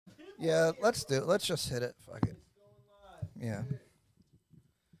Yeah, let's do it. Let's just hit it. Fuck it. Yeah.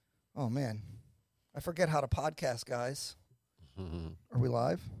 Oh, man. I forget how to podcast, guys. Are we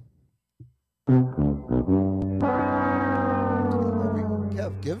live?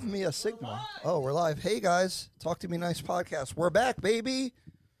 Kev, give me a signal. Oh, we're live. Hey, guys. Talk to Me Nice podcast. We're back, baby.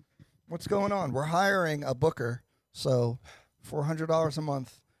 What's going on? We're hiring a booker. So $400 a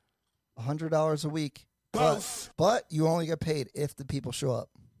month, $100 a week. But you only get paid if the people show up.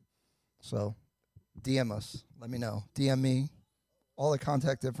 So DM us. Let me know. DM me. All the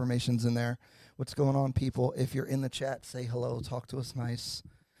contact information's in there. What's going on, people? If you're in the chat, say hello. Talk to us nice.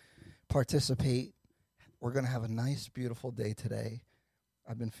 Participate. We're going to have a nice, beautiful day today.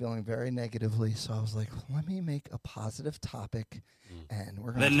 I've been feeling very negatively, so I was like, let me make a positive topic. And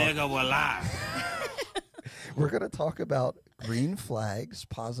we're going to nigga will lie. We're going to talk about green flags,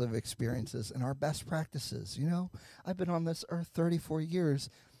 positive experiences, and our best practices. You know, I've been on this earth 34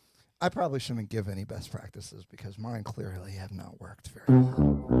 years. I probably shouldn't give any best practices because mine clearly have not worked very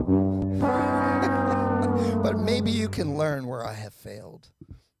well. But maybe you can learn where I have failed.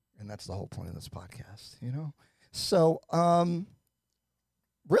 And that's the whole point of this podcast, you know? So, really,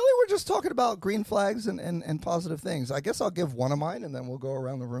 we're just talking about green flags and positive things. I guess I'll give one of mine, and then we'll go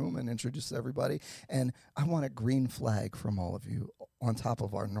around the room and introduce everybody. And I want a green flag from all of you on top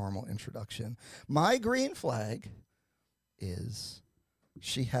of our normal introduction. My green flag is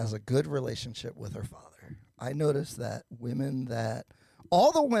she has a good relationship with her father. I noticed that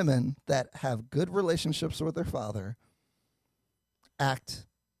all the women that have good relationships with their father act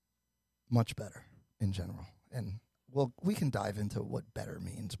much better in general. And well, we can dive into what better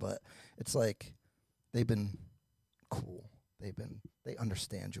means, but it's like they've been cool. They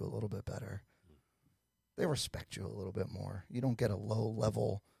understand you a little bit better. They respect you a little bit more. You don't get a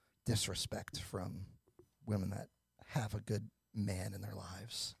low-level disrespect from women that have a good man in their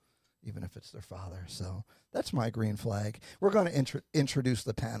lives, even if it's their father. So that's my green flag. We're going to introduce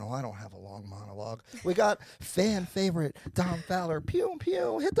the panel. I don't have a long monologue. We got fan favorite Dom Fowler. Pew,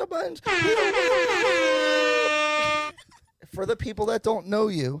 pew, hit the buttons. Pew, pew. For the people that don't know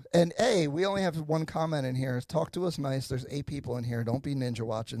you, and we only have one comment in here. Talk to us nice. There's 8 people in here. Don't be ninja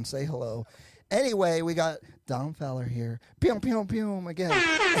watching. Say hello. Anyway, we got Dom Fowler here. Pew, pew, pew, again.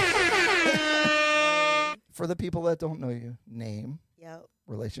 For the people that don't know you, name, yep,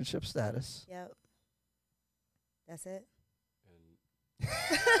 relationship status. Yep. That's it.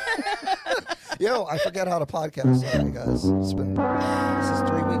 Yo, I forget how to podcast. Sorry, guys. This is 3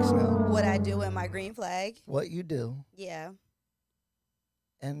 weeks now. What I do in my green flag. What you do. Yeah.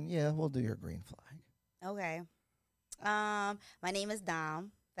 And yeah, we'll do your green flag. Okay. My name is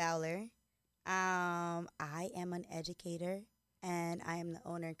Dom Fowler. I am an educator, and I am the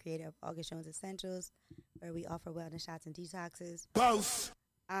owner and creator of August Jones Essentials, where we offer wellness shots and detoxes. Both.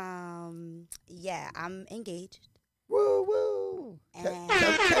 Yeah, I'm engaged. Woo woo. Kevin was.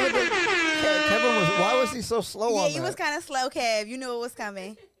 Why was he so slow on that? Yeah, he was kind of slow, Kev. You knew it was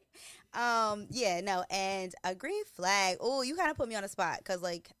coming. Yeah, no, and a green flag. Oh, you kind of put me on the spot because,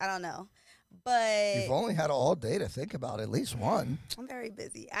 like, I don't know. But you've only had all day to think about at least one. I'm very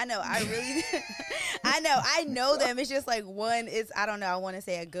busy. I know. I really, I know them. It's just like one is, I don't know. I want to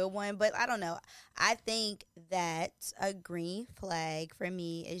say a good one, but I don't know. I think that a green flag for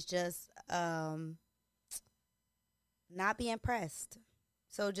me is just not being pressed.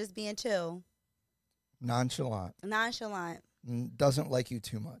 So just being chill. Nonchalant. Doesn't like you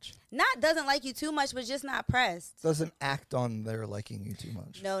too much. Not doesn't like you too much, but just not pressed. Doesn't act on their liking you too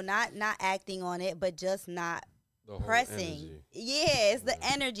much. No, not acting on it, but just not pressing. Yeah, it's the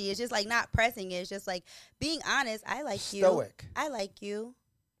energy. It's just like not pressing it. It's just like being honest. I like Stoic. You. I like you.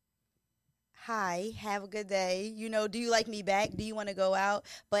 Hi, have a good day. You know, do you like me back? Do you want to go out?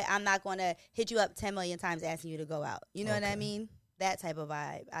 But I'm not going to hit you up 10 million times asking you to go out. You know what I mean? That type of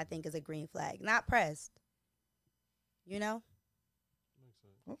vibe, I think, is a green flag. Not pressed. You know?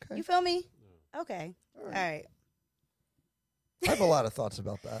 Okay. You feel me? Yeah. Okay. All right. I have a lot of thoughts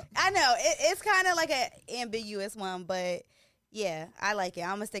about that. I know. It's kind of like an ambiguous one, but yeah, I like it. I'm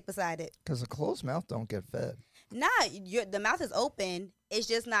going to stick beside it. Because a closed mouth don't get fed. Nah, the mouth is open. It's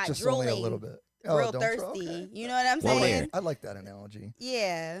just not just drooling. Only a little bit. Real thirsty. Okay. You know what I'm saying? I like that analogy.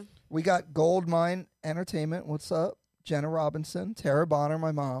 Yeah. We got Goldmine Entertainment. What's up? Jenna Robinson, Tara Bonner,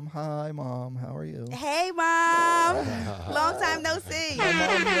 my mom. Hi, Mom. How are you? Hey, Mom. Long time no see. My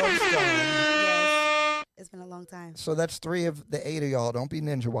mom loves Dawn. Yes. It's been a long time. So that's 3 of the 8 of y'all. Don't be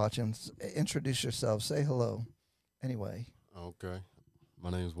ninja watching. Introduce yourself. Say hello. Anyway. Okay.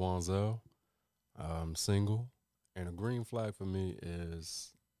 My name is Wanzel. I'm single. And a green flag for me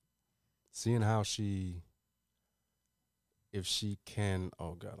is seeing how she if she can.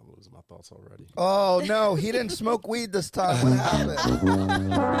 Oh God, I'm losing my thoughts already. Oh no, he didn't smoke weed this time. What happened?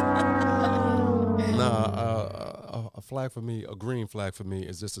 A flag for me, a green flag for me,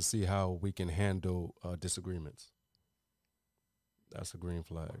 is just to see how we can handle disagreements. That's a green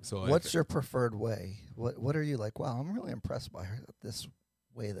flag. So, what's your preferred way? What are you like? Wow, I'm really impressed by this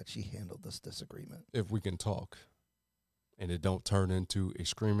way that she handled this disagreement. If we can talk, and it don't turn into a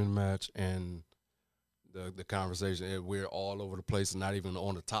screaming match, and the conversation, we're all over the place and not even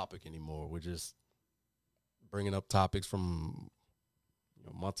on the topic anymore. We're just bringing up topics from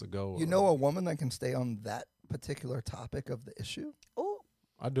months ago. You know a woman that can stay on that particular topic of the issue? Oh,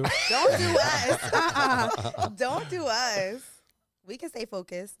 I do. don't do us. Don't do us. We can stay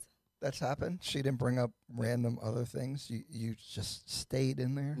focused. That's happened? She didn't bring up random other things? You just stayed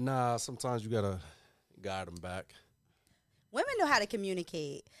in there? Nah, sometimes you got to guide them back. Women know how to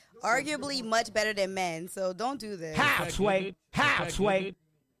communicate, arguably much better than men, so don't do this. Halfway.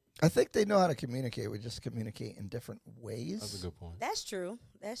 I think they know how to communicate. We just communicate in different ways. That's a good point. That's true.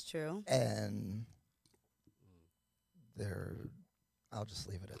 That's true. And I'll just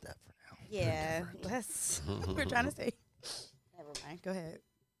leave it at that for now. Yeah, we're trying to say. Never mind. Go ahead.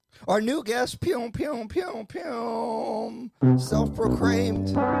 Our new guest,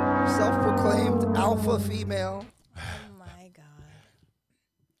 self-proclaimed alpha female. Oh my God.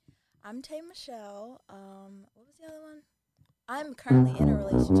 I'm Michele. What was the other one? I'm currently in a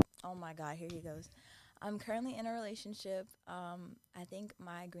relationship. Oh my God, here he goes. I'm currently in a relationship. I think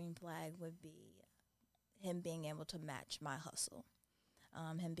my green flag would be him being able to match my hustle.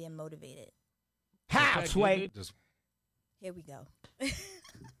 Him being motivated. Halfway. Just Here we go.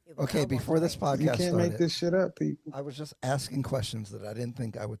 Okay, before this podcast You can't started, make this shit up, people. I was just asking questions that I didn't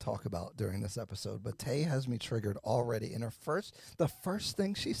think I would talk about during this episode, but Tay has me triggered already. And the first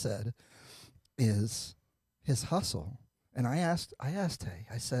thing she said is his hustle. And I asked Tay,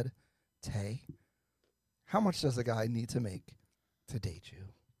 I said, Tay, how much does a guy need to make to date you?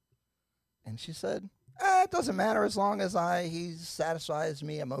 And she said, it doesn't matter as long as he satisfies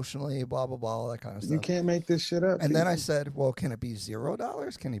me emotionally, blah, blah, blah, all that kind of stuff. You can't make this shit up. And then I said, well, can it be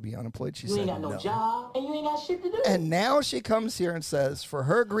 $0? Can he be unemployed? She said, You ain't got no job and you ain't got shit to do. And now she comes here and says, for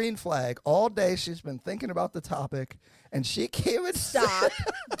her green flag, all day she's been thinking about the topic, and she came and Stop.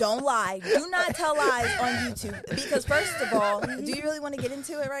 Don't lie. Do not tell lies on YouTube. Because first of all, do you really want to get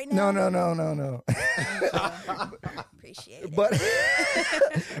into it right now? No. Appreciate it.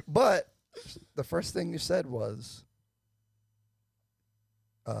 But the first thing you said was,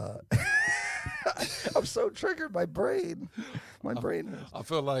 I'm so triggered. My brain hurts. I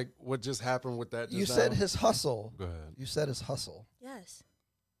feel like what just happened with that. You said his hustle. Go ahead. You said his hustle. Yes.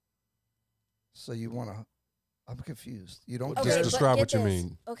 So you want to? I'm confused. You don't Okay, care. but describe get what you this.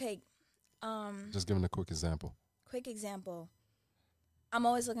 mean. Okay. Just giving a quick example. Quick example. I'm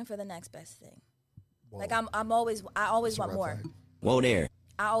always looking for the next best thing. Whoa. Like I always That's a want red more. flag. Whoa there.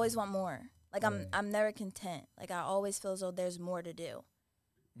 I always want more. Like I'm never content. Like I always feel as though there's more to do.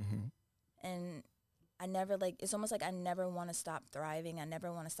 Mm-hmm. And I never it's almost like I never want to stop thriving. I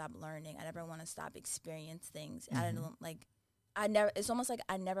never want to stop learning. I never want to stop experience things. I don't it's almost like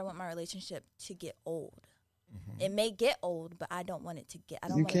I never want my relationship to get old. Mm-hmm. It may get old, but I don't want it to get. I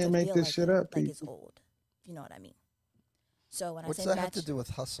don't You want can't it to make feel this like shit it, up, like it's people. old. If you know what I mean. So when What's I say that match, have to do with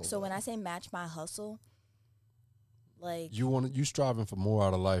hustle? so though? when I say match my hustle, like You striving for more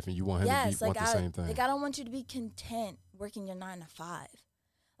out of life, and you want him yes, to want the same thing. like I don't want you to be content working your 9 to 5.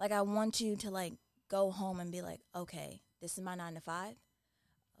 Like I want you to go home and be like, okay, this is my 9 to 5.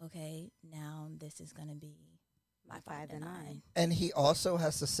 Okay, now this is gonna be my 5 to 9. And he also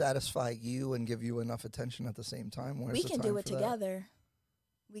has to satisfy you and give you enough attention at the same time. Where's We the can time do it for that? together.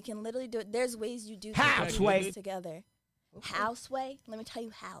 We can literally do it. There's ways you do Halfway. things together. Okay. Houseway? Let me tell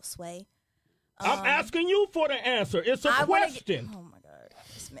you houseway. I'm asking you for the answer. It's a I wanna question. oh my God,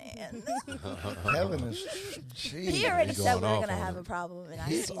 this man. Kevin is. Geez, He already He's said we going were off gonna on have it. a problem, and I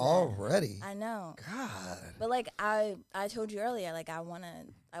He's see that. already. I know. God. But I told you earlier, I wanna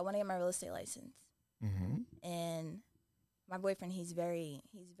get my real estate license, Mm-hmm. and my boyfriend, he's very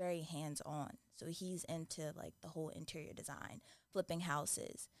hands on, so he's into the whole interior design, flipping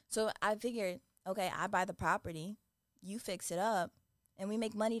houses. So I figured, okay, I buy the property, you fix it up, and we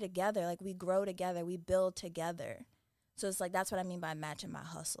make money together. Like we grow together, we build together. So it's that's what I mean by matching my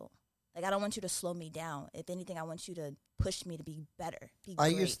hustle. I don't want you to slow me down. If anything, I want you to push me to be better. Be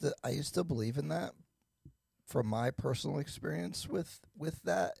I great. used to believe in that. From my personal experience with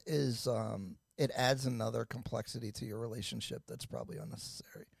that is it adds another complexity to your relationship that's probably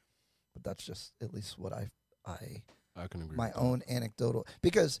unnecessary. But that's just at least what I I can agree. my with that. own anecdotal,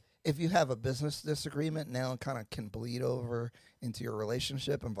 because if you have a business disagreement, now it kind of can bleed over into your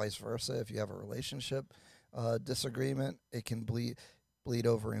relationship, and vice versa. If you have a relationship disagreement, it can bleed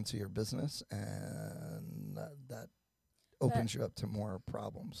over into your business, and that opens you up to more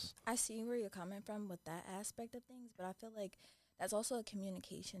problems. I see where you're coming from with that aspect of things, but I feel like that's also a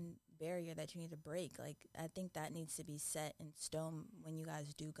communication barrier that you need to break. Like, I think that needs to be set in stone when you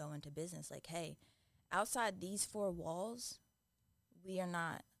guys do go into business. Like, hey, outside these four walls, we're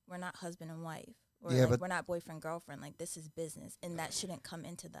not husband and wife. Or Yeah, like, but we're not boyfriend, girlfriend. Like, this is business, and that shouldn't come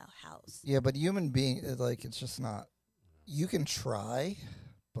into the house. yeah, but human being, like, it's just not. You can try,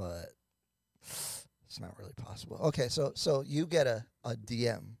 but it's not really possible. Okay, so you get a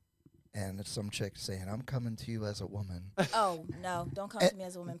DM, and it's some chick saying, "I'm coming to you as a woman." Oh, no, don't come to me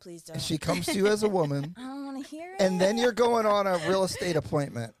as a woman, please don't. She comes to you as a woman, I don't want to hear it. and then you're going on a real estate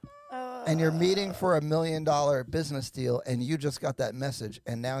appointment, and you're meeting for $1 million business deal, and you just got that message,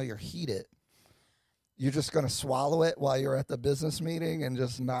 and now you're heated. You're just going to swallow it while you're at the business meeting and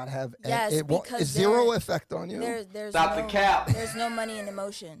just not have because zero effect on you? There's Stop the cap. There's no money in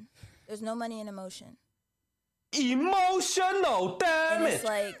emotion. There's no money in emotion. Emotional And damage. it's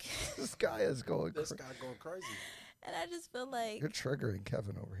like, This guy is going This crazy. guy going crazy. and I just feel like, You're triggering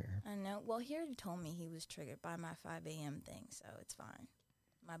Kevin over here. I know. Well, he already told me he was triggered by my 5 a.m. thing, so it's fine.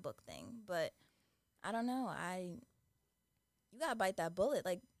 My book thing. But I don't know. You got to bite that bullet.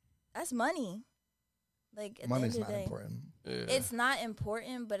 Like, that's money. Like, at Money's the end of not the day, important. Yeah. it's not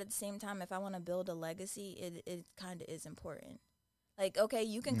important, but at the same time, if I want to build a legacy, it kind of is important. Like, okay,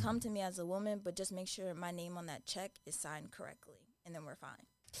 you can come to me as a woman, but just make sure my name on that check is signed correctly, and then we're fine.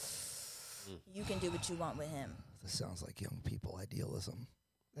 You can do what you want with him. This sounds like young people idealism.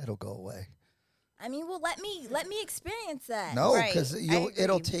 It'll go away. I mean, well, let me experience that. No, Right. because I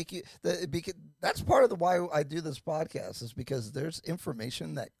it'll agree. take you. Because that's part of the why I do this podcast is because there's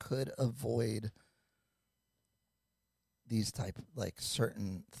information that could avoid these type like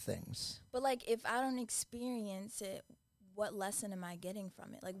certain things. But like, if I don't experience it, what lesson am I getting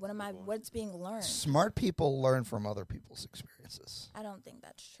from it? Like, what's being learned? Smart people learn from other people's experiences. I don't think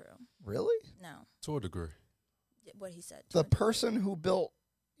that's true. Really? No, To a degree. what he said. The person who built,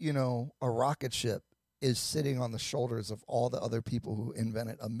 a rocket ship is sitting on the shoulders of all the other people who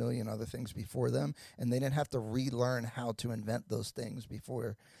invented a million other things before them, and they didn't have to relearn how to invent those things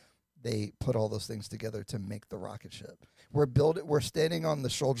before they put all those things together to make the rocket ship. We're standing on the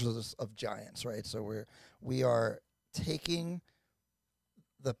shoulders of giants, right? So we are taking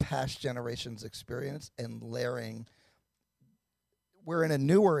the past generation's experience and layering. We're in a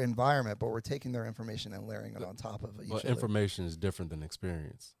newer environment, but we're taking their information and layering it on top of each But other. information is different than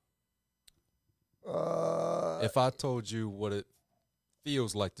experience. Uh, If I told you what it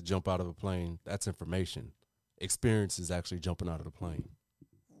feels like to jump out of a plane, that's information. Experience is actually jumping out of the plane.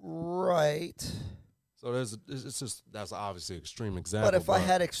 right. So that's obviously an extreme example. But if I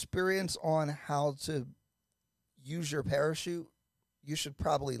had experience on how to use your parachute, you should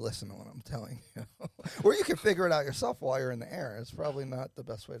probably listen to what I'm telling you. Or you can figure it out yourself while you're in the air. It's probably not the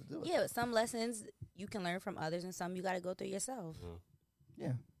best way to do it. Yeah, but some lessons you can learn from others, and some you got to go through yourself.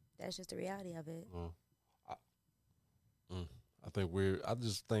 Yeah. That's just the reality of it. I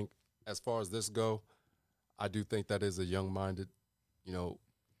just think as far as this go, I do think that is a young-minded,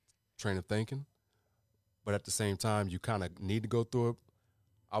 train of thinking. But at the same time, you kind of need to go through it.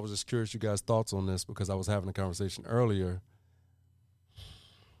 I was just curious you guys' thoughts on this because I was having a conversation earlier.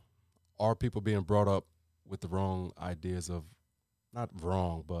 Are people being brought up with the wrong ideas of, not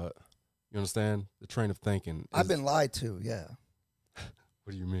wrong, but you understand? The train of thinking. I've been lied to, yeah.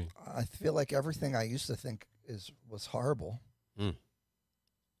 What do you mean? I feel like everything I used to think was horrible.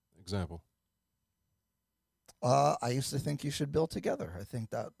 Example. I used to think you should build together. I think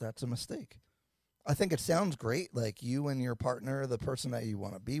that's a mistake. I think it sounds great, like you and your partner, the person that you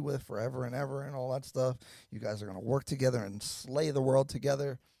want to be with forever and ever and all that stuff. You guys are going to work together and slay the world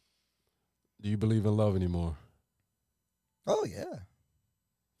together. Do you believe in love anymore? Oh, yeah,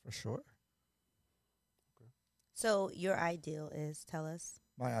 for sure. So your ideal is, tell us,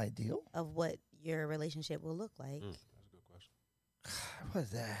 My ideal? of what your relationship will look like. That's a good question. What is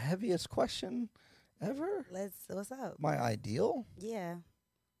the heaviest question ever? What's up? My ideal? Yeah.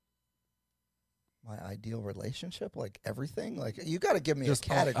 My ideal relationship? Like everything? Like you got to give me Just a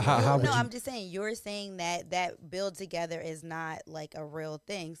category. how would No, you- I'm just saying you're saying that build together is not like a real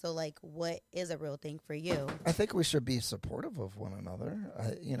thing. So like, what is a real thing for you? I think we should be supportive of one another.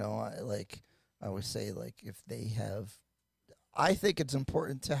 I always say, like, if they have, I think it's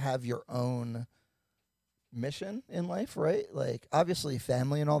important to have your own mission in life, right? Like, obviously,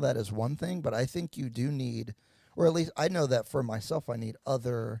 family and all that is one thing, but I think you do need Or at least I know that for myself, I need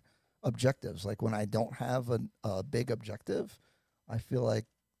other objectives. Like when I don't have a big objective, I feel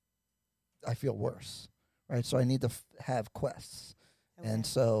worse, right? So I need to have quests. Okay. And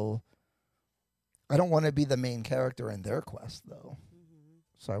so I don't want to be the main character in their quest, though. Mm-hmm.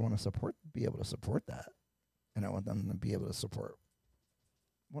 So I want to be able to support that. And I want them to be able to support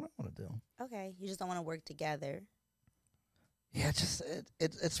what I want to do. Okay. You just don't want to work together. Yeah,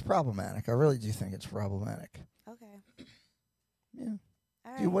 it's problematic. I really do think it's problematic. Okay. Yeah.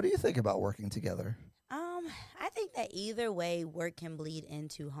 All Dude, what do you think about working together? I think that either way, work can bleed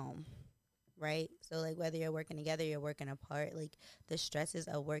into home, right? So, like, whether you're working together, you're working apart, like, the stresses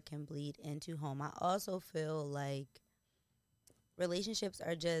of work can bleed into home. I also feel like relationships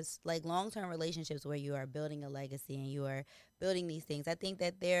are just, like, long-term relationships where you are building a legacy and you are building these things. I think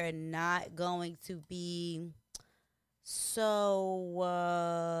that they're not going to be so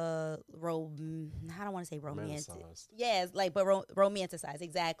I don't want to say romantic. Yes, like, but romanticized.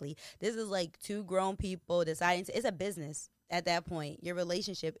 Exactly. This is like two grown people deciding it's a business at that point. Your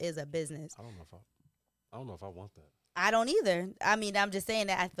relationship is a business. I don't know if I want that. I don't either. I mean, I'm just saying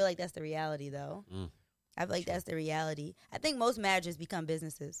that I feel like that's the reality, though. I feel like that's the reality. I think most marriages become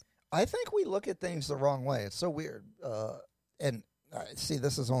businesses. I think we look at things the wrong way. It's so weird. And see,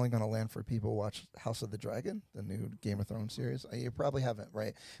 this is only going to land for people who watch House of the Dragon, the new Game of Thrones series. You probably haven't,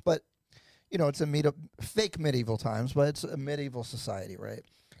 right? But, it's a fake medieval times, but it's a medieval society, right?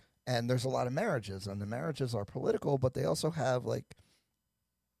 And there's a lot of marriages, and the marriages are political, but they also have, like,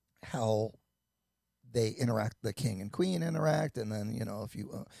 how they interact, the king and queen interact, and then, if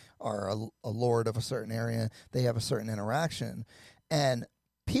you are a lord of a certain area, they have a certain interaction. And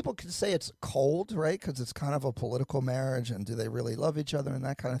people can say it's cold, right, because it's kind of a political marriage, and do they really love each other and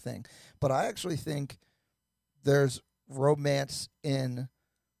that kind of thing. But I actually think there's romance in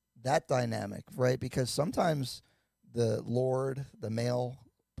that dynamic, right, because sometimes the lord, the male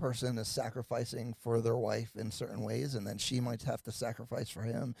person, is sacrificing for their wife in certain ways, and then she might have to sacrifice for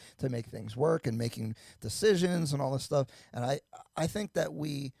him to make things work and making decisions and all this stuff. And I think that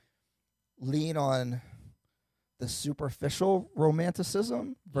we lean on the superficial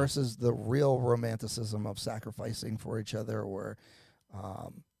romanticism versus the real romanticism of sacrificing for each other, or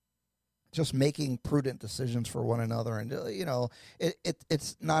just making prudent decisions for one another. And,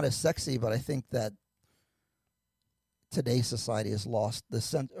 it's not as sexy, but I think that today's society has lost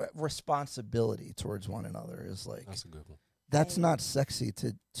the responsibility towards one another. Is like, that's a good one. That's not sexy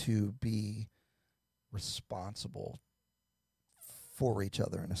to be responsible for each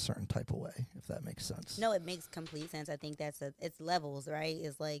other in a certain type of way, if that makes sense. No, it makes complete sense. I think it's levels, right?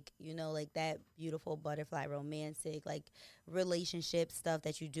 It's like, like that beautiful butterfly romantic, like, relationship stuff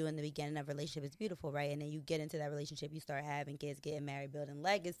that you do in the beginning of a relationship is beautiful, right? And then you get into that relationship, you start having kids, getting married, building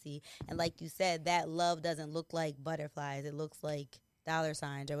legacy. And like you said, that love doesn't look like butterflies. It looks like dollar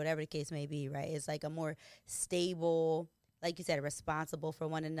signs or whatever the case may be, right? It's like a more stable, like you said, responsible for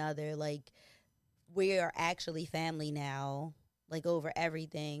one another. Like, we are actually family now, like, over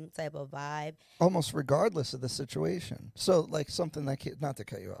everything type of vibe. Almost regardless of the situation. So, like, something that, not to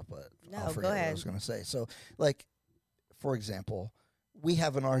cut you off, but I'll forget go ahead. what I was going to say. So, like, for example, we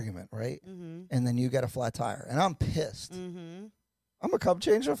have an argument, right? Mm-hmm. And then you get a flat tire, and I'm pissed. Mm-hmm. I'm going to come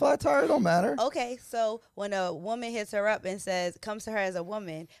change a flat tire. It don't matter. Okay, so when a woman hits her up and comes to her as a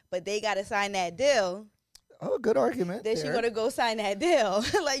woman, but they got to sign that deal. Oh, good argument. Then she's going to go sign that deal.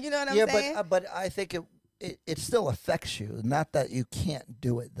 Like, you know what I'm saying? Yeah, but I think it still affects you. Not that you can't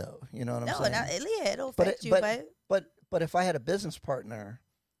do it, though. You know what I'm saying? It'll affect you. But if I had a business partner,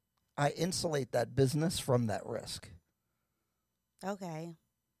 I insulate that business from that risk. Okay.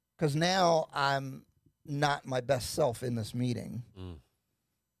 Because now I'm not my best self in this meeting.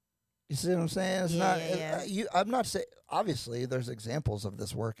 You see what I'm saying? It's not. I'm not saying. Obviously, there's examples of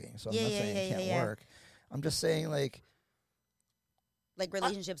this working, so I'm not saying it can't work. I'm just saying, like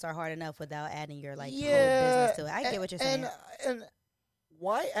relationships are hard enough without adding your whole business to it. I get what you're saying. And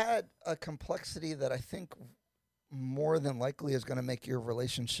why add a complexity that I think more than likely is going to make your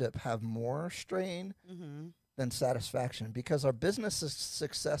relationship have more strain than satisfaction? Because our business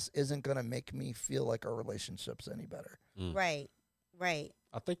success isn't going to make me feel like our relationship's any better. Right.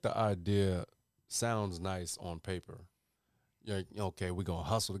 I think the idea sounds nice on paper. You're, okay, we're going to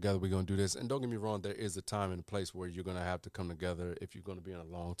hustle together, we're going to do this. And don't get me wrong, there is a time and a place where you're going to have to come together if you're going to be in a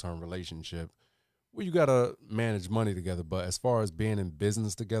long-term relationship where you got to manage money together. But as far as being in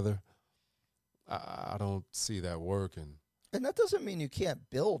business together, I don't see that working. And that doesn't mean you can't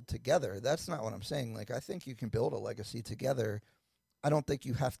build together. That's not what I'm saying. Like, I think you can build a legacy together. I don't think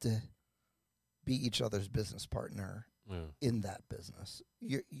you have to be each other's business partner in that business.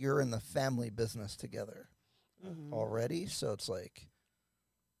 You're in the family business together. already. So it's like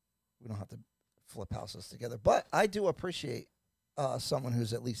we don't have to flip houses together. But I do appreciate someone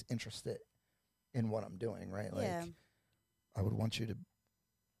who's at least interested in what I'm doing, right? Like, I would want you to,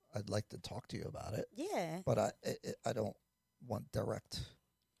 I'd like to talk to you about it. Yeah. But I don't want direct.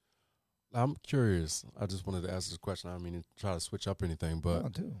 I'm curious. I just wanted to ask this question. I don't mean to try to switch up anything,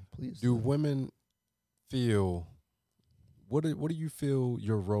 but please. Do women feel, what do you feel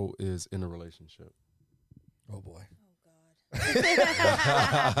your role is in a relationship? Oh, boy.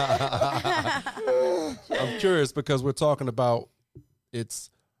 I'm curious because we're talking about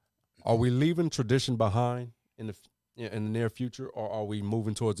are we leaving tradition behind in the near future, or are we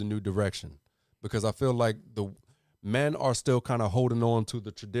moving towards a new direction? Because I feel like the men are still kind of holding on to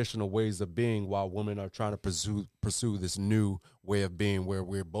the traditional ways of being while women are trying to pursue this new way of being where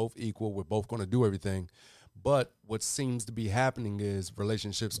we're both equal, we're both going to do everything. But what seems to be happening is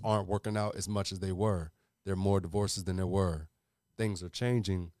relationships aren't working out as much as they were. There are more divorces than there were. Things are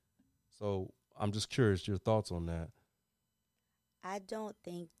changing. So I'm just curious your thoughts on that. I don't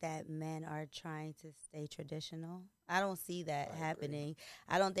think that men are trying to stay traditional. I don't see that happening.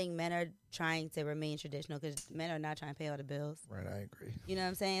 I don't think men are trying to remain traditional because men are not trying to pay all the bills. Right, I agree. You know what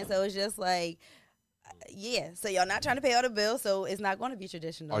I'm saying? So it's just like, so y'all not trying to pay all the bills, so it's not going to be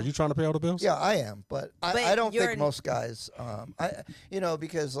traditional. Are you trying to pay all the bills? Yeah, I am, but I don't think most guys,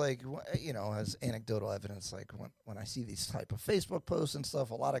 because like, as anecdotal evidence, like when I see these type of Facebook posts and stuff,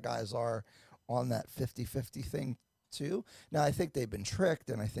 a lot of guys are on that 50-50 thing too. Now, I think they've been tricked,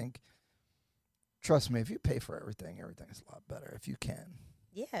 and I think, trust me, if you pay for everything is a lot better if you can.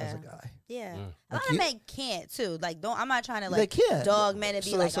 Yeah. As a guy. Yeah. A Like lot of men can't too. Like, I'm not trying to They can't. dog men and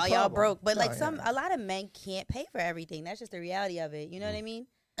be So like, that's oh, the y'all problem. broke. But No, like a lot of men can't pay for everything. That's just the reality of it. You know what I mean?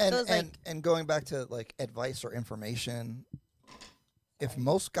 And, so it's and going back to like advice or information, if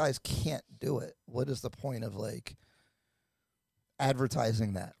most guys can't do it, what is the point of like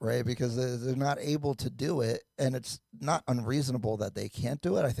advertising that, right? Because they're not able to do it, and it's not unreasonable that they can't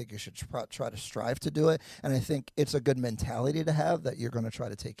do it. I think you should try to strive to do it, and I think it's a good mentality to have that you're going to try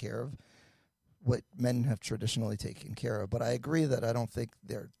to take care of what men have traditionally taken care of. But I agree that I don't think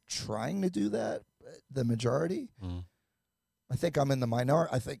they're trying to do that, the majority. I think I'm in the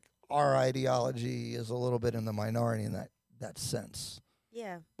minority. I think our ideology is a little bit in the minority in that sense.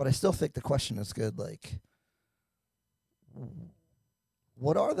 Yeah. But I still think the question is good. Like,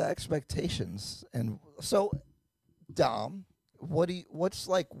 what are the expectations? And so, Dom, what's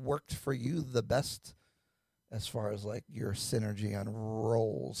like worked for you the best as far as like your synergy on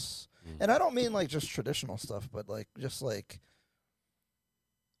roles? And I don't mean like just traditional stuff, but like just like,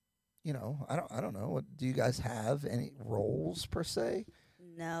 I don't know. What do you guys have any roles per se?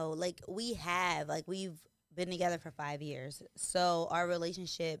 No, like we've been together for 5 years. So our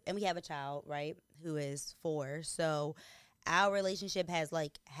relationship, and we have a child, right, who is 4. So our relationship has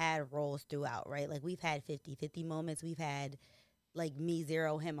like had roles throughout, right? Like we've had 50-50 moments. We've had like me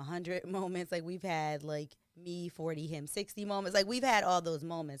 0, him 100 moments. Like we've had like me 40, him 60 moments. Like we've had all those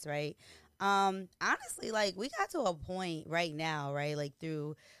moments, right? Honestly, like we got to a point right now, right? Like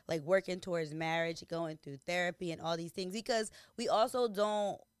through like working towards marriage, going through therapy and all these things, because we also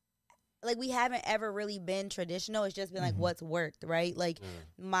don't, like we haven't ever really been traditional. It's just been like what's worked, right? Like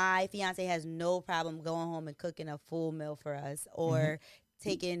my fiance has no problem going home and cooking a full meal for us or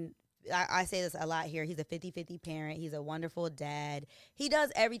taking, I say this a lot here, he's a 50-50 parent. He's a wonderful dad. He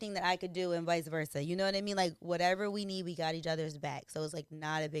does everything that I could do and vice versa. You know what I mean? Like whatever we need, we got each other's back. So it's like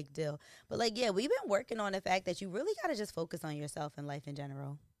not a big deal. But like, yeah, we've been working on the fact that you really got to just focus on yourself and life in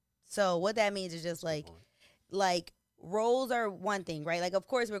general. So what that means is just like roles are one thing, right? Like, of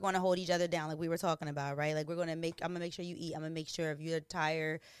course, we're going to hold each other down like we were talking about, right? Like, I'm going to make sure you eat. I'm going to make sure if your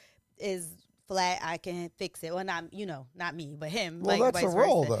tire is flat, I can fix it. Well, not me, but him. Well, like, that's a vice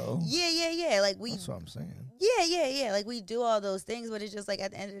role, versa. though. Yeah. Like, That's what I'm saying. Yeah. Like, we do all those things, but it's just like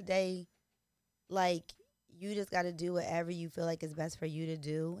at the end of the day, like, you just got to do whatever you feel like is best for you to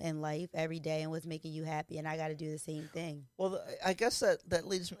do in life every day and what's making you happy. And I got to do the same thing. Well, I guess that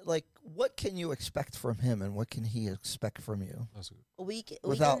leads me, like, what can you expect from him and what can he expect from you?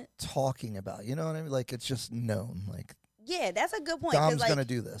 Without talking about, you know what I mean? Like, it's just known. Like, yeah, that's a good point. Dom's like, going to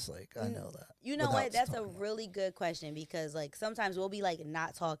do this. Like, I know that. You know what? That's a really good question because, like, sometimes we'll be, like,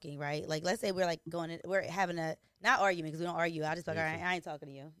 not talking, right? Like, let's say we're, like, we're having a, not argument because we don't argue. I just like, all right, I ain't talking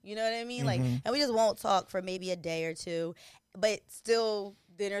to you. You know what I mean? Like, and we just won't talk for maybe a day or two, but still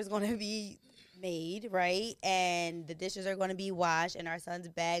dinner's going to be made, right? And the dishes are going to be washed and our son's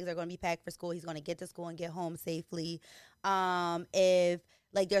bags are going to be packed for school. He's going to get to school and get home safely. If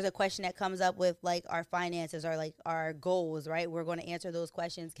like there's a question that comes up with like our finances or like our goals, right? We're going to answer those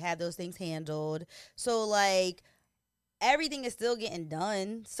questions, have those things handled. So like everything is still getting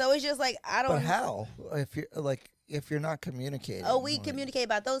done. So it's just like I don't. But how? If you're not communicating. Oh, we communicate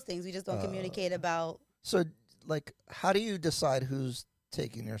about those things. We just don't communicate about. So like, how do you decide who's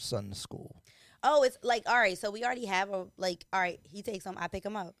taking your son to school? Oh, it's like, all right, so we already have all right, he takes them, I pick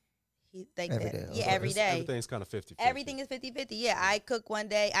him up. He like Every that. day. Yeah, Okay. every day. Everything's kind of 50-50. Everything is 50-50. Yeah, I cook one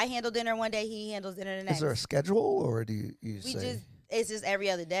day, I handle dinner one day, he handles dinner the next. Is there a schedule, or do you say? It's just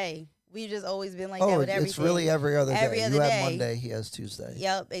every other day. We've just always been like that with everything. It's really every other day. Every other you day. have Monday, he has Tuesday.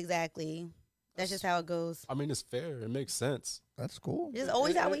 Yep, exactly. That's just how it goes. I mean, it's fair. It makes sense. That's cool. It's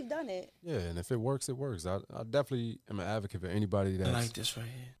always how we've done it. Yeah, and if it works, it works. I definitely am an advocate for anybody that's... I like this right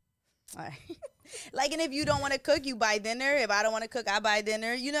here. All right. Like, and if you don't want to cook, you buy dinner. If I don't want to cook, I buy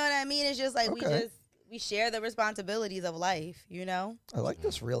dinner. You know what I mean? It's just like we share the responsibilities of life, you know? I like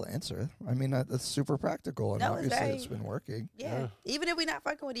this real answer. I mean, that's super practical, and No, it's obviously very- it's been working. Yeah. Even if we're not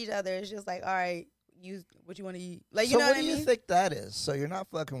fucking with each other, it's just like, all right, use what you want to eat. Like, you So know what what I do mean? you think that is? So you're not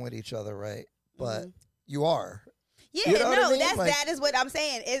fucking with each other, right? But Mhm. you are. Yeah, You know what I no, mean? that is what I'm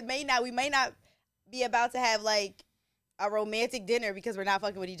saying. We may not be about to have like a romantic dinner because we're not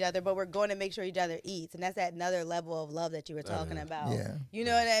fucking with each other, but we're going to make sure each other eats. And that's that another level of love that you were talking about. Yeah. You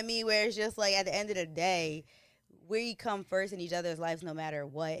know what I mean? Where it's just like at the end of the day, we come first in each other's lives no matter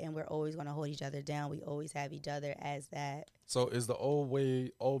what, and we're always going to hold each other down. We always have each other as that. So is the old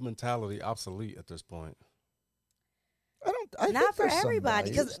mentality obsolete at this point? I Not think for there's some everybody,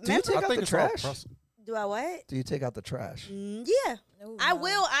 'cause values. Do you take I out think the it's all trash? pros- Do I what? Do you take out the trash? Yeah. No, I no.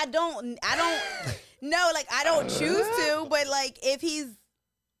 will. I don't. No, like I don't choose to, but like if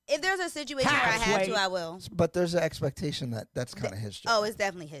there's a situation where I have to, I will. But there's an expectation that that's kind of his job. Oh, it's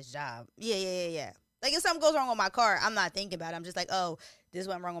definitely his job. Yeah. Like if something goes wrong with my car, I'm not thinking about it. I'm just like, oh, this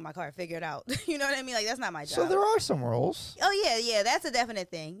went wrong with my car. Figure it out. You know what I mean? Like that's not my job. So there are some rules. Oh yeah, that's a definite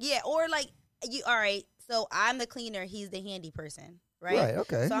thing. Yeah, or like you. All right, so I'm the cleaner. He's the handy person. Right.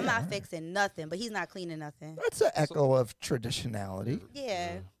 Okay. So I'm yeah. not fixing nothing, but he's not cleaning nothing. That's an echo of traditionality.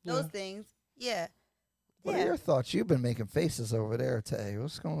 Yeah, those things. Yeah. What are your thoughts? You've been making faces over there, Tay.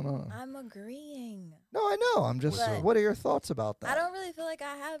 What's going on? I'm agreeing. No, I know. I'm just. But what are your thoughts about that? I don't really feel like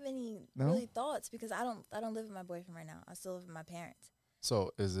I have any No? really thoughts because I don't live with my boyfriend right now. I still live with my parents.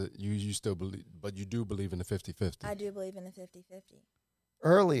 So is it you still believe, but you do believe in the 50-50? I do believe in the 50-50.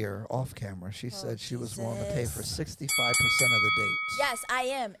 Earlier, off camera, she said she was willing to pay for 65% of the dates. Yes, I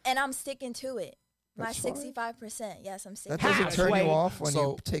am, and I'm sticking to it. That's My fine. 65%. Yes, I'm sticking. That doesn't to it. turn Wait. you off when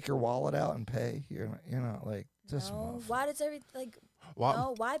So- you take your wallet out and pay. You're not like this. No, why does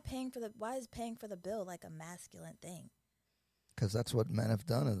why is paying for the bill like a masculine thing? Because that's what men have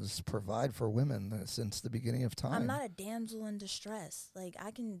done, is provide for women since the beginning of time. I'm not a damsel in distress. Like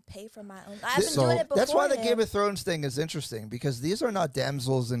I can pay for my own. I've been So doing it before. that's why the him. Game of Thrones thing is interesting, because these are not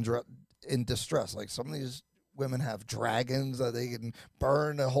damsels in distress. Like some of these women have dragons that they can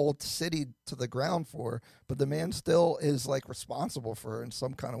burn a whole city to the ground for, but the man still is like responsible for her in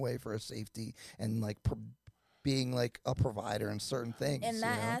some kind of way for her safety and like being like a provider in certain things. In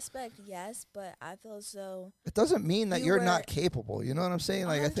that you know? aspect, yes, but I feel so. It doesn't mean that You you're were- not capable. You know what I'm saying?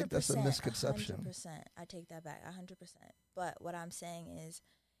 Like I think that's a 100%, misconception. 100%. I take that back. 100%. But what I'm saying is,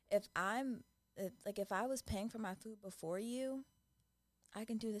 if I was paying for my food before you, I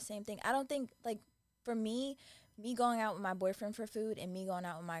can do the same thing. I don't think like for me going out with my boyfriend for food and me going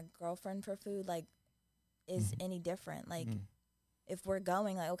out with my girlfriend for food like is any different. Like if we're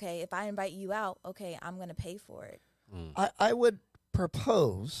going like, okay, if I invite you out, okay, I'm going to pay for it. I would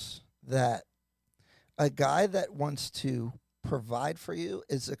propose that a guy that wants to provide for you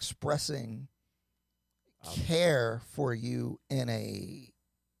is expressing care for you in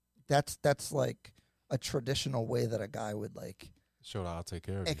that's like a traditional way that a guy would like Sure, I'll take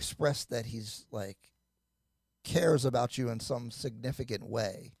care of you. express that he's like cares about you in some significant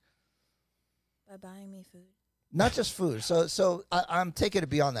way. By buying me food. Not just food. So I'm taking it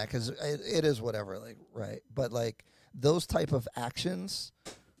beyond that because it is whatever, like, right? But like those type of actions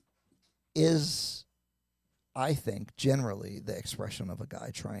is, I think, generally the expression of a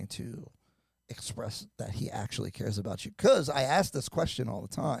guy trying to express that he actually cares about you. Because I ask this question all the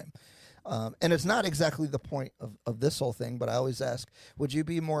time. And it's not exactly the point of this whole thing, but I always ask, would you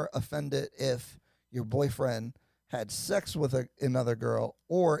be more offended if your boyfriend had sex with another girl,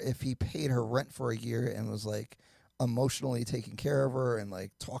 or if he paid her rent for a year and was like emotionally taking care of her and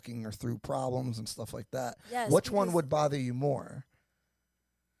like talking her through problems and stuff like that? Yes, Which one because would bother you more?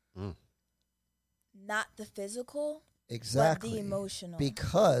 not the physical, Exactly. But the emotional.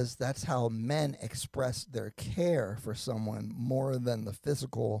 Because that's how men express their care for someone more than the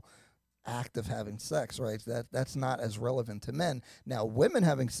physical act of having sex, right? That's not as relevant to men. Now, women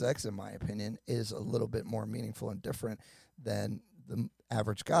having sex, in my opinion, is a little bit more meaningful and different than the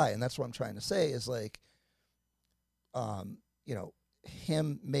average guy. And that's what I'm trying to say is like, you know,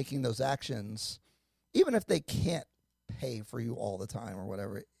 him making those actions, even if they can't pay for you all the time or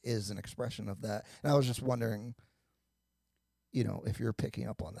whatever, is an expression of that. And I was just wondering, you know, if you're picking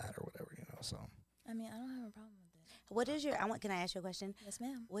up on that or whatever, you know, so. I mean, I don't have a problem with it. What is your? Can I ask you a question? Yes,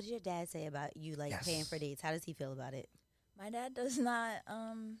 ma'am. What does your dad say about you like paying for dates? How does he feel about it? My dad does not.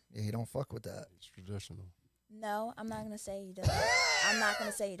 Yeah, he don't fuck with that. It's traditional. No, I'm not gonna say he doesn't. I'm not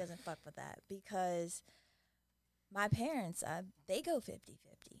gonna say he doesn't fuck with that because my parents, they go 50-50.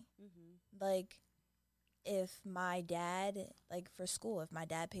 Like, if my dad, like for school, if my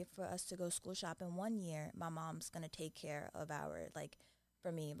dad paid for us to go school shopping 1 year, my mom's gonna take care of our, like,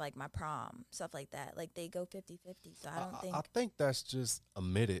 for me, like my prom, stuff like that. Like, they go 50-50. So I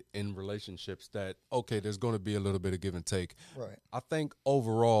Right. I think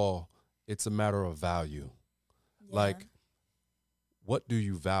overall it's a matter of value. Yeah. Like, what do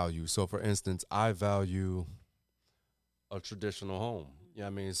you value? So, for instance, I value a traditional home. You know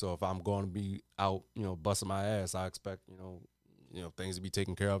what I mean? So if I'm going to be out, you know, busting my ass, I expect, you know, things to be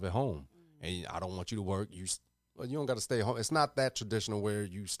taken care of at home. And I don't want you to work. You don't got to stay home. It's not that traditional where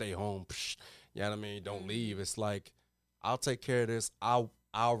you stay home. You know what I mean? Don't leave. It's like, I'll take care of this. I'll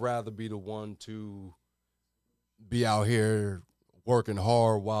rather be the one to be out here working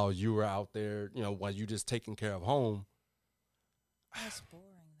hard while you were out there, you know, while you just taking care of home. That's boring,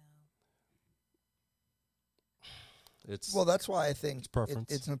 though. Well, that's why I think it's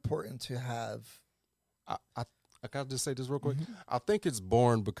preference. It's important to have. I gotta just say this real quick. Mm-hmm. I think it's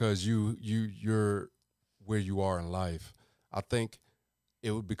boring because you're where you are in life. I think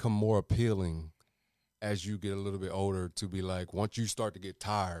it would become more appealing as you get a little bit older to be like, once you start to get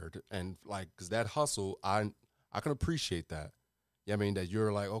tired and like, because that hustle, I can appreciate that. Yeah, I mean that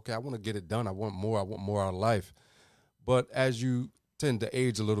you're like, okay, I want to get it done. I want more out of life. But as you tend to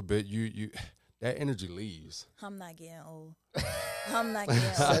age a little bit, you that energy leaves. I'm not getting old. I'm not getting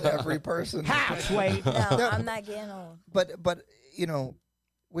old. Said every person. Halfway. No, I'm not getting old. But you know,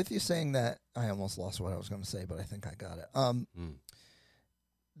 with you saying that, I almost lost what I was going to say, but I think I got it.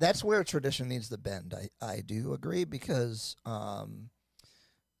 That's where tradition needs to bend. I do agree because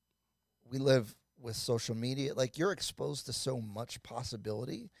we live with social media. Like, you're exposed to so much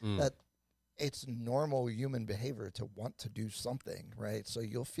possibility that it's normal human behavior to want to do something, right? So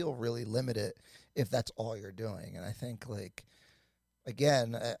you'll feel really limited if that's all you're doing. And I think, like,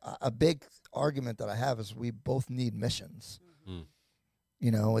 again, a big argument that I have is we both need missions. You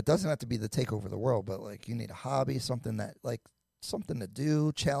know, it doesn't have to be to take over the world, but like, you need a hobby, something that, like, something to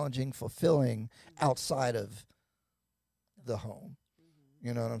do, challenging, fulfilling outside of the home.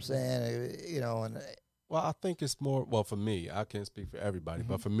 You know what I'm saying? You know, and well, I think it's more, well, for me, I can't speak for everybody,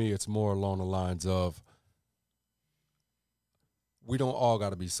 but for me, it's more along the lines of we don't all got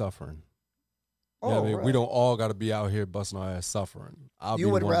to be suffering. You know what I mean? right. We don't all got to be out here busting our ass suffering. You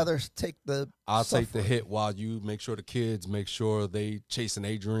would rather take the I'll take the suffering. hit while you make sure the kids make sure they chasing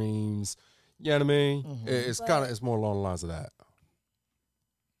their dreams. You know what I mean? It's it's more along the lines of that.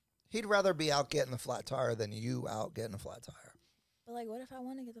 He'd rather be out getting a flat tire than you out getting a flat tire. But, like, what if I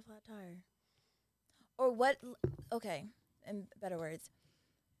want to get the flat tire? Or what, okay, in better words,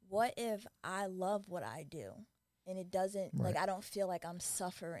 what if I love what I do and it doesn't, like, I don't feel like I'm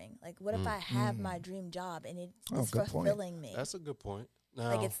suffering? Like, what if I have my dream job and it's good point. fulfilling me? That's a good point. Now,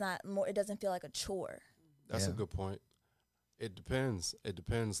 Like, it's not more, it doesn't feel like a chore. that's a Yeah. good point. It depends. It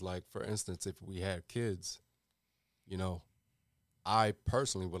depends. Like, for instance, if we had kids, you know, I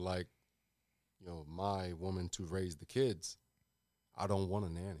personally would like, you know, my woman to raise the kids. I don't want a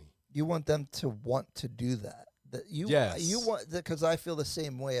nanny. You want them to want to do that. You want, because I feel the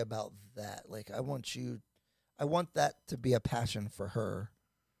same way about that. Like, I want that to be a passion for her,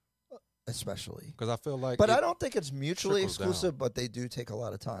 especially. Because I feel like, But I don't think it's mutually trickles down. exclusive. But they do take a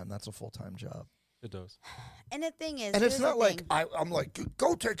lot of time. That's a full-time job. it does. And the thing is, And it's here's not the like thing. I'm like,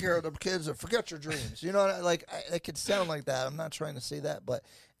 go take care of them kids and forget your dreams. You know, like, it could sound like that. I'm not trying to say that, but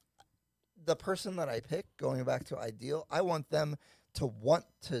the person that I pick, going back to ideal, I want them to want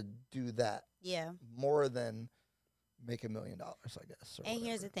to do that Yeah. more than make $1 million, I guess. or And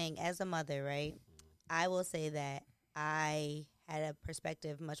here's the whatever. thing, as a mother, right? I will say that I had a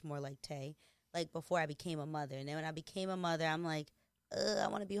perspective much more like Tay, like before I became a mother. And then when I became a mother, I'm like, I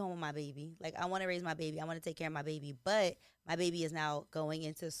want to be home with my baby. Like, I want to raise my baby. I want to take care of my baby. But my baby is now going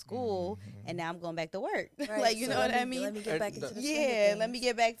into school, and now I'm going back to work. Right, Like, you so know what I mean? Let me get back into the swing of Yeah, let things. me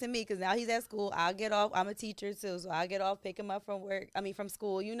get back to me because now he's at school. I'll get off. I'm a teacher too, so I'll get off, pick him up from work. From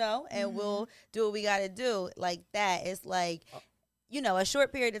school, and we'll do what we got to do. Like that. It's like, a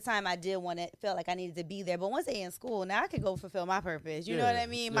short period of time I did felt like I needed to be there. But once they in school, now I can go fulfill my purpose. You know what I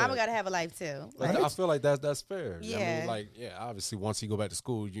mean? Mama got to have a life too. Like, I feel like that's fair. Yeah. I mean, obviously once you go back to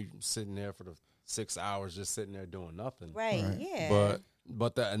school, you sitting there for the 6 hours just sitting there doing nothing. Right. Yeah.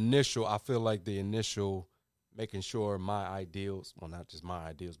 But I feel like the initial making sure my ideals, well, not just my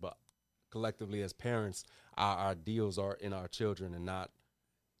ideals, but collectively as parents, our ideals are in our children and not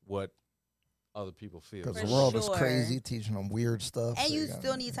what other people feel. Because For the world is sure. crazy, teaching them weird stuff. And so you gotta-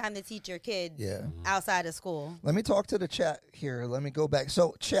 still need time to teach your kid Yeah. outside of school. Let me talk to the chat here. Let me go back.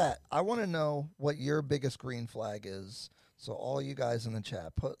 So, chat, I want to know what your biggest green flag is. So, all you guys in the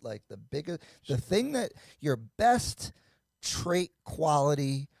chat, put like the thing that your best trait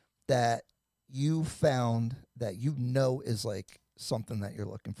quality that you found that is like something that you're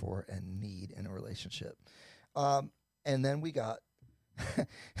looking for and need in a relationship. And then we got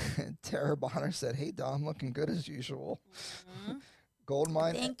Tara Bonner said, "Hey Dom, looking good as usual."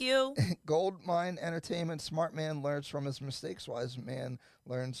 Goldmine, Thank you. Goldmine Entertainment. Smart man learns from his mistakes. Wise man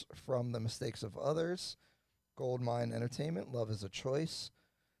learns from the mistakes of others. Goldmine Entertainment. Love is a choice.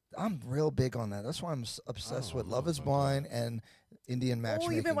 I'm real big on that. That's why I'm obsessed with Love is Blind and Indian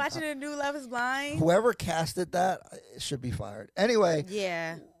matchmaking. Oh, you've been watching the new Love is Blind? Whoever casted that should be fired. Anyway,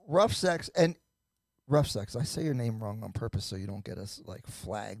 Yeah. Rough Sex. I say your name wrong on purpose so you don't get us like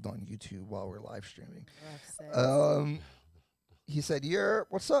flagged on YouTube while we're live streaming. He said,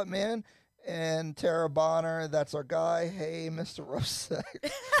 what's up, man? And Tara Bonner, that's our guy. Hey, Mr. Rough Sex.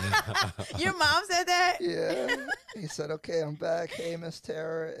 Your mom said that? Yeah. He said, okay, I'm back. Hey, Miss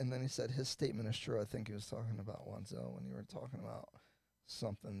Tara. And then he said his statement is true. I think he was talking about Wanzel when you were talking about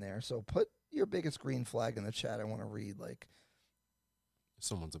something there. So put your biggest green flag in the chat. I want to read like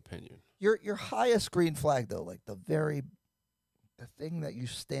Someone's opinion. your highest green flag though, like the thing that you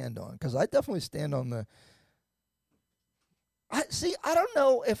stand on. Because I definitely stand on the. I don't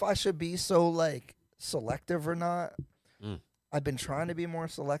know if I should be so like selective or not. I've been trying to be more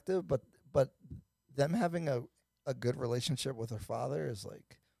selective, but them having a good relationship with their father is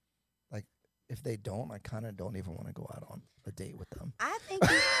like if they don't, I kind of don't even want to go out on a date with them. I think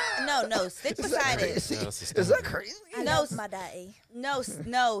no, stick beside it. Is that crazy? No, my daddy. No,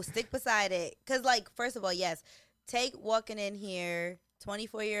 stick beside it. Because, like, first of all, yes, take walking in here,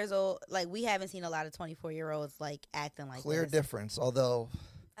 24 years old. Like, we haven't seen a lot of 24-year-olds, like, acting like Clear this. difference, although...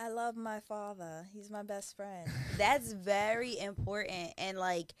 I love my father. He's my best friend. That's very important. And,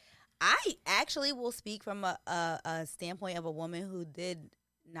 like, I actually will speak from a standpoint of a woman who did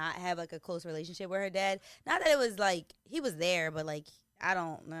not have, like, a close relationship with her dad. Not that it was, like, he was there, but, like, I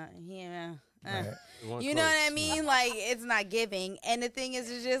don't know. Right. You know what I mean? Like, it's not giving. And the thing is,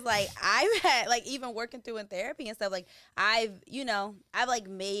 it's just like, I've had, like, even working through in therapy and stuff, like, I've like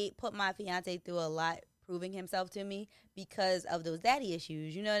put my fiance through a lot, proving himself to me because of those daddy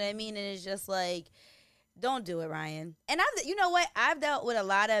issues. You know what I mean? And it's just like, don't do it, Ryan. And you know what? I've dealt with a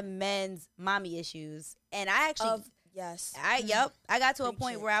lot of men's mommy issues. And I actually... Yes. I got to a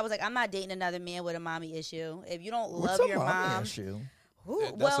point where I was like, I'm not dating another man with a mommy issue. If you don't love What's your a mommy mom... issue?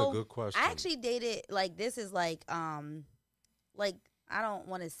 That's a good question. I actually dated, like, this is like I don't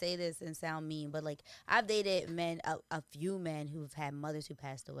want to say this and sound mean, but like I've dated men, a few men who've had mothers who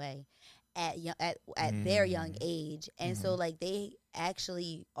passed away at their young age, and so like they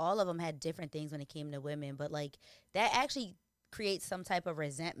actually, all of them had different things when it came to women, but like that actually creates some type of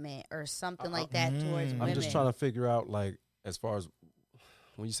resentment or something like that towards women. I'm just trying to figure out, like, as far as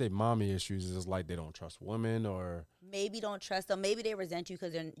when you say mommy issues, is it like they don't trust women, or maybe don't trust them? Maybe they resent you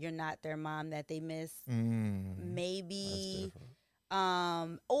because you're not their mom that they miss. Maybe,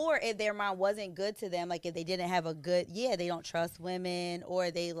 or if their mom wasn't good to them, like if they didn't have they don't trust women, or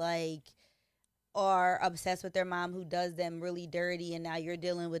they like are obsessed with their mom who does them really dirty, and now you're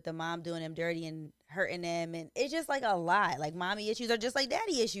dealing with the mom doing them dirty and hurting them, and it's just like a lot. Like mommy issues are just like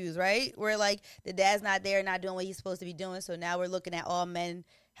daddy issues, right? Where like the dad's not there, not doing what he's supposed to be doing, so now we're looking at all men,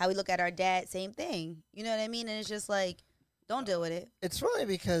 how we look at our dad, same thing. You know what I mean? And it's just like, don't deal with it. It's funny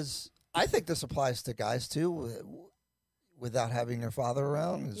because I think this applies to guys too. Without having their father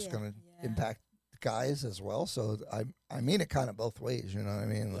around, it's going to impact guys as well. So I mean it kind of both ways. You know what I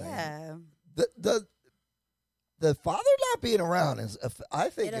mean? Like, Yeah. the father not being around is, I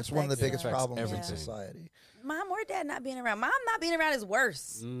think, It it's one of the affects biggest affects problems in everything. society. Mom or dad not being around. Mom not being around is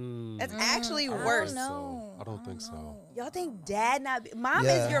worse. That's actually worse. I don't think so. Y'all think dad not mom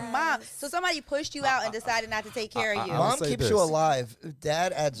Yeah. is your mom. So somebody pushed you out and decided not to take care of you. I would Mom say keeps this. you alive.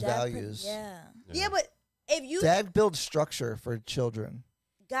 Dad adds That values. Yeah, but if you Dad builds structure for children.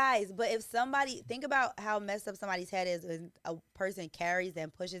 guys, but if somebody think about how messed up somebody's head is when a person carries them,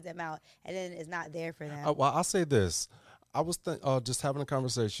 pushes them out, and then is not there for them. Well, I'll say this. I was just having a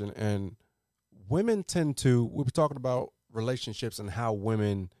conversation, and women tend to. We were talking about relationships and how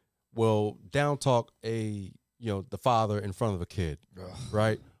women will down talk the father in front of a kid,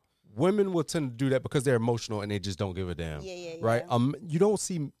 right? Women will tend to do that because they're emotional and they just don't give a damn, Yeah. right? You don't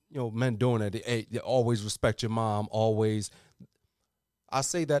see men doing that. They always respect your mom, always. I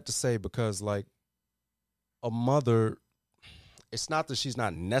say that to say because like a mother, it's not that she's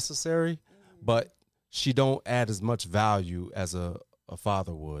not necessary, but she don't add as much value as a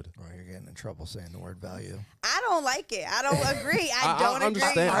father would. Oh, you're getting in trouble saying the word value. I don't like it. I don't agree. I don't agree.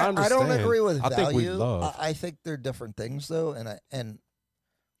 understand. I I don't understand. agree with I value. think we love. I think they're different things, though, and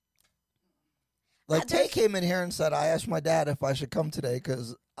like there's- Tay came in here and said, "I asked my dad if I should come today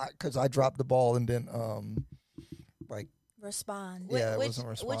because I dropped the ball and didn't like Respond. yeah, it which wasn't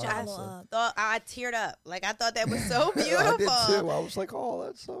which responsive." I so. thought I teared up. Like I thought that was so I beautiful. did too. I was like, "Oh,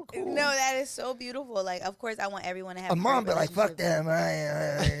 that's so cool." No, that is so beautiful. Like, of course, I want everyone to have a a mom be great like, "Fuck relationship.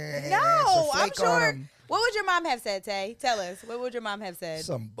 them." No, I'm flake on sure. 'em. What would your mom have said, Tay? Tell us. What would your mom have said?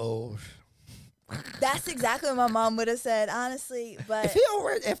 Some bullshit. That's exactly what my mom would have said, honestly. But If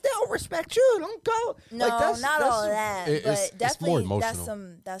they don't respect you, don't go. no, Like, that's, not that's all of that. It's But definitely, more that's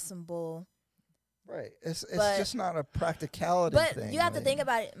emotional. some bull. Right. It's But- just not a practicality But thing. you have to like- think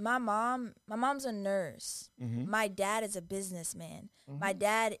about it. My mom's a nurse. Mhm. My dad is a businessman. Mhm. My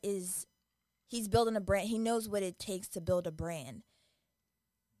dad he's building a brand. He knows what it takes to build a brand.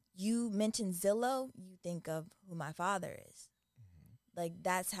 You mention Zillow, you think of who my father is. Like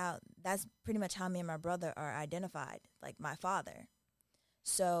that's pretty much how me and my brother are identified, like my father.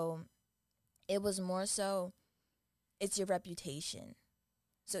 So it was more so it's your reputation.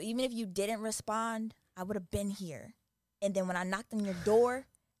 So even if you didn't respond, I would have been here. And then when I knocked on your door,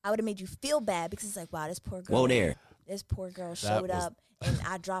 I would have made you feel bad because it's like, wow, this poor girl. Whoa there. This poor girl showed was- up and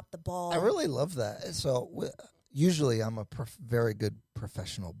I dropped the ball. I really love that. So usually I'm a very good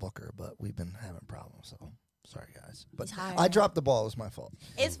professional booker, but we've been having problems. So sorry, guys. But He's hiring I her. dropped the ball. It was my fault.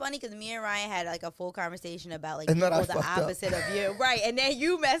 It's funny because me and Ryan had like a full conversation about like And then I people the fucked up. opposite of you, right? And then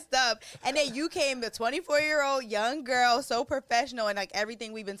you messed up, and then you came the 24-year-old young girl, so professional, and like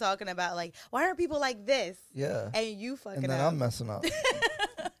everything we've been talking about. Like, why aren't people like this? Yeah. And you fucking And then up. I'm messing up.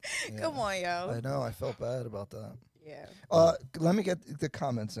 Come on, yo. I know. I felt bad about that. Yeah. Let me get the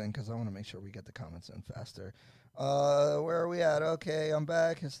comments in because I want to make sure we get the comments in faster. Where are we at? Okay, I'm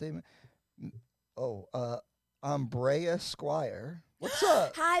back. His statement. Oh, Umbrea Squire. What's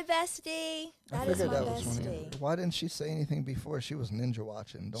up? Hi, bestie. That is my bestie. Why didn't she say anything before? She was ninja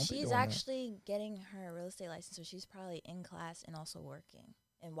watching. Don't be She's doing actually getting her real estate license, so she's probably in class and also working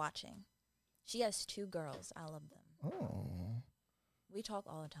and watching. She has 2 girls. I love them. that. Oh, We talk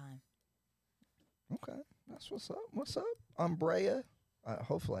all the time. okay. That's what's up. What's up, Umbrea?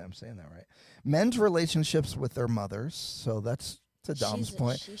 Hopefully, I'm saying that right. Men's relationships with their mothers. So that's to Dom's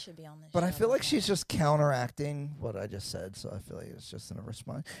point. She should be on this. But I show, feel like okay? she's just counteracting what I just said, so I feel like it's just in a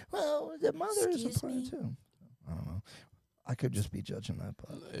response. Well, the mother is Excuse important me? too. I don't know. I could just be judging that,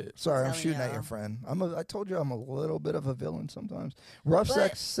 but It- sorry, I'm Telling shooting at y'all. your friend. I told you I'm a little bit of a villain sometimes. Rough But-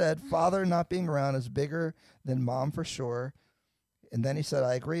 Sex said father not being around is bigger than mom for sure. And then he said,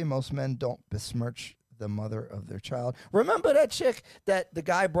 I agree. Most men don't besmirch the mother of their child. Remember that chick that the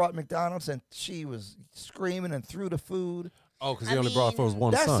guy brought McDonald's and she was screaming and threw the food? Oh, because I he only brought it for his mean,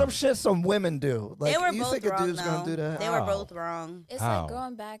 one That's son. some shit some women do. Like, they were you both think a wrong, dude's though. gonna do that? They were How? both wrong. It's How? like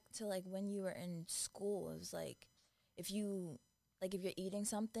going back to like when you were in school. It was like if you're eating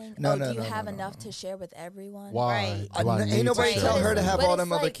something, No, do no, you no, have no, enough no. to share with everyone? Why? Right. do I Ain't need nobody to tell share her to with have you? all it's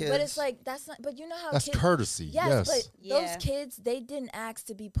them other like, kids. But it's like that's not. But you know how That's kids, courtesy. Yes, but Yeah. those kids they didn't ask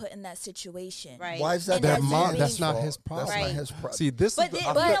to be put in that situation. Right. Why is that And their that's mom's that's not fault? his problem. That's not Right. his problem. See, this But, is the, you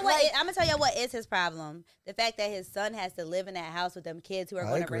I- know what? like- I'm gonna tell you what is his problem. The fact that his son has to live in that house with them kids who are I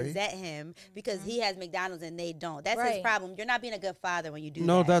going to agree. resent him because he has McDonald's and they don't. That's his Right. problem. You're not being a good father when you do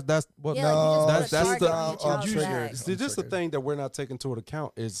no, that. that's what. Yeah, like, you No, just put a that's target the- on your I'm child's triggered. back. See, this is the triggered. thing that we're not taking into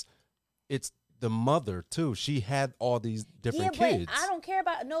account is it's the mother too. She had all these different yeah, kids. but I don't care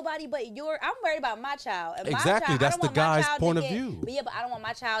about nobody but I'm worried about my child. And my Exactly, child, I that's don't the want my guy's child point to of get- view. But yeah, but I don't want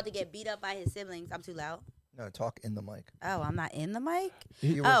my child to get beat up by his siblings. I'm too loud. No, talk in the mic. Oh, I'm not in the mic?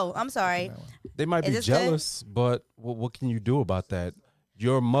 You were- Oh, I'm sorry. They might be Is this good? jealous, but what can you do about that?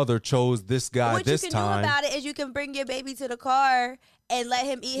 Your mother chose this guy this time. What you can do about it is you can bring your baby to the car and let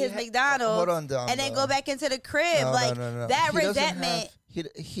him eat his McDonald's. Hold on, Dom, and then go back into the crib. No, like no. that He doesn't resentment.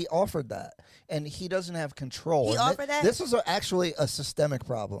 He offered that, and he doesn't have control. He And offered that? This is actually a systemic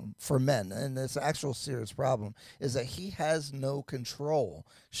problem for men, and it's an actual serious problem, is that he has no control.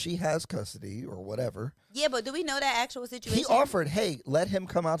 She has custody or whatever. Yeah, but do we know that actual situation? He offered, hey, let him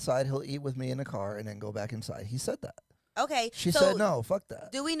come outside. He'll eat with me in the car and then go back inside. He said that. Okay. She so said, no, fuck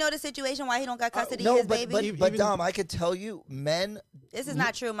that. Do we know the situation why he don't got custody no, of his baby? but Dom, I could tell you, men. This is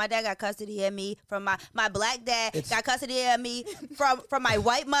not true. My dad got custody of me from my black dad. Got custody of me from my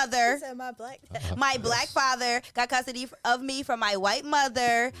white mother. Said my black dad. My black father got custody of me from my white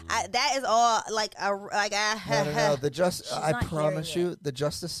mother. That is all like a like. No. I not promise hearing you, the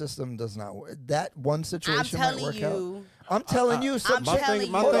justice system does not work. That one situation I'm might work telling out. I'm telling you. I'm telling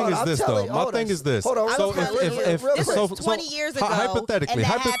you. My thing is this, though. My thing is this. Hold on. So This was 20 years ago, hypothetically,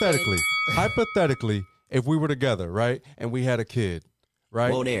 and that hypothetically, if we were together, right, and we had a kid,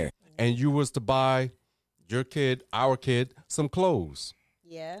 right, Whoa there. and you was to buy your kid, our kid, some clothes,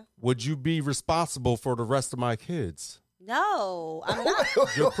 Yeah. would you be responsible for the rest of my kids? No, I'm not.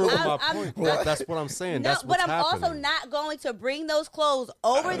 You're proving my I'm- point. That's what I'm saying. No, That's but what's I'm happening. also not going to bring those clothes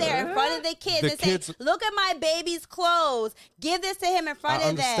over there in front of the kids The and kids- say, "Look at my baby's clothes. Give this to him in front I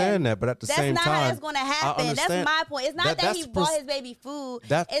of them." understand that, but at the same that's time, not how it's going to I happen. That's understand- my point. It's not that he that's bought his baby food.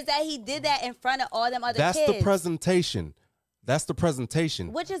 that- It's that he did that in front of all them other That's kids. the presentation. That's the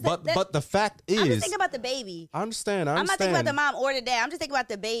presentation. Which is but that- the fact is, I'm just thinking about the baby. I understand. I'm not thinking about the mom or the dad. I'm just thinking about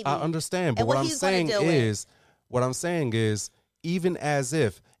the baby. I understand, but and what I'm he's gonna saying deal with. is,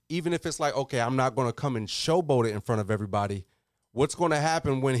 even if it's like, okay, I'm not going to come and showboat it in front of everybody. What's going to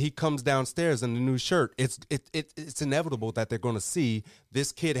happen when he comes downstairs in the new shirt? It's inevitable that they're going to see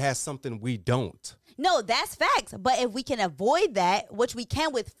this kid has something we don't. No, that's facts. But if we can avoid that, which we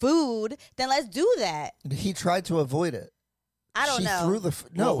can with food, then let's do that. He tried to avoid it. I don't She know. threw the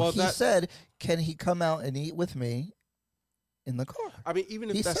no. Well, he that- said, "Can he come out and eat with me in the car?" I mean, even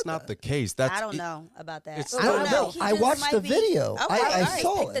if He that's said not that. the case, I don't know about that. it's I don't still- know. He I just watched might the be- video. Okay, I all right.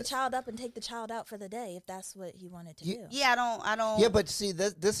 saw Pick the it. child up and take the child out for the day if that's what he wanted to do. Yeah, I don't. Yeah, but see,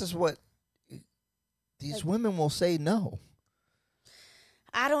 this is what these women will say no.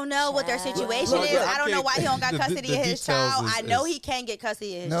 I don't know what their Child. situation Look, is. look, I don't know why he don't got the custody of his details child. is- I know is- he can get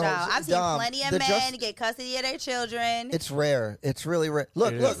custody of his No, child. I've seen Dom, plenty of the men get custody of their children. It's rare. It's really rare.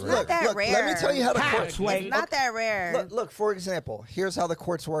 Look, It look, is look, rare. Not that look. Let me rare. tell you how the How? courts. Wait. It's not that rare. Look. For example, here's how the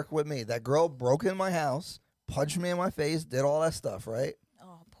courts work with me. That girl broke in my house, punched me in my face, did all that stuff. Right,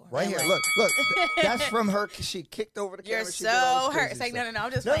 Oh, poor right man. here. Look. That's from her. She kicked over the camera. You're She did all so this hurt. crazy It's like, stuff. no,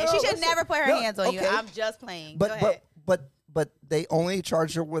 I'm just No, playing. no, She should listen. never put her No, hands on you. okay. I'm just playing. Go ahead. But they only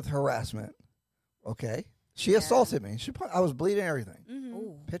charged her with harassment. Okay, she assaulted me. I was bleeding, everything,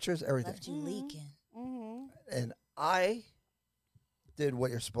 Ooh, pictures, everything, left you leaking. and I did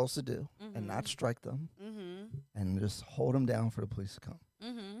what you're supposed to do and not strike them and just hold them down for the police to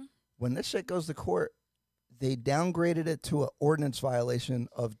come. When this shit goes to court, they downgraded it to an ordinance violation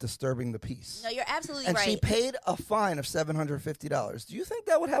of disturbing the peace. No, you're absolutely And right. she paid a fine of $750. Do you think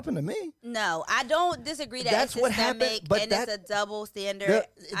that would happen to me? No, I don't disagree that That's it's what happened, systemic but and it's a double standard.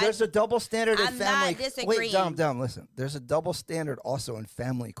 There's a double standard in I'm not family. disagreeing. Wait, Dom, listen. There's a double standard also in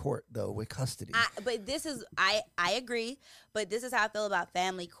family court, though, with custody. But this is I agree, but this is how I feel about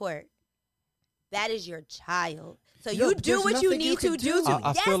family court. That is your child. So Yo, you do there's what you nothing you need to can do. do.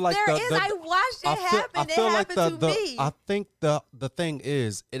 I Yes, feel like there is. I watched it happen. It happened to me. I think the thing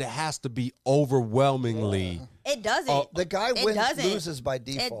is, it has to be overwhelmingly. It doesn't. The guy It wins, doesn't. loses by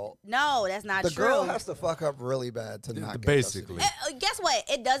default. No, that's not The true. girl has to fuck up really bad to not get Basically. custody. Guess what?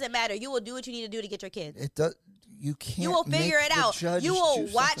 It doesn't matter. You will do what you need to do to get your kids. It does. You can't. You will figure make it the out. judge You will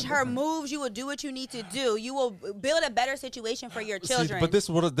do watch something her different. moves. You will do what you need to do. You will build a better situation for your children. But this is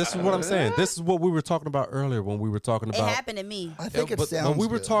what I'm saying. This is what we were talking about earlier when we were talking it about. happened to me. I think it but sounds what we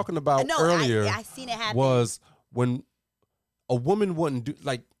were good. talking about No, earlier I seen it happen. was when a woman wouldn't do,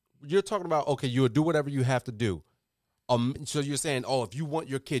 like, you're talking about, okay, you'll do whatever you have to do. So you're saying, oh, if you want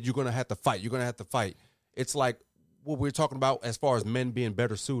your kid, you're going to have to fight. You're going to have to fight. It's like what we're talking about as far as men being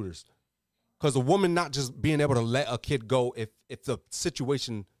better suitors. Because a woman not just being able to let a kid go if the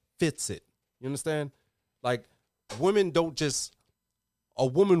situation fits it. You understand? Like, women don't just, a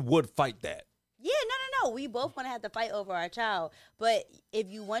woman would fight that. Yeah, no. We both want to have to fight over our child. But if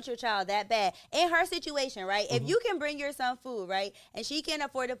you want your child that bad, in her situation, right? If you can bring your son food, right? And she can't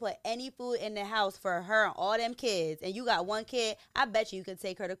afford to put any food in the house for her and all them kids, and you got one kid, I bet you could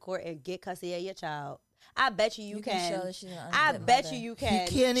take her to court and get custody of your child. I bet you can. show that she's an I unfit bet mother. you can.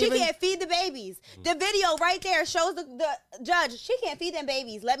 He can't she even- can't feed the babies. The video right there shows the judge. She can't feed them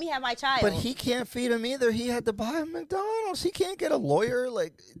babies. Let me have my child. But he can't feed him either. He had to buy him McDonald's. He can't get a lawyer.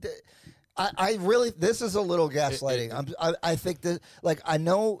 Like, I really, this is a little gaslighting. I think that, like, I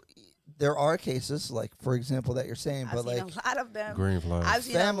know there are cases, like, for example, that you're saying, I've but seen like, a lot of them. Green flag. I've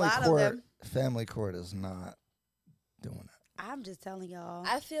seen a lot of them. family court is not doing that. I'm just telling y'all.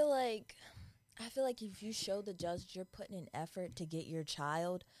 I feel like if you show the judge you're putting an effort to get your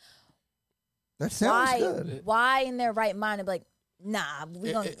child, That sounds good. why in their right mind to be like, nah,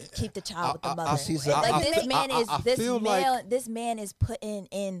 we're gonna keep the child with the mother. This man is putting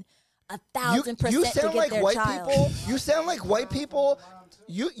in 1,000% You to sound get like their white child. people. You sound like white people.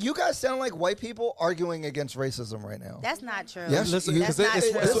 You guys sound like white people arguing against racism right now. That's not true. Yes, Listen, you- that's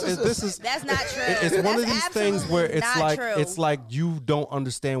because not true. this is That's not true. It's one of That's these things where absolutely it's not like true. it's like you don't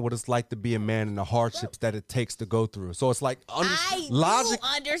understand what it's like to be a man and the hardships that it takes to go through. So it's like I logic. do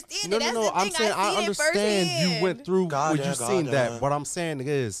understand No, it. no, That's no. the I'm thing. saying I see it understand you firsthand. went through what you've seen that. What I'm saying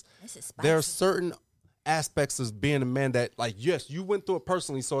is This is there are spicy. certain aspects of being a man that, like, yes, you went through it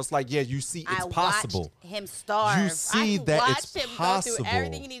personally. So it's like, yeah, you see it's I possible. watched him starve. You see I that watched it's him possible. go through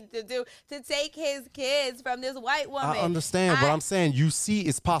everything he needed to do to take his kids from this white woman. I understand, but I'm saying you see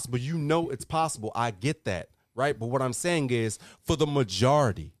it's possible. You know it's possible. I get that, right? But what I'm saying is for the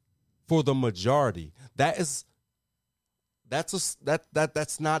majority,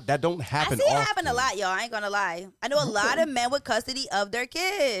 that don't happen I see it often. happen a lot, y'all. I ain't gonna lie. I know a lot of men with custody of their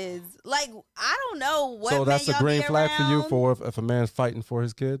kids. Like, I don't know what. So that's men a y'all green be flag for you around. for if a man's fighting for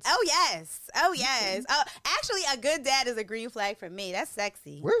his kids. Oh yes. Actually, a good dad is a green flag for me. That's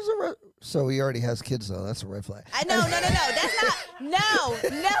sexy. Where's the so he already has kids though. That's a red flag. I know, no. That's not. No,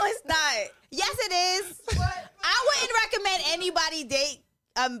 it's not. Yes, it is. I wouldn't recommend anybody date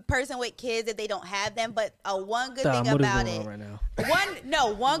a person with kids if they don't have them. But one good thing what is about going it, on right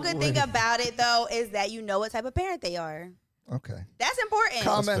now? one good thing about it though is that you know what type of parent they are. Okay. That's important.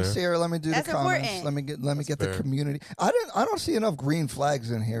 Comments fair. here. Let me do That's the comments. important. Let me get the fair. community. I don't see enough green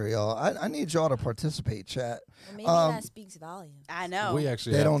flags in here, y'all. I need y'all to participate, chat. Well, maybe that speaks volumes. I know. We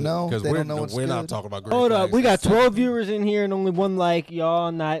actually They have don't to, know. because They we're, don't know what's we're not good. talking about green Hold up, flags. we got 12 viewers in here and only one like.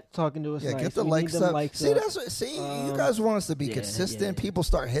 Y'all not talking to us. Yeah, nice. get the We need likes them up. likes See, up. that's what, you guys want us to be yeah, consistent. yeah. People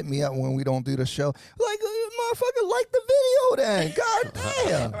start hitting me up when we don't do the show. Like, motherfucker, like the video then. God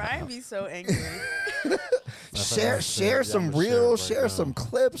damn. Ryan be so angry. Share some reels, share some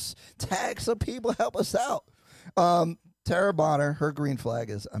clips, tag some people, help us out. Tara Bonner, her green flag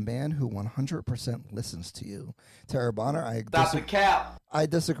is a man who 100% listens to you. Tara Bonner, I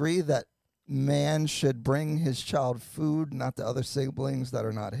disagree that man should bring his child food, not the other siblings that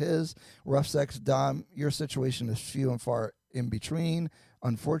are not his. Rough sex, Dom, your situation is few and far in between,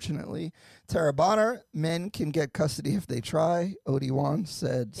 unfortunately. Tara Bonner, men can get custody if they try. Odi1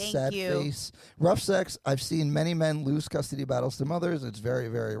 said, Thank sad you. face. Rough sex, I've seen many men lose custody battles to mothers. It's very,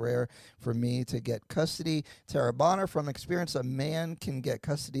 very rare for me to get custody. Tara Bonner, from experience, a man can get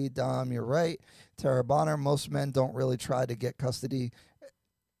custody. Dom, you're right. Tara Bonner, most men don't really try to get custody.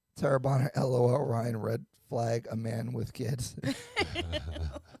 Tara Bonner, LOL, Ryan, red flag, a man with kids.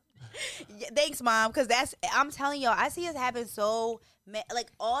 Yeah, thanks, Mom, because I'm telling y'all, I see this happen so,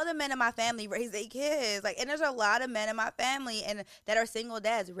 like, all the men in my family raise their kids. Like, and there's a lot of men in my family and that are single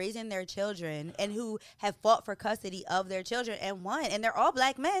dads raising their children and who have fought for custody of their children and won. And they're all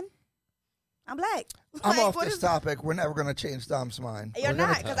black men. I'm black. I'm Like, off what this is- topic. We're never going to change Dom's mind. You're We're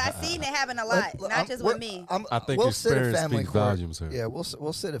gonna- not, because I've seen it happen a lot, not just with me. I think we'll sit at experience family speaks court. volumes here. Yeah,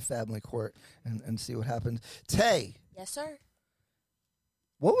 we'll sit at family court and see what happens. Tay, Yes, sir.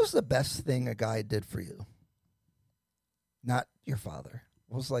 what was the best thing a guy did for you? Not your father.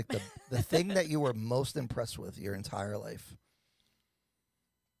 What was like the thing that you were most impressed with your entire life?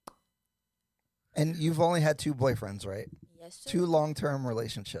 And you've only had 2 boyfriends, right? Yes, sir. 2 long-term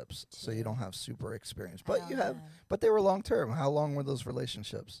relationships, so you don't have super experience. But you have, Um, but they were long-term. How long were those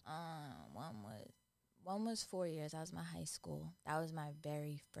relationships? One was 4 years. That was my high school. That was my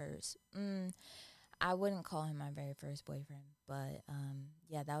very first. I wouldn't call him my very first boyfriend, but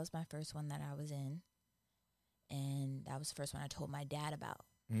yeah, that was my first one that I was in, and that was the first one I told my dad about.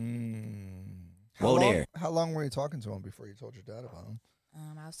 How long were you talking to him before you told your dad about him?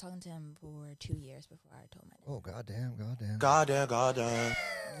 I was talking to him for 2 years before I told my dad. Oh, goddamn. Goddamn.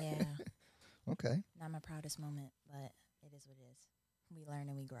 Yeah, Okay. not my proudest moment, but it is what it is. We learn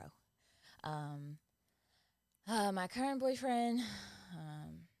and we grow. My current boyfriend,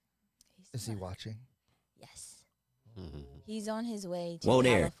 Is he watching? yes, Mhm. he's on his way to Whoa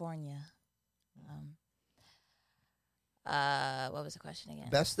there. California. What was the question again?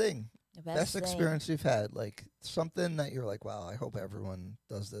 Best thing. The Best thing- experience you've had, like something that you're like, wow, I hope everyone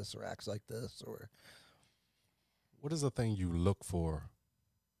does this or acts like this, or What is the thing you look for?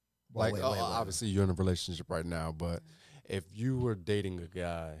 Well, Like, wait, obviously you're in a relationship right now, but if you were dating a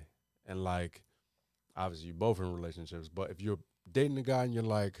guy and like, obviously you both in relationships, but if you're dating a guy and you're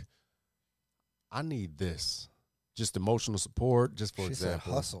like, I need this, just emotional support, just for she said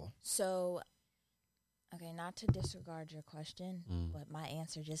example. hustle. So, okay, not to disregard your question, but my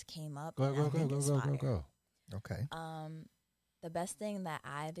answer just came up. and I think it's fire. Go. Okay. The best thing that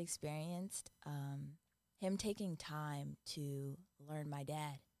I've experienced, him taking time to learn my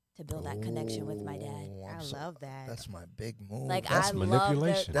dad, to build that connection with my dad. Oh, I love that. That's my big move. Like That's I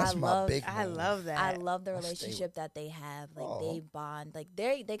manipulation. love That's I my love, big I move. love that. I love the I'll stay relationship that they have. Like Oh. they bond. Like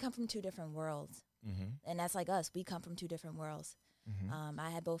they come from two different worlds, Mm-hmm. and that's like us. We come from two different worlds. Mm-hmm. I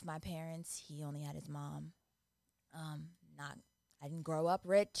had both my parents. He only had his mom. I didn't grow up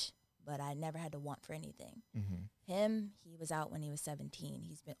rich, but I never had to want for anything. Mm-hmm. Him, he was out when he was 17.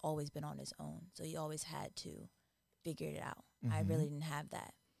 He's always been on his own, so he always had to figure it out. I really didn't have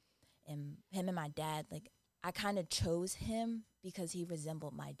that. And him and my dad, like I kind of chose him because he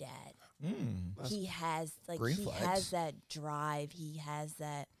resembled my dad. He has Green he flags. has that drive. He has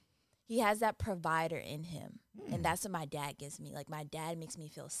that provider in him, and that's what my dad gives me. Like my dad makes me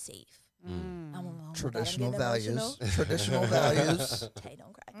feel safe. Oh my God, I'm Traditional getting values. emotional. Traditional values. Hey,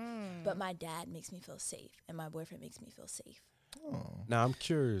 don't cry. But my dad makes me feel safe, and my boyfriend makes me feel safe. Oh. Now I'm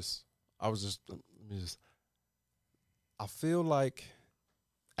curious. I feel like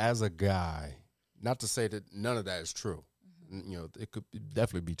as a guy, not to say that none of that is true. You know, it could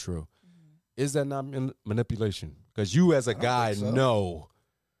definitely be true. Is that not manipulation? Because you as a guy think so. know,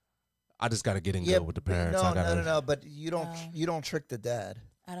 I just got to get in good with the parents. No. But you don't trick the dad.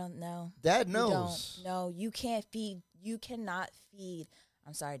 I don't know. Dad You knows. don't. No, you can't feed. You cannot feed.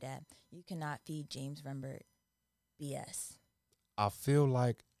 I'm sorry, Dad. You cannot feed James Rembert BS. I feel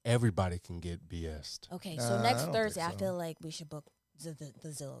like everybody can get BS'd. Okay, so I next don't Thursday, think I so. feel like we should book the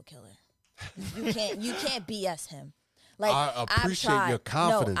Zillow killer. You can't BS him. Like I appreciate I've your tried.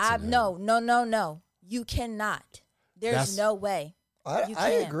 confidence in him. No. You cannot. There's That's- no way. You I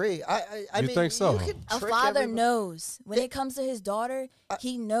can't. agree. I You mean, think so? You can A trick father everybody. knows when it comes to his daughter.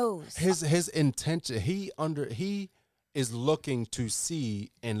 He knows. His intention, he is looking to see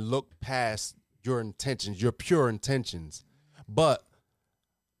and look past your intentions, your pure intentions. But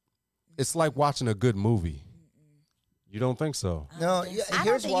it's like watching a good movie. You don't think so? No, think yeah, so. I don't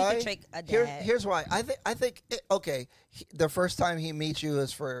here's think you why. can trick a dad. Here's why. I think okay. The first time he meets you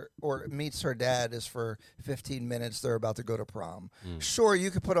meets her dad is for 15 minutes. They're about to go to prom. Sure,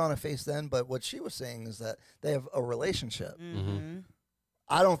 you could put on a face then, but what she was saying is that they have a relationship.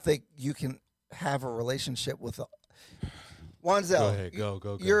 I don't think you can have a relationship with a Wanzel. Go ahead,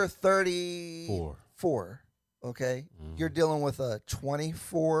 go. You're 34. Okay, you're dealing with a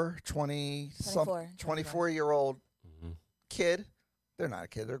 24-year-old kid. They're not a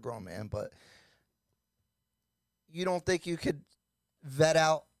kid, they're a grown man, but you don't think you could vet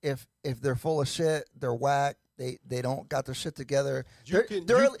out if they're full of shit, they're whack, they don't got their shit together.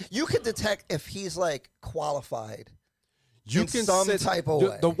 You can detect if he's like qualified. You in can some sit, type of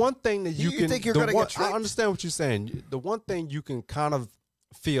way. The one thing that Do you you can think you're the gonna one- get tricked? I understand what you're saying. The one thing you can kind of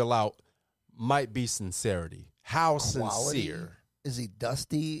feel out might be sincerity. How Quality. sincere? Is he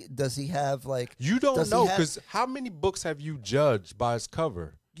dusty? Does he have like You don't does he know have- because how many books have you judged by its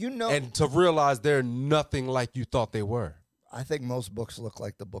cover you know? and to realize they're nothing like you thought they were? I think most books look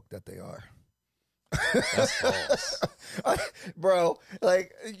like the book that they are. That's false. Bro,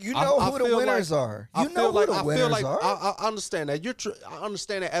 like you know I who the feel winners like- are. I You feel know who like- the I feel winners like are. I understand that. I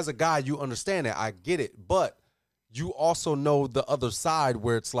understand that as a guy, you understand that. I get it, but you also know the other side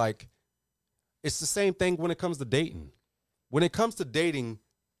where it's like it's the same thing when it comes to dating. When it comes to dating,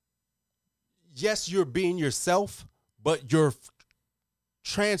 yes, you're being yourself, but you're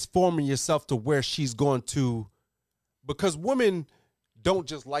transforming yourself to where she's going to, because women don't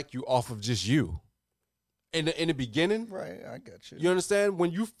just like you off of just you. In the beginning, Right, I get you. you understand? When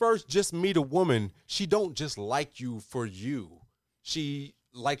you first just meet a woman, she don't just like you for you. She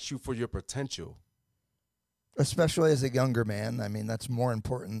likes you for your potential. Especially as a younger man. I mean, that's more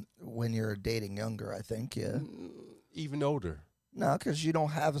important when you're dating younger, I think, yeah. Even older. No, because you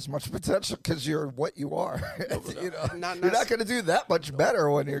don't have as much potential because you're what you are. You know, Not- you're not going to do that much better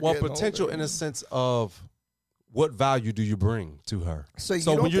when you're Well, getting potential older. in a sense of what value do you bring to her? So you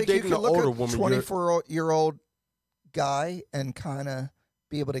when don't you're think you dating could an look older at a woman, you're- 24-year-old guy and kind of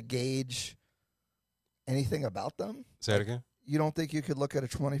be able to gauge anything about them? Say it again. You don't think you could look at a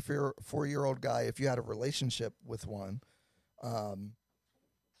 24-year-old guy if you had a relationship with one,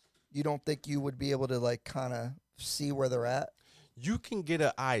 you don't think you would be able to like kind of see where they're at? You can get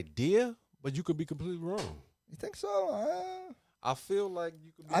an idea, but you could be completely wrong. You think so? I feel like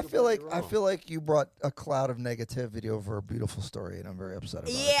you could be I feel like wrong. you brought a cloud of negativity over a beautiful story, and I'm very upset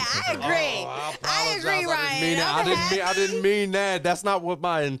about it. Yeah, I agree. I agree, Ryan. I didn't mean that. That's not what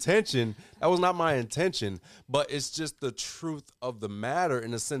my intention. That was not my intention. But it's just the truth of the matter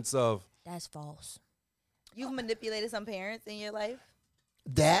in the sense of That's false. You've manipulated some parents in your life?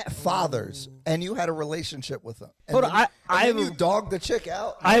 That fathers, and you had a relationship with them. And Hold then, on, I and then have you dogged the chick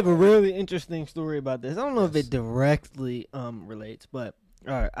out. I have a really interesting story about this. I don't know if it directly relates, but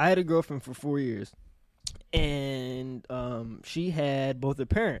all right, I had a girlfriend for 4 years, and she had both her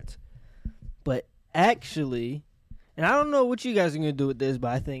parents. But actually, and I don't know what you guys are gonna do with this, but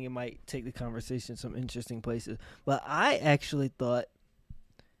I think it might take the conversation some interesting places. But I actually thought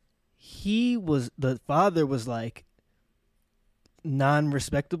the father was like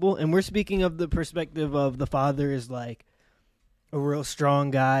non-respectable, and we're speaking of the perspective of the father is like a real strong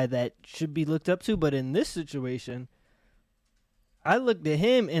guy that should be looked up to. But in this situation, I looked at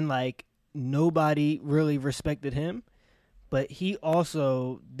him and like nobody really respected him, but he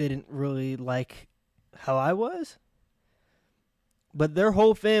also didn't really like how I was. But their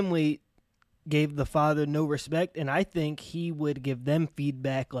whole family gave the father no respect, and I think he would give them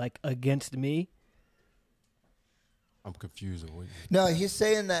feedback like against me. I'm confused. No, he's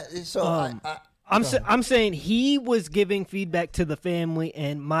saying that. So I'm saying he was giving feedback to the family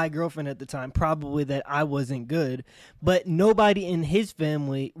and my girlfriend at the time, probably that I wasn't good, but nobody in his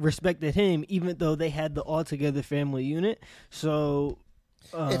family respected him, even though they had the all-together family unit. So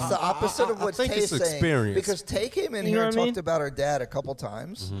it's the opposite of what Tay's saying. Experience. Because Tay came in here and talked about her dad a couple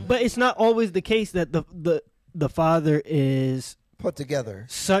times. Mm-hmm. But it's not always the case that the father is put together.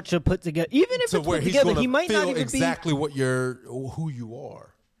 Such a put together. Even if it's put together, he might not even exactly who you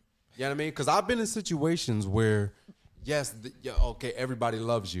are. You know what I mean? Because I've been in situations where, yes, okay, everybody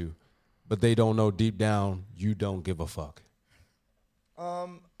loves you, but they don't know deep down you don't give a fuck.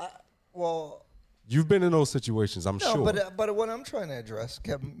 Well, you've been in those situations, I'm sure. But what I'm trying to address,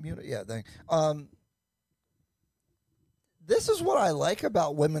 Kevin, this is what I like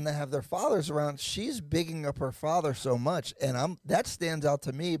about women that have their fathers around. She's bigging up her father so much, and that stands out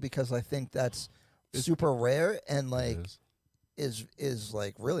to me because I think that's super rare and like is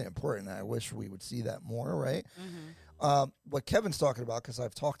like really important. I wish we would see that more, right? Mm-hmm. What Kevin's talking about, because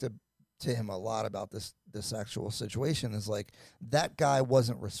I've talked to him a lot about this actual situation, is like that guy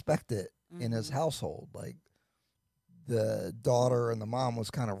wasn't respected in his household. Like the daughter and the mom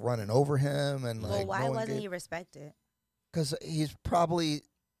was kind of running over him, and like, why wasn't he respected? Because he's probably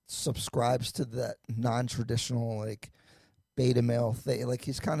subscribes to that non-traditional like beta male thing. Like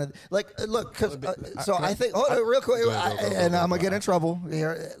he's kind of like look. Because I think real quick, and I'm gonna get in trouble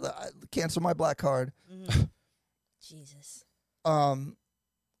here. Cancel my black card. Mm-hmm. Jesus.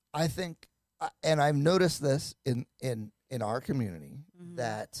 I think, and I've noticed this in our community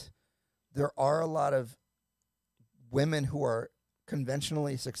that there are a lot of women who are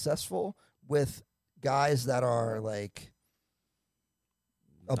conventionally successul with guys that are like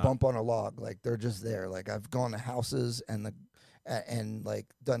a bump on a log. Like they're just there. Like I've gone to houses and like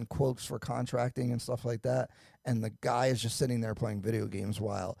done quotes for contracting and stuff like that, and the guy is just sitting there playing video games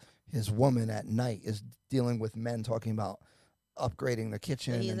while his woman at night is dealing with men talking about upgrading the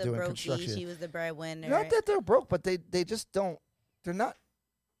kitchen and doing construction. She was the breadwinner. Not that they're broke, but they just don't. They're not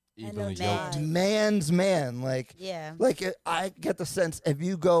evenly yoked. Man's man. Like like I get the sense if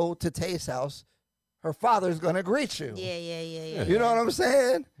you go to Tay's house, her father's gonna greet you. Yeah. You know what I'm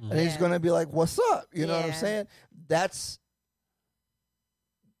saying? Mm-hmm. And he's gonna be like, "What's up?" You know what I'm saying?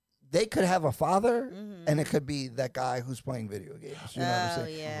 They could have a father, and it could be that guy who's playing video games. You know what I'm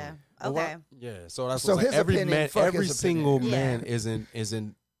saying? Yeah. Mm-hmm. Okay. Yeah. So that's So what his every opinion, man, fuck every his single opinion. man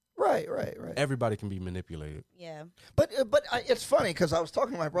isn't. Right. Everybody can be manipulated. Yeah. But it's funny because I was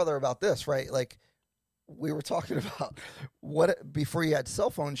talking to my brother about this. Right, like we were talking about before you had cell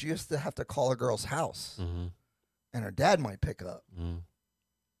phones, you used to have to call a girl's house, and her dad might pick up. And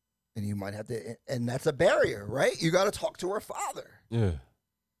you might have to, and that's a barrier, right? You got to talk to her father. Yeah.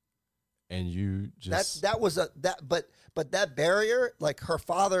 And you just but that barrier, like her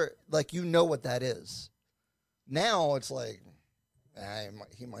father, like you know what that is. Now it's like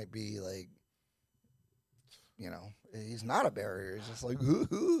he might be like, you know, he's not a barrier. He's just like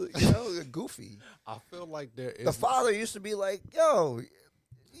goofy. I feel like there is the father used to be like, yo,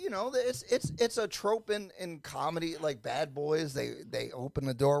 you know, it's a trope in comedy, like Bad Boys. They open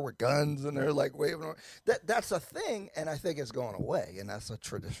the door with guns and they're like waving. That's a thing, and I think it's going away, and that's a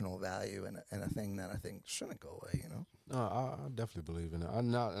traditional value and a thing that I think shouldn't go away. You know. No, I definitely believe in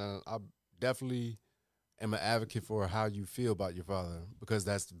it. I definitely am an advocate for how you feel about your father because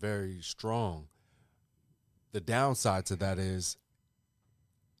that's very strong. The downside to that is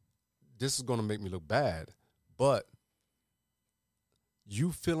this is going to make me look bad, but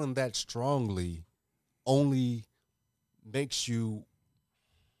you feeling that strongly only makes you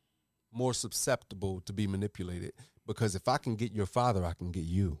more susceptible to be manipulated because if I can get your father, I can get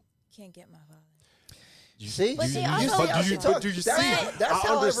you. Can't get my father. You see? But they do you see? That's I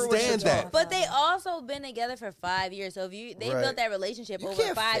how understand that. But they also been together for 5 years. So if they built that relationship over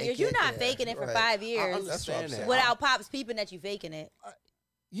 5 years, you're not faking it for 5 years. I understand that. Without pops peeping that you faking it.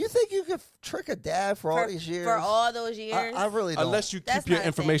 You think you could trick a dad for all these years? For all those years? I really don't. Unless you That's keep your not a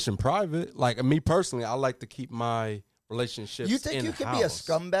information private. Like me personally, I like to keep my relationships You think you could be a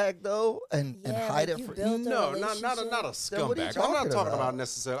scumbag though and hide it for No, not a Then what are you scumbag. I'm talking not talking about? about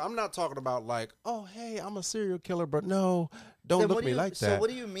necessarily. I'm not talking about like, oh, hey, I'm a serial killer, but no, don't Then look what at me do you- like So that. what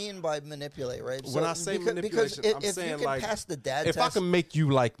do you mean by manipulate, right? When So I say because manipulation, if I'm you saying can like, pass the dad if test, I can make you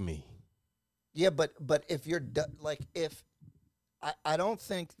like me. yeah, but if you're like if I don't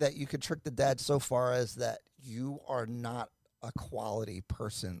think that you could trick the dad so far as that you are not a quality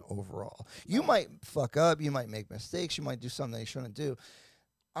person overall. You might fuck up, you might make mistakes, you might do something you shouldn't do.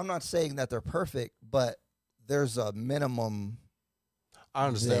 I'm not saying that they're perfect, but there's a minimum. I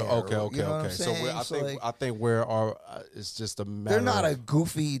understand. there, Okay. you know what I'm So saying? I So, think like, I think where our it's just a matter. they're not of, a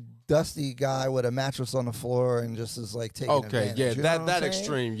goofy, dusty guy with a mattress on the floor and just is like taking Okay, advantage. yeah, You know that what that I'm saying?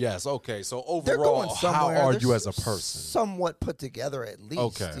 extreme, yes. Okay, so They're overall, going how somewhere. are They're you as a person? Somewhat put together at least.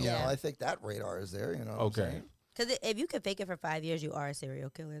 Okay. You Yeah. know, I think that radar is there. You know. What Okay. I'm saying? Because if you could fake it for 5 years, you are a serial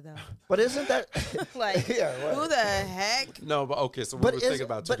killer, though. But isn't that Like, yeah, right. who the heck? No, but okay, so we But were is- thinking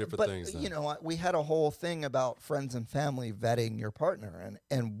about two but- different but, things. Then. You know, we had a whole thing about friends and family vetting your partner,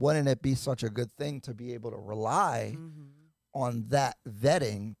 and wouldn't it be such a good thing to be able to rely Mm-hmm. on that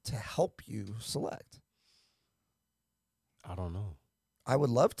vetting to help you select? I don't know. I would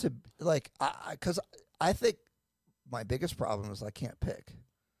love to, like, because I think my biggest problem is I can't pick.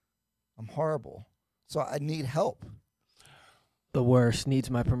 I'm horrible, so I need help. The worst needs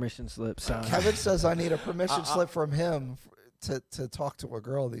my permission slip signed. Kevin says I need a permission slip from him to talk to a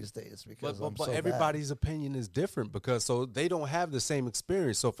girl these days because I'm But so bad. everybody's opinion is different because so they don't have the same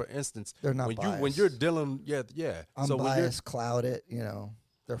experience. So for instance, They're not when you're dealing, yeah. I'm so when you're biased, cloud it, you know.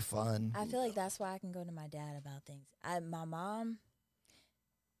 They're fun. I feel like that's why I can go to my dad about things. My mom,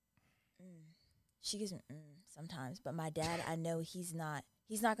 she gives me sometimes, but my dad, I know he's not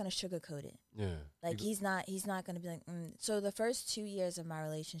going to sugarcoat it. yeah, Like he's not going to be like. So the first 2 years of my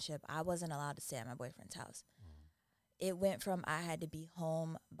relationship, I wasn't allowed to stay at my boyfriend's house. It went from I had to be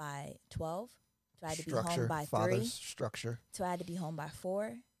home by 12 to I had to be home by 3 father's structure. to I had to be home by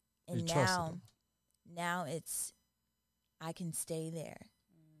 4, You and trusted him. now it's I can stay there.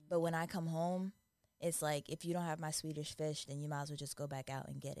 But when I come home, it's like if you don't have my Swedish fish, then you might as well just go back out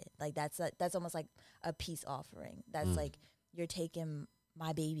and get it. Like that's almost like a peace offering. That's like you're taking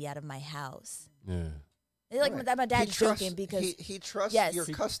my baby out of my house. yeah. It's like Right. my dad's He trusts- joking because he trusts Yes. your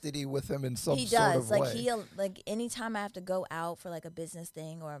custody with him in some he sort does. of Like way. he'll like anytime I have to go out for like a business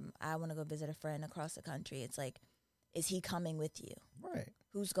thing or I want to go visit a friend across the country, it's like, is he coming with you? Right.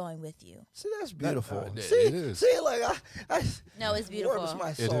 Who's going with you? See, that's beautiful. it see, is. see, like I No, it's beautiful. warms my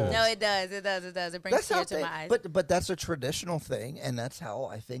It soul. is. No, it does. It does. It does. It brings That's how tears to my eyes. but that's a traditional thing, and that's how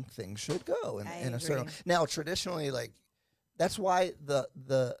I think things should go. I In a certain agree. now, traditionally, like that's why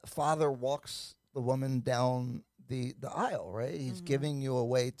the father walks the woman down the aisle, right? He's Mm-hmm. giving you a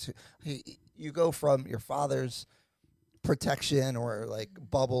way to you go from your father's protection or like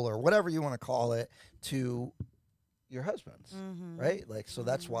bubble or whatever you want to call it to your husband's, Mm-hmm. right? Like, so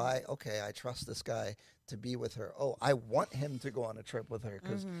that's why, okay, I trust this guy to be with her. Oh, I want him to go on a trip with her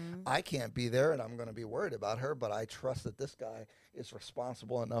because Mm-hmm. I can't be there and I'm going to be worried about her, but I trust that this guy is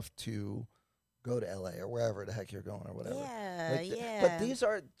responsible enough to go to LA or wherever the heck you're going or whatever. Yeah, yeah. But these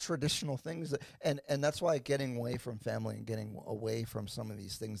are traditional things that, and that's why getting away from family and getting away from some of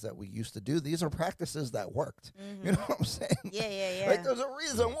these things that we used to do, these are practices that worked. You know what I'm saying? Mm-hmm. Yeah, yeah, yeah. Like there's a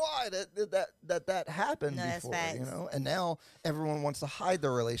reason why that happened No, that's before, you facts. know? And now everyone wants to hide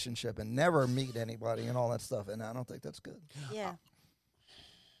their relationship and never meet anybody and all that stuff. And I don't think that's good. Yeah.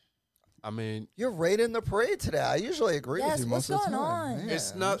 I mean, You're right in the parade today. I usually agree Yes, with you what's most of the going time. on? Yeah,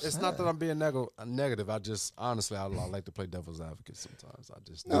 it's not that I'm being negative. I just honestly I like to play devil's advocate sometimes. I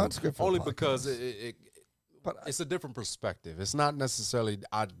just No, do. it's good for the only because podcast. But it's a different perspective. It's not necessarily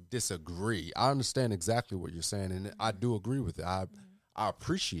I disagree. I understand exactly what you're saying, and I do agree with it. I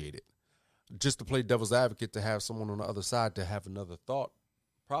appreciate it. Just to play devil's advocate, to have someone on the other side to have another thought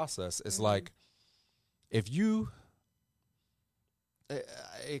process. It's like if you,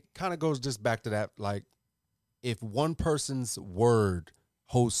 it kind of goes just back to that. Like if one person's word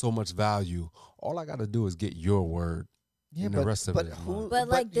holds so much value, all I got to do is get your word. Yeah, and the rest of it is mine. But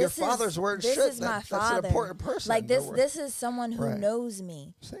like your this father's word this should. is my That's father. an important person. Like this is someone who Right. knows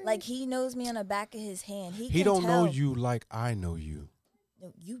me. See? Like he knows me on the back of his hand. He He can don't tell. know you like I know you.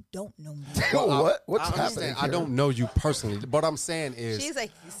 No, you don't know me. What's I happening understand. here? I don't know you personally. What I'm saying is, She's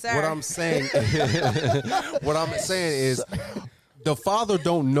like, sir. what I'm saying, what I'm saying is, the father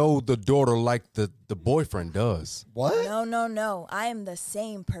don't know the daughter like the boyfriend does. What? No. I am the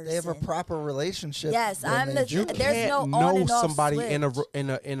same person. They have a proper relationship. Yes, when I'm they the- do there's it. no Can't on know and off somebody switch.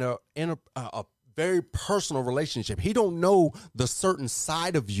 in a very personal relationship. He don't know the certain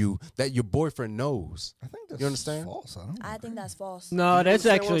side of you that your boyfriend knows. I think that's You understand? false. I think that's false. No, You that's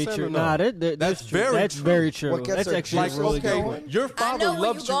understand what I'm actually saying true. or no? Nah, That's that's true. very That's true. very true. What gets That's her- actually Like, a really okay, good one. your I father know where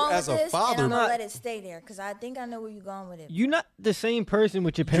loves you're you going as with a this, and father. I'm gonna let it stay there because I think I know where you're going with it. You're not the same person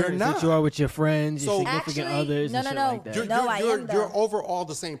with your parents that not. you are with your friends, your So- significant Actually, others, no, and no, shit no. like that. You're- You're overall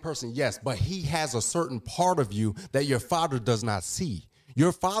the same person, yes, but he has a certain part of you that your father does not see.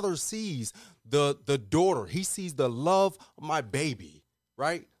 Your father sees the daughter. He sees the love of my baby,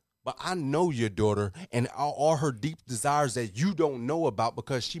 right? But I know your daughter and all her deep desires that you don't know about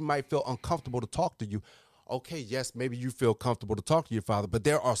because she might feel uncomfortable to talk to you. Okay, yes, maybe you feel comfortable to talk to your father, but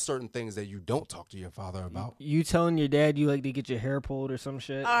there are certain things that you don't talk to your father about. You telling your dad you like to get your hair pulled or some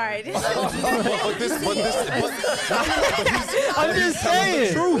shit? All right. I'm just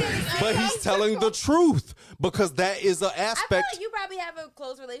saying. But he's telling the truth because that is an I feel aspect. like you probably have a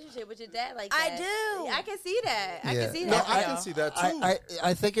close relationship with your dad like I that. do. I can see that. I Yeah. can see No, that. I can see that too.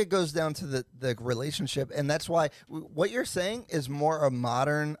 I think it goes down to the relationship, and that's why what you're saying is more a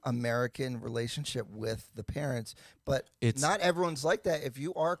modern American relationship with the parents. But not everyone's like that. If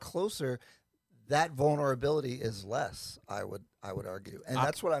you are closer, that vulnerability is less. I would argue, and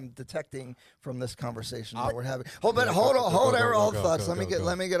that's what I'm detecting from this conversation that we're having. Hold on, hold all thoughts. Let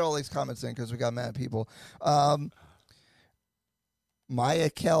me get all these comments in because we got mad people. Maya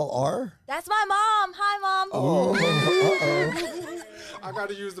Kel R. That's my mom. Hi, mom. Oh, I got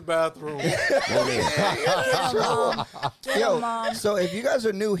to use the bathroom. Get him, mom. So if you guys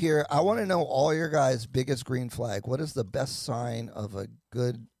are new here, I want to know all your guys' biggest green flag. What is the best sign of a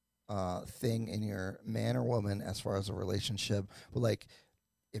good thing in your man or woman as far as a relationship? Like,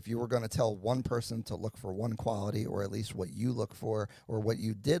 if you were going to tell one person to look for one quality, or at least what you look for, or what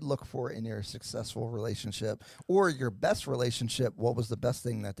you did look for in your successful relationship, or your best relationship, what was the best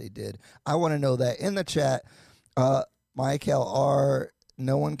thing that they did? I want to know that in the chat. Michael R.,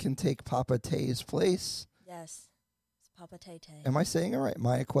 no one can take Papa Tay's place. Yes, it's Papa Tay Tay. Am I saying it right?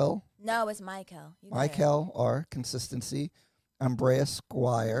 Michael? No, it's Michael. You got it. Michael R., consistency. Ambrea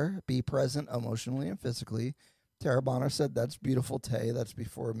Squire, be present emotionally and physically. Tara Bonner said, that's beautiful, Tay. That's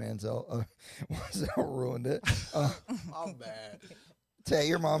before Manziel ruined it. I'm bad. Tay,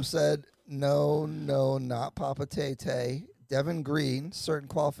 your mom said, no, not Papa Tay Tay. Devin Green, certain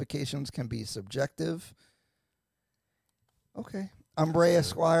qualifications can be subjective. Okay. Ambrea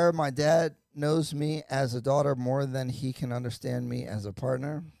Squire, my dad knows me as a daughter more than he can understand me as a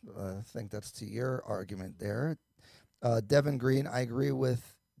partner. I think that's to your argument there. Devin Green, I agree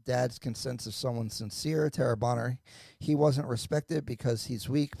with Dad's consensus of someone sincere. Tara Bonner, he wasn't respected because he's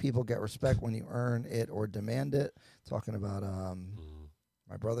weak. People get respect when you earn it or demand it. Talking about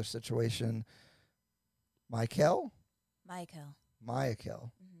my brother's situation. Michael?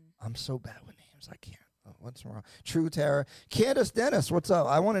 Michael. I'm so bad with names. I can't. Oh, what's wrong? True Tara. Candace Dennis, what's up?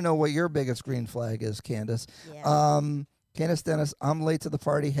 I want to know what your biggest green flag is, Candace. Yeah. Candace Dennis, I'm late to the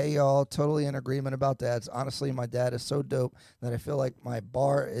party. Hey, y'all. Totally in agreement about dads. Honestly, my dad is so dope that I feel like my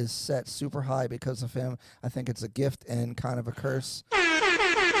bar is set super high because of him. I think it's a gift and kind of a curse.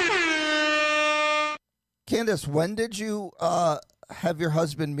 Candace, when did you have your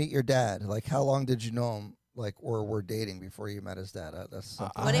husband meet your dad? Like, how long did you know him? Like, or were dating before you met his dad? That's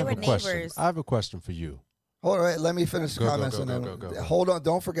something. Well, they were question. neighbors. I have a question for you. Hold on, wait, let me finish the Go, comments go, and go, then go. hold on.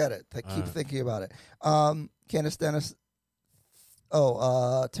 Don't forget it. Keep thinking about it. Candace Dennis.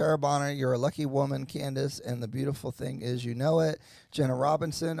 Tara Bonner, you're a lucky woman, Candace, and the beautiful thing is you know it. Jenna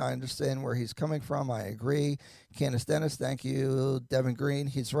Robinson, I understand where he's coming from. I agree. Candace Dennis, thank you. Devin Green,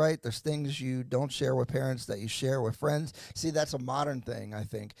 he's right. There's things you don't share with parents that you share with friends. See, that's a modern thing, I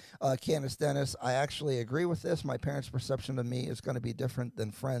think. Candace Dennis, I actually agree with this. My parents' perception of me is going to be different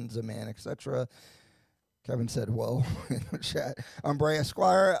than friends, a man, etc. Kevin said, whoa, in the chat. I'm Bray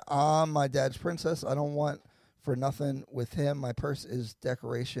Esquire. I'm my dad's princess. I don't want for nothing with him. My purse is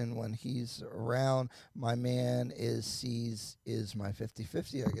decoration when he's around. My man is my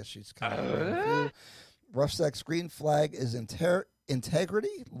 50-50. I guess she's kind of rough sex. Green flag is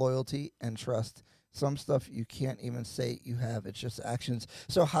integrity, loyalty, and trust. Some stuff you can't even say you have. It's just actions.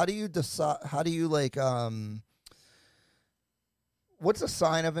 So how do you decide? How do you what's a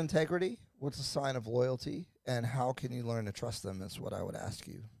sign of integrity? What's a sign of loyalty? And how can you learn to trust them is what I would ask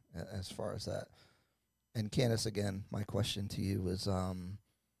you as far as that. And Candace, again, my question to you is,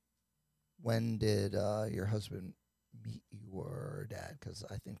 when did your husband meet your dad? Because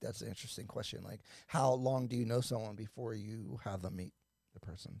I think that's an interesting question. Like, how long do you know someone before you have them meet the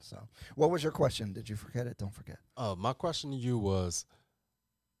person? So what was your question? Did you forget it? Don't forget. My question to you was,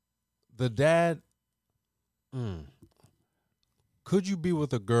 the dad, could you be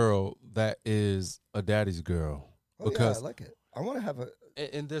with a girl that is a daddy's girl? Oh, because yeah, I like it. I want to have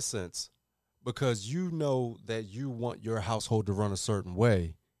in this sense, because you know that you want your household to run a certain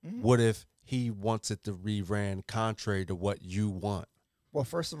way. Mm-hmm. What if he wants it to be ran contrary to what you want? Well,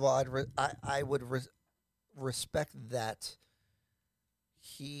 first of all, I would respect that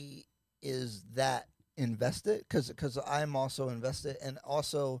he is that invested, because I'm also invested, and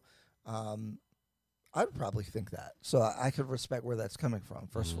also I'd probably think that. So I could respect where that's coming from,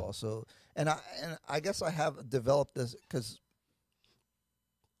 first of all. So and I guess I have developed this because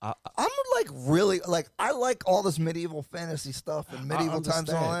I'm like really like I like all this medieval fantasy stuff and medieval times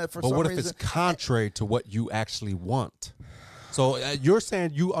and all that. For some reason, but what if it's contrary to what you actually want? So you're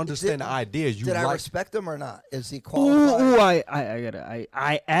saying you understand the idea. Did I respect him or not? Is he qualified? Ooh,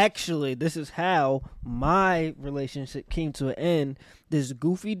 I actually, this is how my relationship came to an end. This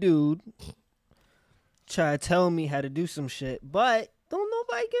goofy dude tried to tell me how to do some shit, but don't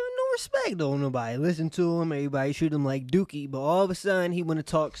nobody give him no respect. Don't nobody listen to him. Everybody shoot him like Dookie. But all of a sudden, he want to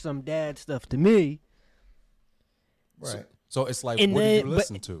talk some dad stuff to me. Right. So it's like, what did you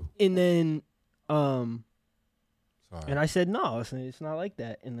listen to? And then, Sorry. and I said, no, it's not like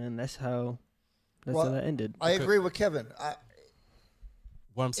that. And then that's how that ended. I agree with Kevin.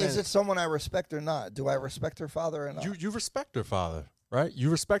 What I'm saying is it someone I respect or not? Do I respect her father or not? You respect her father, right? You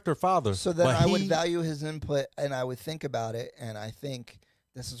respect her father. So then I would value his input, and I would think about it, and I think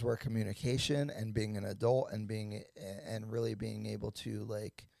this is where communication and being an adult and really being able to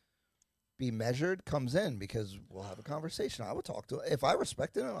like be measured comes in, because we'll have a conversation. I would talk to him. If I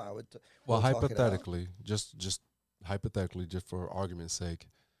respected him, I would. Well, hypothetically, just hypothetically, just for argument's sake,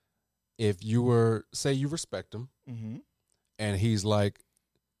 if you were, say you respect him, mm-hmm. and he's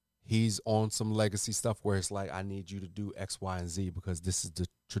on some legacy stuff where it's like, I need you to do X, Y, and Z because this is the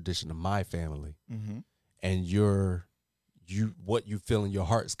tradition of my family, mm-hmm. and what you feel in your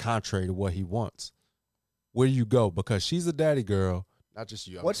heart is contrary to what he wants. Where do you go? Because she's a daddy girl, not just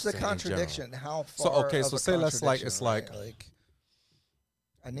you. What's the contradiction? How far? So okay, so say let's like it's like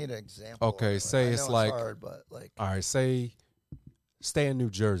I need an example. Okay, say it's like hard, but like all right, say stay in New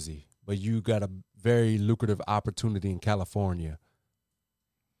Jersey, but you got a very lucrative opportunity in California.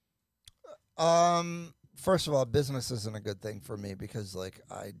 First of all, business isn't a good thing for me because like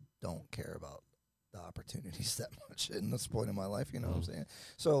I don't care about the opportunities that much in this point in my life. You know what I'm saying?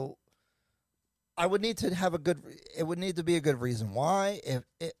 So I would need to have it would need to be a good reason why.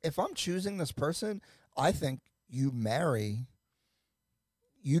 If I'm choosing this person, I think you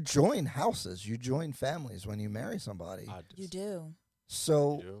join houses, you join families when you marry somebody. You do.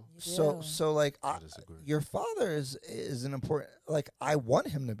 So like your father is an important, like I want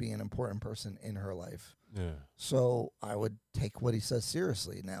him to be an important person in her life. Yeah. So I would take what he says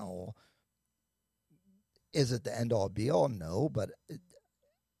seriously. Now, is it the end all be all? No, but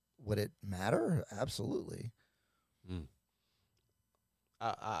would it matter? Absolutely. Mm.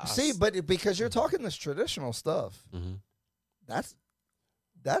 See, but because you're talking this traditional stuff, mm-hmm. that's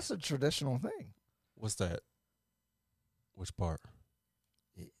a traditional thing. What's that? Which part?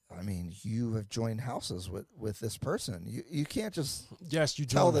 I mean, you have joined houses with this person. You can't just you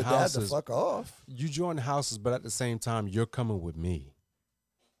tell the houses. dad to fuck off. You join houses, but at the same time, you're coming with me.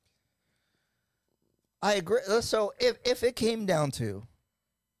 I agree. So if it came down to,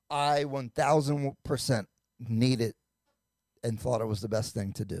 I 1,000% needed and thought it was the best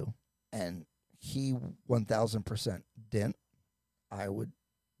thing to do, and he 1,000% didn't, I would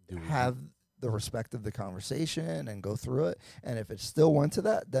have the respect of the conversation and go through it. And if it still went to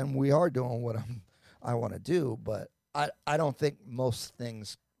that, then we are doing what I want to do. But I don't think most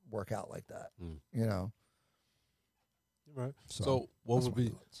things work out like that. You know. Right. So what would be?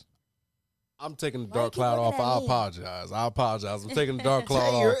 Thoughts. I'm taking the Why you dark keep cloud off. looking at I me? apologize. I'm taking the dark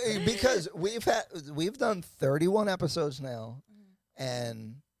cloud off. Because we've done 31 episodes now,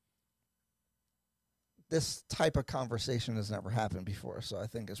 and this type of conversation has never happened before. So I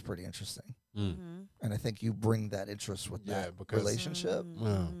think it's pretty interesting, and I think you bring that interest with that relationship,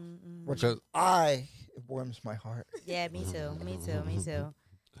 which it warms my heart. Yeah, me too. Me too. Me too.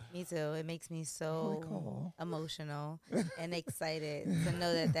 Me too. It makes me so emotional and excited to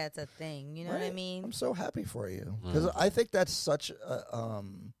know that that's a thing. You know what I mean? I'm so happy for you because I think that's such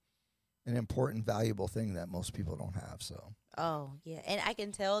an important, valuable thing that most people don't have. So. Oh yeah, and I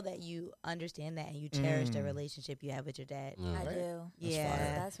can tell that you understand that and you cherish the relationship you have with your dad. I do.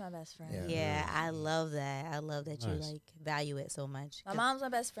 Yeah, that's my best friend. Yeah, I love that. I love that you like value it so much. My mom's my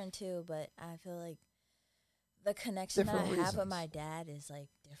best friend too, but I feel like the connection that I have with my dad is like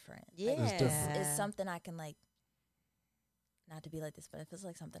different. Yeah, like, it's something I can like. Not to be like this, but it feels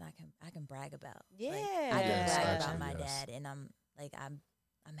like something I can brag about. Yeah, like, I can brag about my dad, and I'm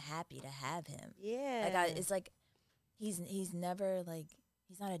happy to have him. Yeah, like it's like he's never like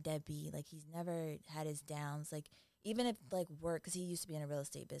he's not a deadbeat. Like he's never had his downs. Like even if like work, because he used to be in a real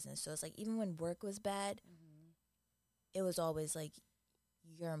estate business, so it's like even when work was bad, it was always like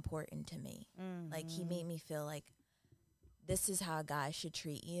you're important to me. Like he made me feel like this is how a guy should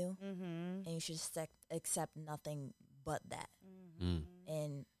treat you, and you should accept nothing but that.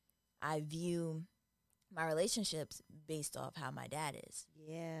 And I view my relationships based off how my dad is.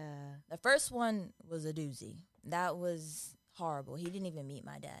 Yeah. The first one was a doozy. That was horrible. He didn't even meet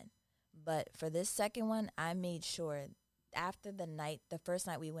my dad. But for this second one, I made sure after the first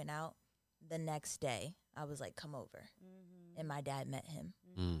night we went out, the next day, I was like, come over. And my dad met him.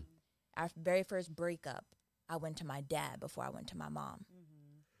 Our very first breakup, I went to my dad before I went to my mom.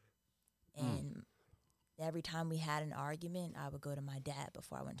 And every time we had an argument, I would go to my dad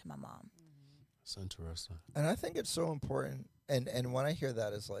before I went to my mom. That's interesting. And I think it's so important. And when I hear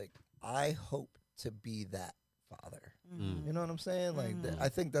that, it's like, I hope to be that father. You know what I'm saying? Like, I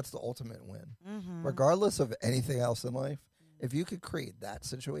think that's the ultimate win. Regardless of anything else in life, if you could create that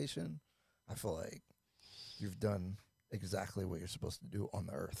situation, I feel like you've done exactly what you're supposed to do on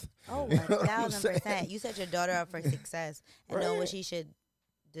the earth. Oh, 1,000%. You set your daughter up for success and know what she should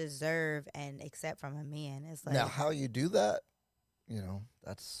deserve and accept from a man. It's like, now, how you do that,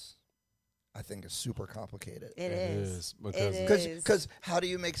 that's, I think, is super complicated. It is because how do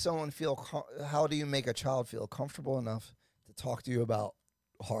you make someone feel? How do you make a child feel comfortable enough to talk to you about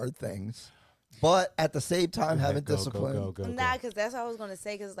hard things, but at the same time having discipline? Nah, because that's what I was gonna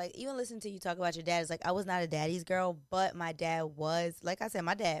say. Because like even listening to you talk about your dad, it's like I was not a daddy's girl, but my dad was. Like I said,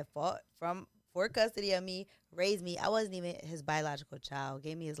 my dad fought for custody of me, raised me. I wasn't even his biological child.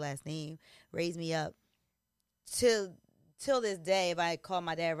 Gave me his last name, raised me up. Till this day, if I call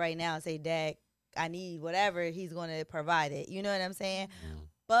my dad right now and say, Dad, I need whatever, he's going to provide it. You know what I'm saying?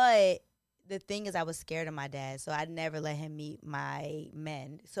 But the thing is, I was scared of my dad, so I never let him meet my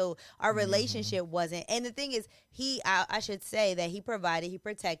men. So our relationship wasn't. And the thing is, I should say that he provided, he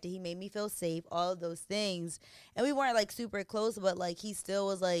protected, he made me feel safe, all of those things. And we weren't like super close, but like he still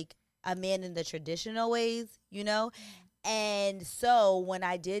was like a man in the traditional ways, you know? And so when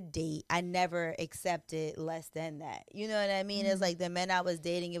I did date, I never accepted less than that. You know what I mean? It's like the men I was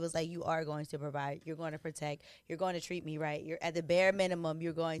dating, it was like, you are going to provide, you're going to protect, you're going to treat me right. You're at the bare minimum,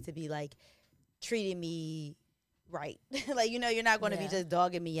 you're going to be like treating me right. Like, you're not going to be just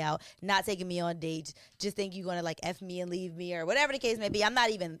dogging me out, not taking me on dates, just think you're going to like F me and leave me or whatever the case may be. I'm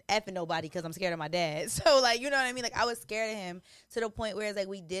not even effing nobody because I'm scared of my dad. So like, you know what I mean? Like I was scared of him to the point where it's like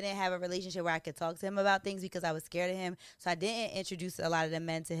we didn't have a relationship where I could talk to him about things because I was scared of him. So I didn't introduce a lot of the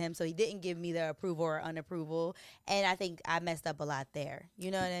men to him. So he didn't give me the approval or unapproval. And I think I messed up a lot there.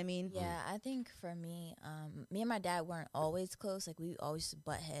 You know what I mean? Yeah, I think for me, me and my dad weren't always close. Like we always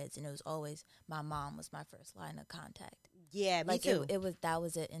butt heads, and it was always my mom was my first line of contact. Yeah, me like too. That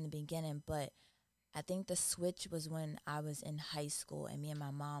was it in the beginning, but I think the switch was when I was in high school and me and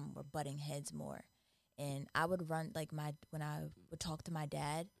my mom were butting heads more. And I would run when I would talk to my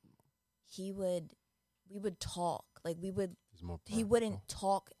dad, we would talk. Like he wouldn't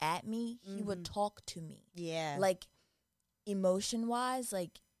talk at me, he would talk to me. Yeah. Like emotion wise,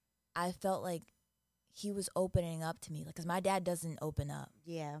 like I felt like he was opening up to me. Like, cause my dad doesn't open up.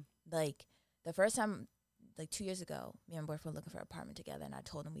 Yeah. Like the first time, like 2 years ago, me and my boyfriend were looking for an apartment together, and I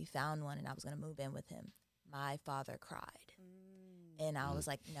told him we found one and I was going to move in with him. My father cried. And I was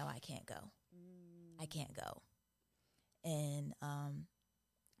like, no, I can't go. I can't go. And,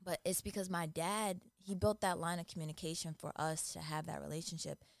 but it's because my dad, he built that line of communication for us to have that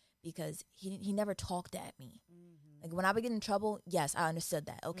relationship because he never talked at me. Like when I would get in trouble, yes, I understood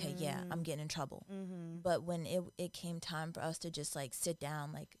that. Okay, yeah, I'm getting in trouble. But when it came time for us to just like sit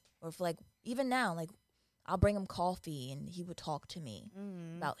down, like, or for like even now, like I'll bring him coffee and he would talk to me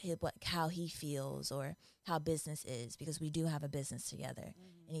about how he feels or how business is, because we do have a business together,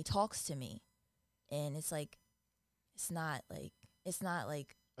 and he talks to me, and it's like it's not like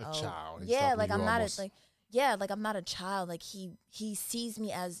a child. He's Yeah, talking like to you I'm not almost- like I'm not a child. Like he sees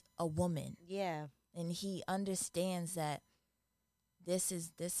me as a woman. Yeah. And he understands that this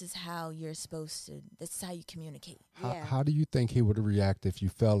is how you're supposed to. This is how you communicate. How do you think he would react if you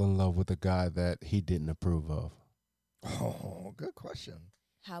fell in love with a guy that he didn't approve of? Oh, good question.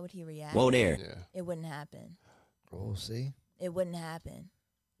 How would he react? Whoa there. Yeah. It wouldn't happen. We'll see. It wouldn't happen.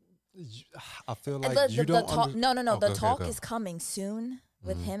 I feel like The you don't. talk, no. Okay, The talk go. is coming soon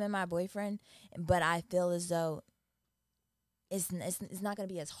with him and my boyfriend, but I feel as though it's not going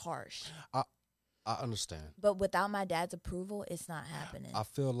to be as harsh. I understand. But without my dad's approval, it's not happening. I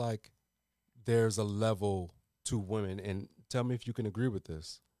feel like there's a level to women, and tell me if you can agree with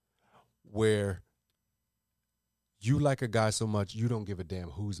this, where you like a guy so much you don't give a damn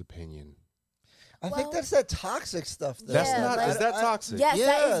whose opinion. I think that's that toxic stuff. Though. That's not. Is that toxic? Yes,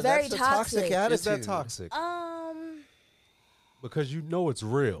 that is very that's a toxic. attitude. Is that toxic? Because you know it's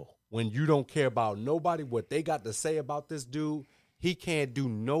real when you don't care about nobody, what they got to say about this dude. He can't do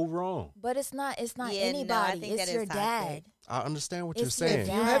no wrong. But it's not Yeah, no, I anybody. think It's that your is dad. toxic. I understand what It's you're your saying.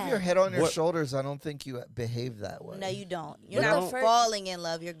 If you have your head on your What- shoulders, I don't think you behave that way. No, you don't. You're But not the falling in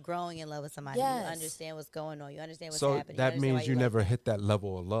love. You're growing in love with somebody. Yes. You understand what's going on. You understand what's So happening. that understand why means you love never them. hit that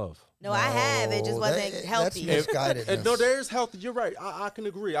level of love. No, I have. It just wasn't healthy. That's misguidedness. No, there is healthy. You're right. I can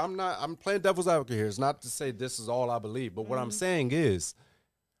agree. I'm playing devil's advocate here. It's not to say this is all I believe, but what I'm saying is,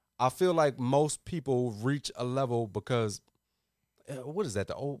 I feel like most people reach a level because what is that?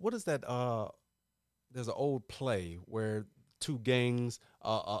 There's an old play where two gangs,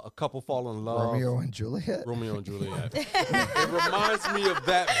 a couple fall in love. Romeo and Juliet. Romeo and Juliet. It reminds me of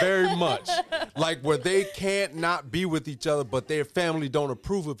that very much. Like where they can't not be with each other, but their family don't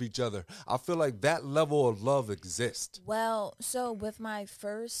approve of each other. I feel like that level of love exists. Well, so with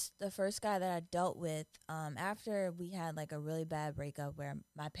the first guy that I dealt with, after we had like a really bad breakup where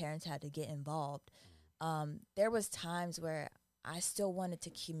my parents had to get involved, there was times where I still wanted to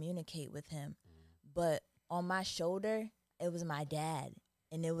communicate with him, but on my shoulder, it was my dad,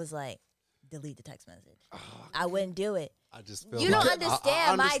 and it was like, delete the text message. I wouldn't do it. I just feel You like don't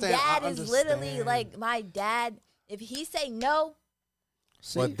understand. My dad I is literally understand. like my dad. If he say no,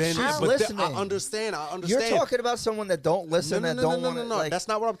 See, But then, she's but listening. I understand. You're talking about someone that don't listen, that don't want to. No. Like, That's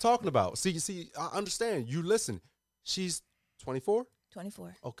not what I'm talking about. See, I understand. You listen. She's 24.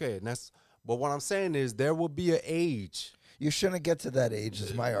 24. Okay, and but what I'm saying is there will be an age. you shouldn't get to that age.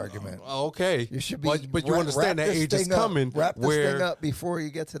 Is my argument. Okay, You should be. but you understand that age is coming. Wrap this where, thing up before you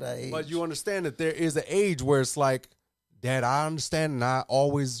get to that age. But you understand that there is an age where it's like, Dad, I understand, and I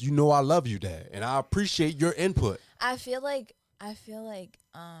always, I love you, Dad, and I appreciate your input. I feel like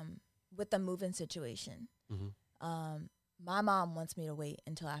with the moving situation, my mom wants me to wait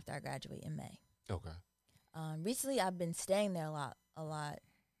until after I graduate in May. Okay. Recently, I've been staying there a lot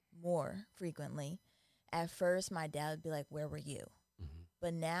more frequently. At first, my dad would be like, "Where were you?"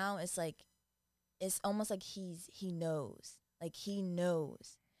 But now it's like, it's almost like he knows,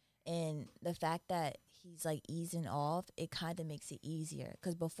 and the fact that he's like easing off, it kind of makes it easier.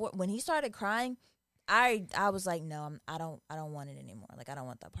 Because before, when he started crying, I was like, no, I don't want it anymore. Like, I don't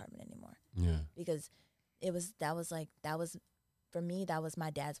want the apartment anymore. Yeah. Because for me, that was my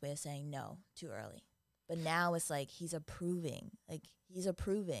dad's way of saying no too early. But now it's like he's approving.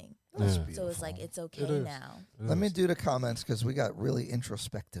 That's So it's like, it's okay It is. now. Let me do the comments because we got really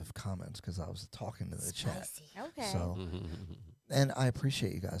introspective comments because I was talking to the chat. Okay. So, and I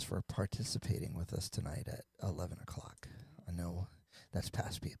appreciate you guys for participating with us tonight at 11 o'clock. I know that's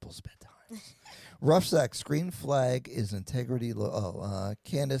past people's bedtimes. Rough sex, green flag is integrity.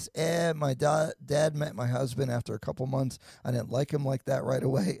 Candace, my dad met my husband after a couple months. I didn't like him like that right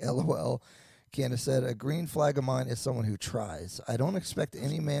away. LOL. Candace said, a green flag of mine is someone who tries. I don't expect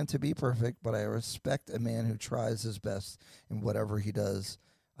any man to be perfect, but I respect a man who tries his best in whatever he does.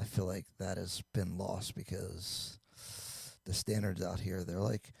 I feel like that has been lost because the standards out here,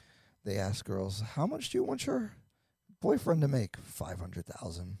 they ask girls, how much do you want your boyfriend to make?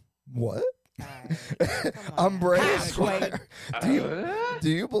 $500,000. What? I'm Bray Esquire. Do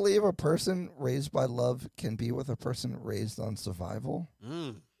you believe a person raised by love can be with a person raised on survival?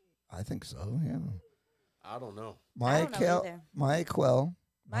 I think so, yeah. I don't know. Michael.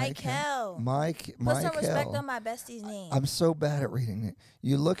 Put some respect on my bestie's name. I'm so bad at reading it.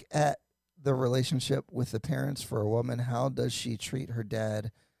 You look at the relationship with the parents for a woman? How does she treat her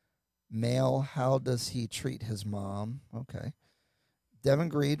dad? Male, how does he treat his mom? Okay. Devin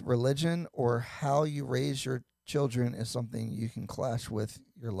Greed, religion or how you raise your children is something you can clash with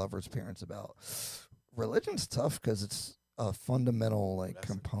your lover's parents about. Religion's tough because it's a fundamental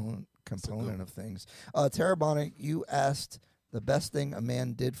component of things. Tara Bonnet, you asked the best thing a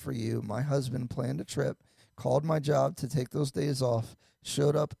man did for you. My husband planned a trip, called my job to take those days off,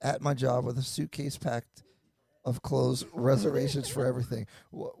 showed up at my job with a suitcase packed of clothes, reservations for everything.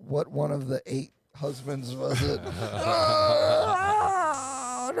 What one of the 8 husbands was it?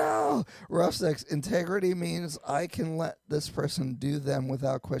 Oh, no. Rough sex. Integrity means I can let this person do them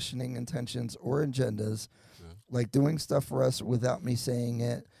without questioning intentions or agendas, like doing stuff for us without me saying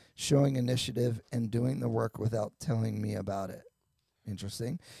it, showing initiative, and doing the work without telling me about it.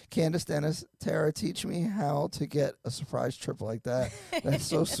 Interesting. Candace Dennis, Tara, teach me how to get a surprise trip like that. That's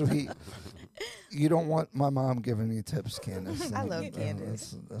so sweet. You don't want my mom giving you tips, Candace. I love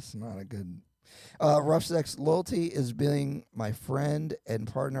Candace. That's not a good... rough sex. Loyalty is being my friend and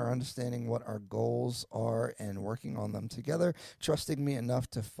partner, understanding what our goals are and working on them together, trusting me enough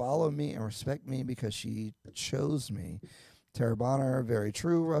to follow me and respect me because she chose me. Tara Bonner, very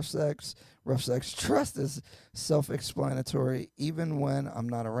true. Rough sex. Rough sex. Trust is self-explanatory. Even when I'm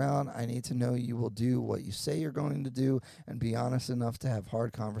not around, I need to know you will do what you say you're going to do and be honest enough to have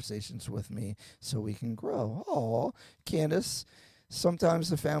hard conversations with me so we can grow. Oh, Candace. Sometimes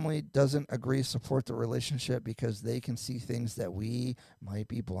the family doesn't agree, support the relationship because they can see things that we might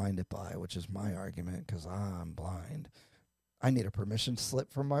be blinded by, which is my argument because I'm blind. I need a permission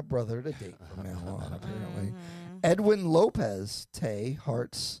slip from my brother to date from now on, apparently. Edwin Lopez, Tay,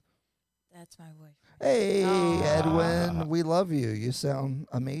 hearts. That's my boyfriend. Hey, Aww. Edwin, we love you. You sound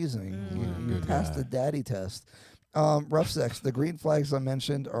amazing. You passed the daddy test. Rough sex. The green flags I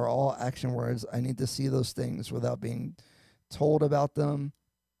mentioned are all action words. I need to see those things without being told about them.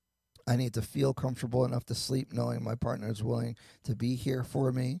 I need to feel comfortable enough to sleep knowing my partner is willing to be here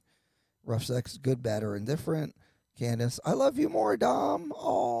for me. Rough sex, good, bad, or indifferent. Candace, I love you more, Dom.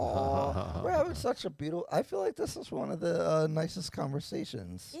 Oh, we're having such a beautiful... I feel like this is one of the nicest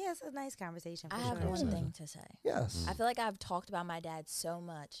conversations. Yeah, it's a nice conversation. I have one thing to say. Yes. I feel like I've talked about my dad so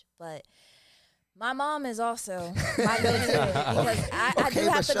much, but my mom is also my go-to because I do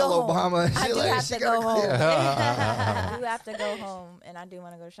have to go home. Obama. I do have to go home. I do have to go home, and I do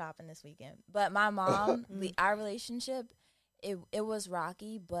want to go shopping this weekend. But my mom, our relationship, it was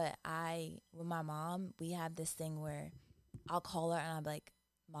rocky, but with my mom, we have this thing where I'll call her and I'm like,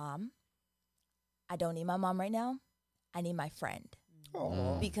 Mom, I don't need my mom right now. I need my friend.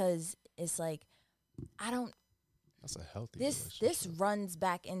 Because it's like, That's a healthy This runs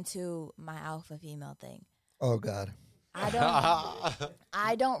back into my alpha female thing. Oh, God.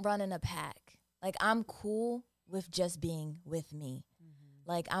 I don't run in a pack. Like, I'm cool with just being with me.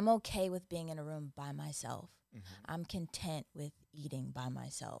 Like, I'm okay with being in a room by myself. I'm content with eating by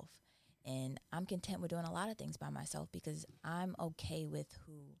myself. And I'm content with doing a lot of things by myself because I'm okay with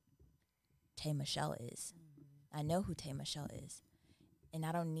who Tay Michele is. I know who Tay Michele is. And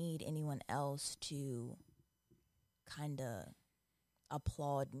I don't need anyone else to kind of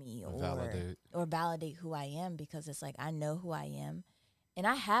applaud me or validate who I am because it's like I know who I am. And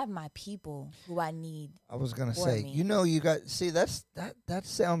I have my people who I need. I was going to say, me. You got... See, that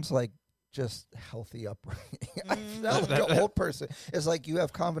sounds like just healthy upbringing. I sound like an old person. It's like you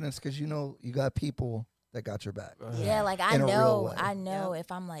have confidence because you know you got people that got your back. Yeah, like I know if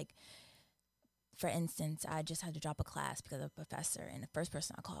I'm like, for instance, I just had to drop a class because of a professor, and the first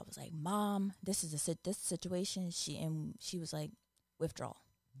person I called was like, Mom, this is this situation. She was like, withdraw.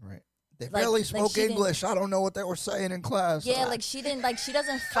 Right. They barely spoke English. I don't know what they were saying in class. Yeah, she doesn't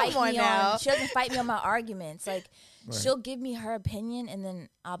fight me on. She doesn't fight me on my arguments. Like, she'll give me her opinion, and then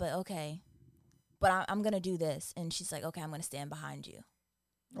I'll be okay, but I'm gonna do this, and she's like, okay, I'm gonna stand behind you.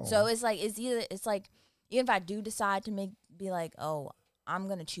 Oh. So it's like even if I do decide to be like, oh, I'm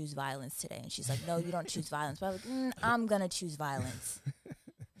gonna choose violence today, and she's like, no, you don't choose violence. But I'm like, I'm gonna choose violence.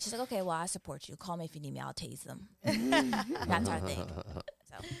 She's like, okay, well, I support you. Call me if you need me. I'll tase them. That's our thing.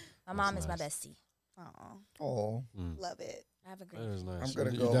 So my mom is my bestie. Oh, love it. I have a great. That is nice. I'm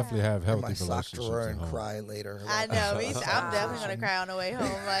gonna you go. definitely have healthy my relationships sock drawer at and home. cry later. I know. I'm definitely gonna cry on the way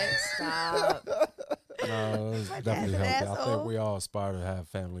home. Like, stop. No, it's definitely healthy. I think we all aspire to have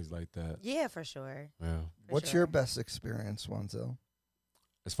families like that. Yeah, for sure. Yeah. What's your best experience, Wanzel?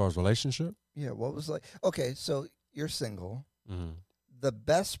 As far as relationship? Yeah. What was like? Okay, so you're single. Mm-hmm. The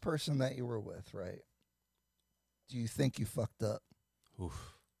best person that you were with, right? Do you think you fucked up?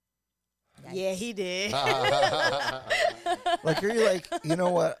 Oof. Yeah, he did. Like, are you like, you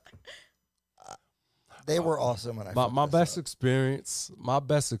know what? They were awesome when I my fucked this best up. experience. My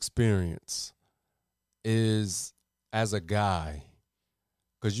best experience is as a guy,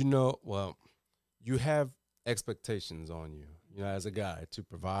 because you have expectations on you. As a guy, to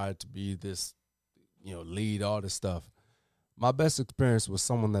provide, to be this, lead, all this stuff. My best experience was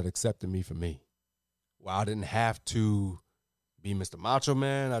someone that accepted me for me. Well, I didn't have to be Mr. Macho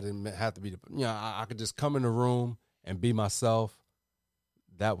Man. I didn't have to be I could just come in the room and be myself.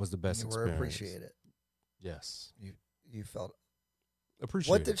 That was the best experience. You were appreciated. Yes. You felt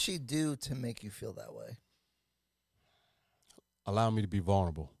appreciated. What did she do to make you feel that way? Allow me to be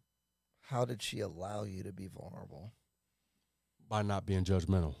vulnerable. How did she allow you to be vulnerable? By not being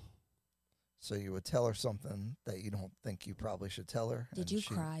judgmental. So you would tell her something that you don't think you probably should tell her? Did you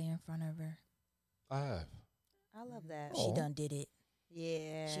cry in front of her? I have. I love that. She done did it.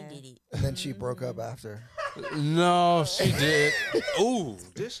 Yeah. She did it. And then she broke up after? No, she did. Ooh,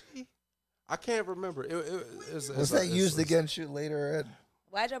 did she? I can't remember. Was that used against you later, Ed?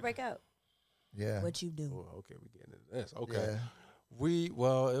 Why'd y'all break up? Yeah. What you do? Oh, okay, we getting into this. Okay. Yeah. It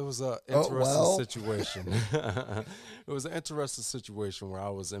was an interesting situation. It was an interesting situation where I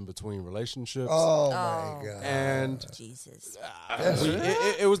was in between relationships. Oh my God. And Jesus.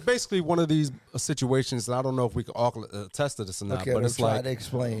 It was basically one of these situations, and I don't know if we can all attest to this or not, Okay, but it's try like, to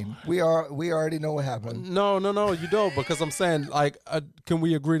explain. We already know what happened. No, you don't, because I'm saying, like, can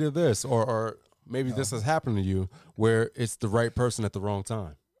we agree to this? Or maybe this has happened to you where it's the right person at the wrong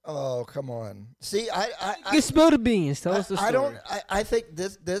time. Oh, come on. See, You spill the beans. Tell us the story. I think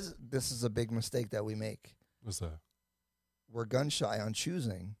this is a big mistake that we make. What's that? We're gun shy on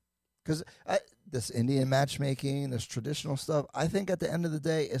choosing. Because this Indian matchmaking, this traditional stuff, I think at the end of the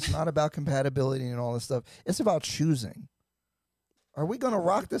day, it's not about compatibility and all this stuff. It's about choosing. Are we going to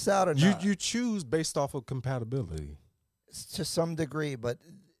rock this out or not? You choose based off of compatibility. To some degree, but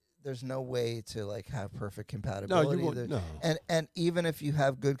there's no way to like have perfect compatibility. No. And even if you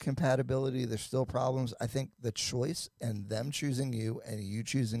have good compatibility, there's still problems. I think the choice and them choosing you and you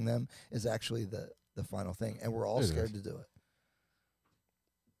choosing them is actually the final thing. And we're all scared to do it.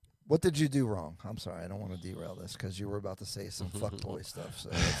 What did you do wrong? I'm sorry, I don't want to derail this because you were about to say some fuckboy stuff.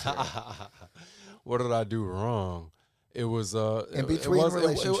 So what did I do wrong? It was in between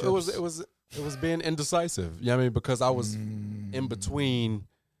relationships. It was being indecisive. You know what I mean? Because I was in between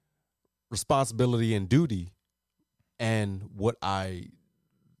responsibility and duty and what I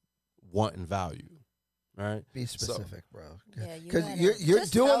want and value. Right? Be specific, bro. Yeah, because you're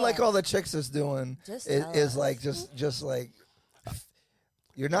doing like all the chicks is doing is like just like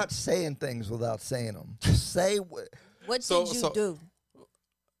you're not saying things without saying them. Just say what did you do?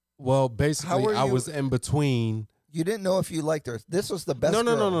 Well, basically, I was in between. You didn't know if you liked her. This was the best.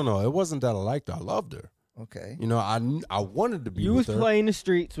 No. It wasn't that I liked her. I loved her. Okay. I wanted to be. You with was her. playing the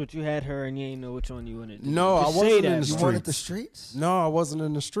streets, but you had her, and you ain't know which one you wanted. No, I wasn't in the streets. You weren't at the streets. No, I wasn't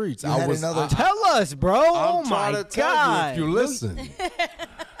in the streets. You had another. Tell us, bro. I'm trying to tell you if you listen.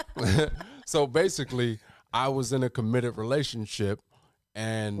 So basically, I was in a committed relationship,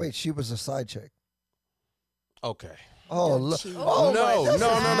 and wait, she was a side chick. Okay. Oh,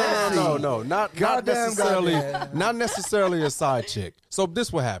 no, not necessarily a side chick. So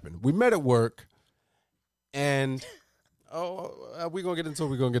this what happened. We met at work, and we're gonna get into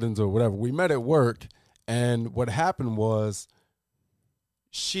it. Whatever. We met at work, and what happened was,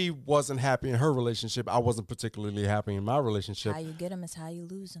 she wasn't happy in her relationship. I wasn't particularly happy in my relationship. How you get them is how you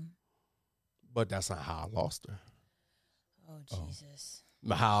lose them. But that's not how I lost her. Oh Jesus!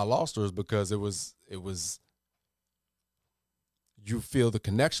 How I lost her is because it was. You feel the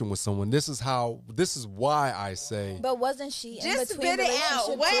connection with someone. This is why I say. But wasn't she in just between spit it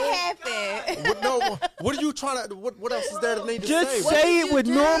out? What happened? What are you trying to? What else is there to need to Just say? say it with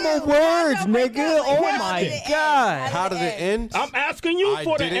normal words, nigga. Oh my God! How did it end? I'm asking you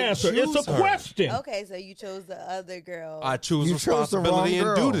for the answer. It's a question. Okay, so you chose the other girl. I chose responsibility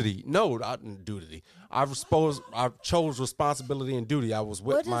and duty. No, duty. I chose responsibility and duty. I was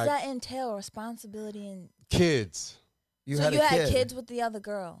with what my. What does that entail? Responsibility and kids. You had kid. kids with the other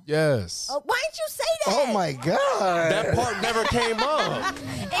girl. Yes. Oh, why didn't you say that? Oh my God. That part never came up.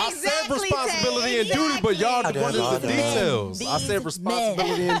 I said responsibility and duty, but y'all wanted the details. I said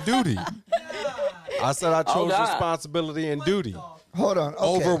responsibility and duty. I said I chose responsibility and duty. Hold on. Okay,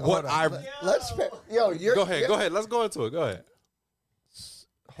 over what I. Let's. Go ahead. Let's go into it. Go ahead.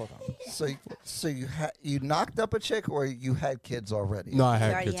 Hold on. So you knocked up a chick, or you had kids already? No, I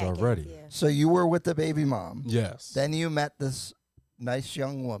had kids already. Kids, yeah. So you were with the baby mom. Yes. Then you met this nice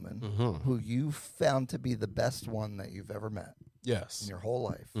young woman who you found to be the best one that you've ever met. Yes. In your whole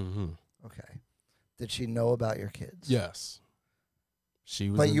life. Mm-hmm. Okay. Did she know about your kids? Yes. She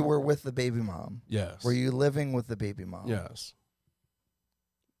was. But you were with the baby mom. Yes. Were you living with the baby mom? Yes.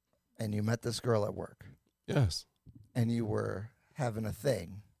 And you met this girl at work. Yes. And you were having a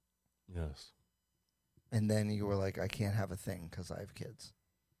thing. Yes. And then you were like, I can't have a thing because I have kids.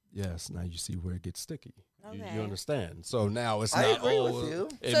 Yes. Now you see where it gets sticky. Okay. You understand? So now it's I not. agree with you.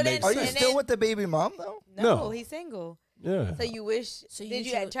 So then- Are you And still then- with the baby mom, though? No, No. he's single. Yeah. So you wish? So did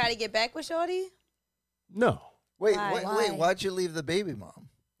you you should- try to get back with Shorty? No. Wait, Why? wait, Why? wait. Why'd you leave the baby mom?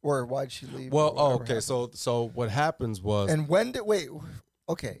 Or why'd she leave? Well, or whatever okay. happened? So what happens was And when did, wait,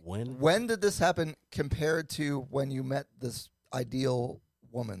 okay. When? Did this happen compared to when you met this ideal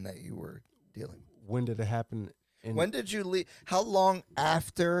woman that you were dealing with? when did it happen? When did you leave? How long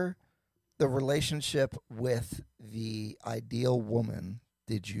after the relationship with the ideal woman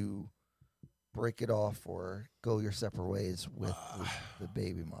did you break it off or go your separate ways with the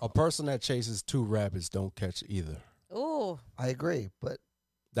baby mom? A person that chases two rabbits don't catch either. Ooh. I agree, but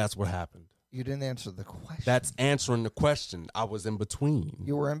That's what happened. you didn't answer the question. That's answering the question. I was in between.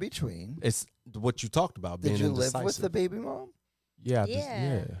 You were in between. It's what you talked about. Did being you live indecisive. with the baby mom? Yeah.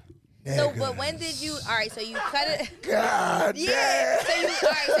 Yeah. Yeah. So, but when did you? All right. So you cut it. God Yeah. damn. So you.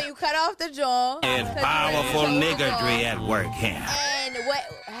 All right. So you cut off the jaw. It's Cut powerful the jaw. niggardry at work here. And what?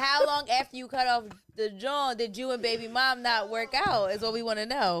 How long after you cut off the jaw did you and baby mom not work out? Is what we want to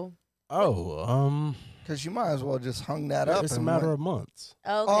know. Oh, Because you might as well just hung that up. it's a and matter went- of months.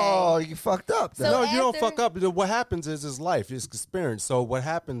 Okay. Oh, you fucked up. Then. So No, you don't after- fuck up. What happens is life, it's experience. So what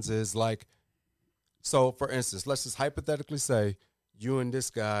happens is like, so for instance, let's just hypothetically say you and this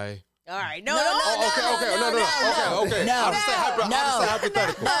guy. All right. No. No, No. no, No. Okay. Okay. no. I'll just say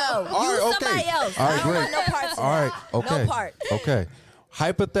hypothetical. No, All you right, okay. somebody else. All right, I don't great. want no parts of All right. that. Okay. No part. Okay.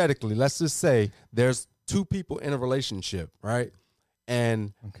 Hypothetically, let's just say there's two people in a relationship, right?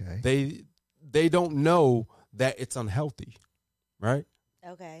 And Okay. they don't know that it's unhealthy, right?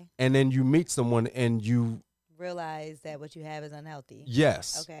 Okay. And then you meet someone and you Realize that what you have is unhealthy.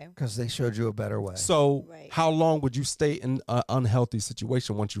 yes. Okay. Because they showed you a better way. So Right. how long would you stay in an unhealthy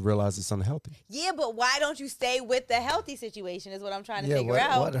situation once you realize it's unhealthy? Yeah, but why don't you stay with the healthy situation? Is what I'm trying to yeah, figure what,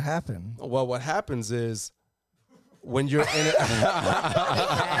 out. what happened? Well, what happens is when you're in it. It's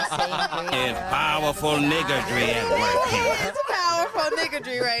powerful niggardry at work here. It's powerful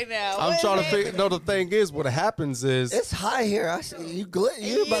niggardry right now. I'm What trying to is figure. it? No, the thing is, what happens is It's high here. I see you.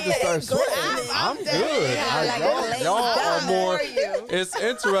 You about to start sweating. I'm good. like Y'all laid are down. more. How are you? It's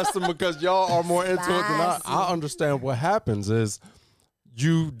interesting because y'all are more into it than I. Spicy. I understand what happens is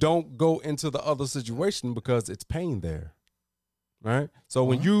you don't go into the other situation because it's pain there, right? So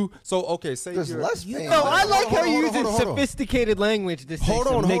when you okay, say There's you're, less pain. No, I like how you're hold on, using hold on. sophisticated language to say Hold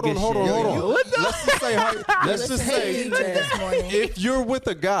some on, hold nigga on, hold on, shit. hold on. What the- Let's just say, let's just say, this morning. if you're with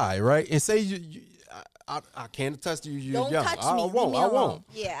a guy, right, and say I can't attest to you, you're Don't young. touch I me. Leave won't. me I won't. alone.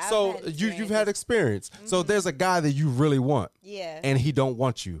 Yeah. I've So had you've had experiences. experience. So there's a guy that you really want, Yeah. and he don't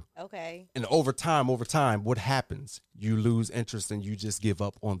want you. Okay. And over time, what happens? You lose interest and you just give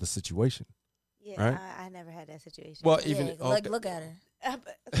up on the situation. Yeah. Right? I never had that situation. Well, Yeah, even look at her.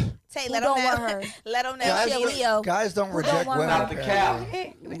 Say, Who let don't them want know. her? Let them know. Guys, Yeah, Leo. guys don't Who reject don't want women. her?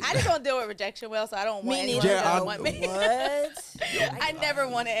 apparently. I just don't deal with rejection well, so I don't want Me anyone neither. who Yeah, don't want me. What? I never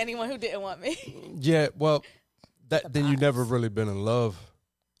wanted anyone who didn't want me. Yeah, well, then you never really been in love.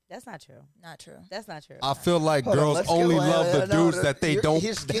 That's not true. Not true. That's not true. I feel like Hold on, girls let's only get- love the no, dudes that they you're- don't.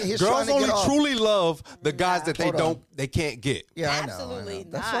 he's Girls trying to only get off. truly love the guys that they Hold on. don't, they can't get. Yeah, I know. Absolutely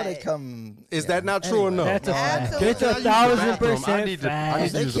That's why they not. come. Is yeah. that not true or no? That's a fact. Absolutely. It's Can I use the 1,000% bathroom? I need to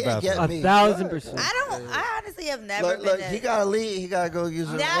fact. They use the can't get bathroom. me. 1,000%. I honestly have never Look, been. look, that- he gotta leave. He gotta go use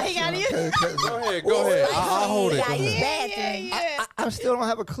the Now he gotta restroom, use- 'cause- Go ahead, go ahead. I'll hold it. Go Yeah, he's ahead. bathroom. Yeah. I still don't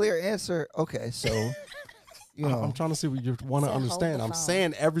have a clear answer. Okay, so you know, I'm trying to see what you want to Said hold understand. the I'm phone.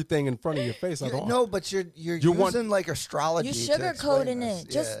 saying everything in front of your face. I don't. no, but you're You using want- like astrology. You to explain sugarcoating this. it.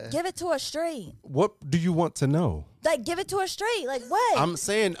 Just Yeah. give it to her straight. What do you want to know? Like, give it to her straight. Like, what? I'm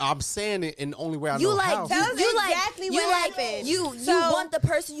saying it in the only way I you know like how. Tell us you like exactly you what like happened. you So- want the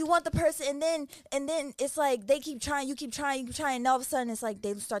person, and then it's like they keep trying, you keep trying, and all of a sudden it's like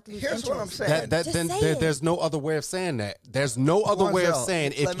they start to lose Here's interest. what I'm saying. Just say it. There's no other way of saying that. There's no other way of Marcel,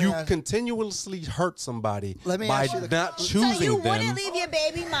 saying let if me you ask- continuously hurt somebody Let me by ask you the- not So choosing you them. wouldn't leave your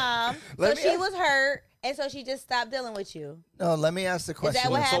baby mom, so Let me she ask- was hurt, and so she just stopped dealing with you. No, let me ask the question.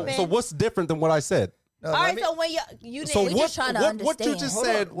 what this happened? way. So what's different than what I said? No, All let right, me- so when you So didn't, what- what? just trying to What you understand. just Hold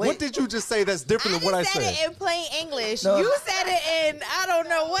said? on, wait. What did you just say that's different than what I just said said? it in plain English. No. You said it in I don't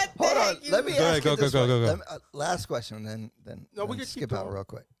know what. The Hold on. heck you Let me Go ask ahead, you go, this go, way. go, go. Let me- last question, then No, we then can keep skip out going. real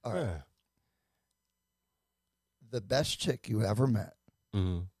quick. All right. Yeah. The best chick you ever met.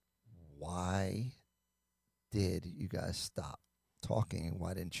 Mhm. Why did you guys stop? talking,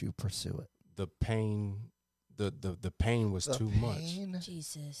 why didn't you pursue it? The pain. The pain was too much.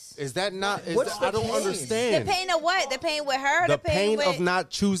 Jesus. Is that not? I don't understand. The pain of what? The pain with her? The pain with... of not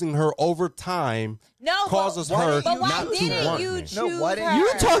choosing her over time causes her but why not to didn't want you me. choose why didn't her?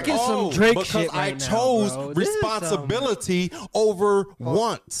 You talking some Drake because shit I right now, chose bro. This is responsibility over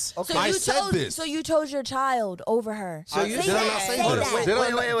wants. Okay. So I you said chose, this. So you chose your child over her. So you did I not say this? Wait, Did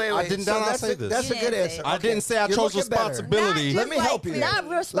I wait. I did So not say this. That's a good answer. I didn't say I You're chose looking better. responsibility. Let me help you. Not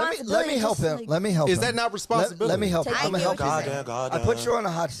responsibility. Let me help him. Let me help him. Is that not responsibility? Let me help him. I I'm gonna get help what you. you're saying. I put you on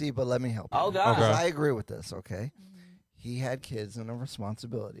a hot seat, but let me help you. Oh, God. Okay. I agree with this. Okay, he had kids and a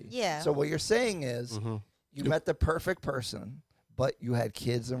responsibility. Yeah. So what you're saying is you met the perfect person, but you had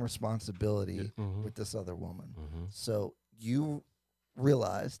kids and responsibility with this other woman. So you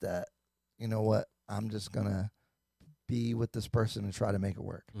realized that, you know what, I'm just gonna be with this person and try to make it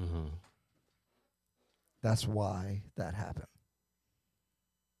work. That's why that happened.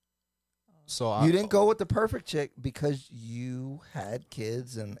 So You didn't go with the perfect chick because you had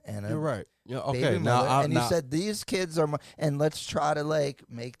kids and a You're right. Yeah. baby Okay. mother, Now, and you said these kids are and let's try to like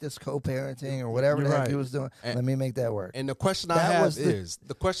make this co-parenting or whatever You're the heck right. he was doing. Let me make that work. and the question I That have was is,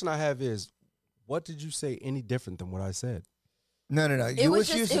 what did you say any different than what I said? No. You was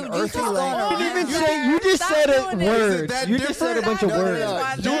just- using you earthy just going language. on. You didn't say. You just said it doing this. Is words. that You just said a bunch of No,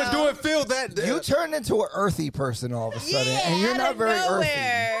 words. Do it feel that? You turned into an earthy person all of a sudden, and you're out not of very earthy.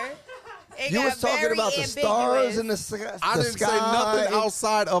 nowhere. It You got was talking very about the ambiguous. stars and the sky. I didn't say nothing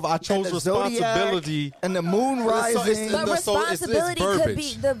outside of I chose the zodiac responsibility. and the moon rising. it's- But No, so it's responsibility could be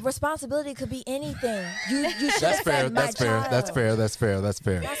verbiage. the responsibility could be anything. You should That's have fair. said my That's fair. child. That's fair. That's fair. That's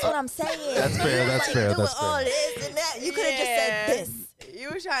fair. That's what I'm saying. That's fair. That's Like, fair. doing That's all fair. this and that. You could have just said this. You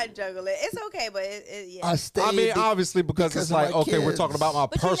were trying to juggle it. It's okay, but yeah. I stayed. I mean, obviously, because because it's of like, my okay, we're kids. talking about my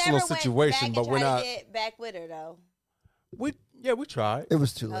But you personal never went situation, back but and we're tried not. to get back with her though. We tried. It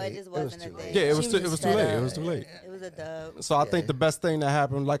was too Oh, late. it just was wasn't a too thing. late. Yeah, it was She too, was it was too fed late. up. It was too late. It was a dub. So I think the best thing that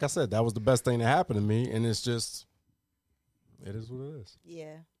happened, like I said, that was the best thing that happened to me, and it's just, it is what it is.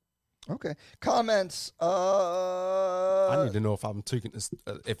 Yeah. Okay. Comments. I need to know if I'm taking this,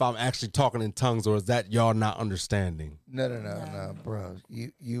 if I'm actually talking in tongues, or is that y'all not understanding? No, bro.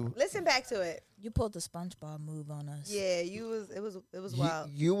 You Listen back to it. You pulled the SpongeBob move on us. Yeah, it was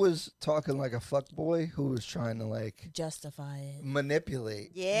wild. you was talking like a fuck boy who was trying to like Justify it. manipulate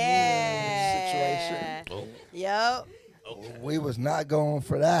Yeah. situation. Yep. We was not going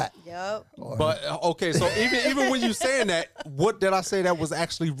for that. Yep. But okay, so even when you saying that, what did I say that was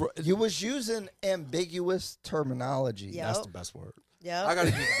actually? You was using ambiguous terminology. Yep. That's the best word. Yep. I gotta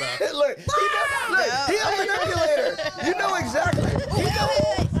use the best. Look, he a manipulator. You know exactly. He know.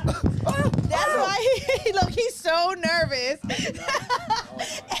 That's why he's so nervous.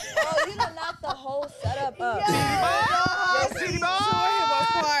 Oh, you done knocked the whole setup up. Yes, he tore him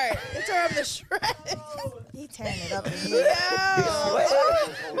apart. It tore him to shreds. He tearing it up. Oh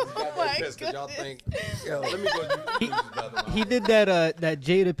my Y'all god. think? Let me go. He did that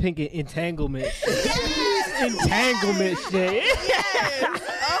Jada Pinkett entanglement. Entanglement shit. Yes.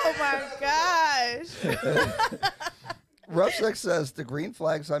 Oh my gosh. Rough Sex says the green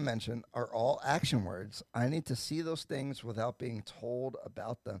flags I mentioned are all action words. I need to see those things without being told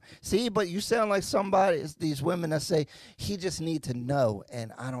about them. See, but you sound like somebody, these women that say, he just need to know,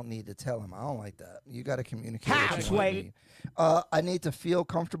 and I don't need to tell him. I don't like that. You got to communicate. what you need. I need to feel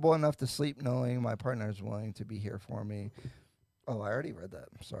comfortable enough to sleep knowing my partner is willing to be here for me. Oh, I already read that.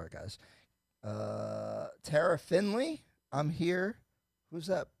 I'm sorry, guys. Tara Finley, I'm here. Who's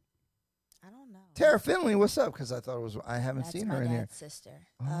that? I don't know. Tara Finley, what's up? Because I thought it was, I haven't That's seen my her in here. dad's sister.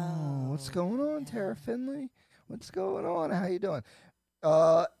 Oh, what's going on, Tara Finley? What's going on? How you doing?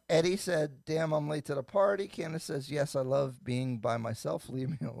 Eddie said, damn, I'm late to the party. Candace says, yes, I love being by myself. Leave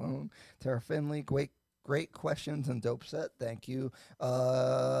me alone. Tara Finley, great questions and dope set. Thank you.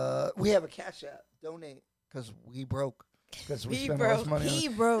 We have a Cash App. Donate because we broke. Because we spent all this money on He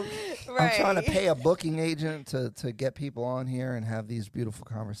broke. Right. I'm trying to pay a booking agent to get people on here and have these beautiful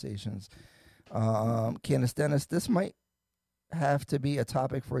conversations. Candace Dennis, this might have to be a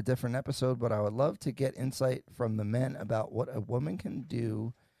topic for a different episode, but I would love to get insight from the men about what a woman can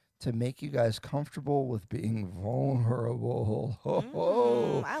do to make you guys comfortable with being vulnerable.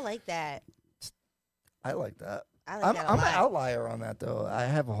 I like that. I like that. I like that a I'm an lot. outlier on that, though. I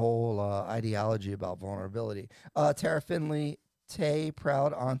have a whole ideology about vulnerability. Tara Finley, Tay,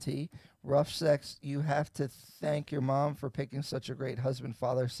 proud auntie. Rough Sex, you have to thank your mom for picking such a great husband.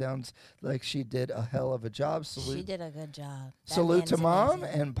 Father sounds like she did a hell of a job. Salute. She did a good job. That Salute man to is mom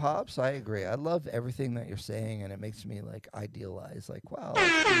amazing. and pops. I agree. I love everything that you're saying, and it makes me like idealize. Like, wow.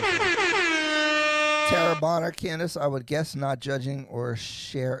 That's beautiful. Tara Bonner, Candace, I would guess not judging or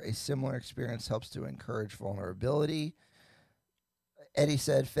share a similar experience helps to encourage vulnerability. Eddie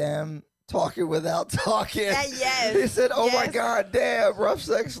said, fam, talking without talking. Yes. He said, oh my Yes. God, damn, rough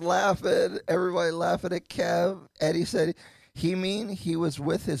sex laughing. Everybody laughing at Kev. Eddie said, he was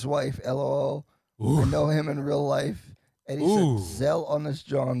with his wife, LOL. I know him in real life. Eddie said, Zell on this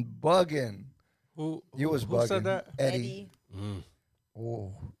John bugging. Who bugging. said that? Eddie.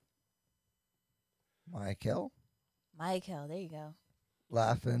 Oh. Michele there you go.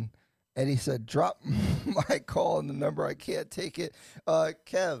 laughing. Eddie said, drop my call on the number. I can't take it.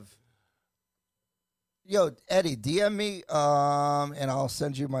 Kev. Yo, Eddie, DM me, and I'll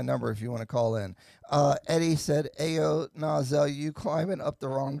send you my number if you want to call in. Eddie said, Ayo, Zell, you climbing up the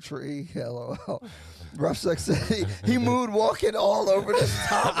wrong tree. LOL. Rough sex said he mood walking all over this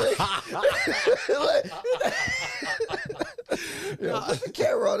topic. Yo,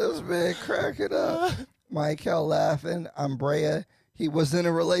 camera on this man cracking up. Michael laughing. Umbrea. He was in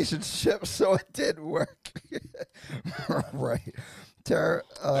a relationship, so it didn't work. Right. Tara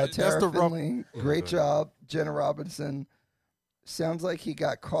Finley, great job. Jenna Robinson. Sounds like he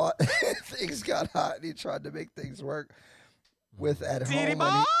got caught. Things got hot, and he tried to make things work with at home. City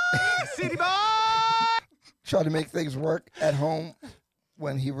boy! City boy! Tried to make things work at home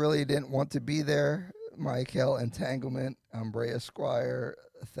when he really didn't want to be there. Michael, entanglement. Umbrea Squire,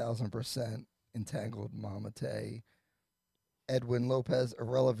 1,000%. Entangled Mama Tay. Edwin Lopez,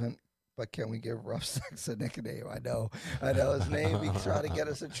 irrelevant, but can we give Rough Sex a nickname? I know his name. He tried to get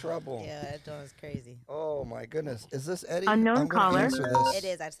us in trouble. Yeah, that was crazy. Oh my goodness, is this Eddie? Unknown caller. Answer this. It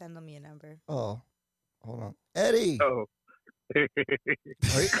is. I sent them your number. Oh, hold on, Eddie. Oh. Are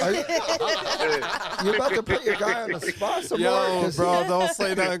you about to put your guy on the spot some more? Yo, bro, don't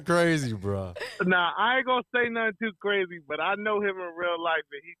say nothing crazy, bro. Nah, I ain't gonna say nothing too crazy, but I know him in real life,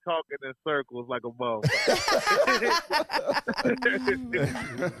 and he talking in circles like a motherfucker.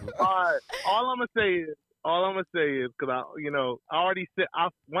 All right, all I'm gonna say is, because I already said,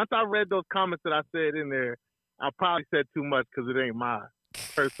 once I read those comments that I said in there, I probably said too much because it ain't my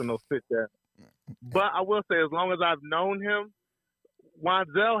personal sit there. But I will say, as long as I've known him,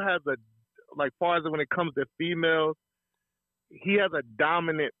 Wanzel has far as when it comes to females, he has a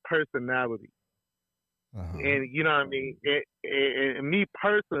dominant personality. And you know what I mean? And me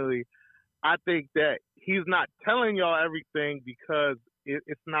personally, I think that he's not telling y'all everything because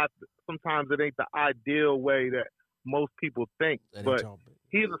it's not, sometimes it ain't the ideal way that most people think. But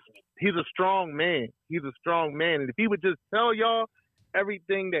he's a strong man. He's a strong man. And if he would just tell y'all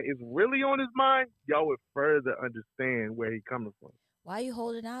everything that is really on his mind, y'all would further understand where he's coming from. Why are you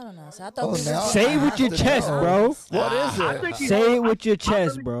holding out on us? I thought say it with your chest, bro. What is it? Say it with your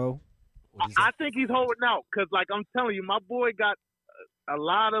chest, bro. I think he's holding out because, I'm telling you, my boy got a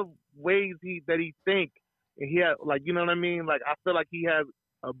lot of ways that he think, and he had, you know what I mean? I feel like he has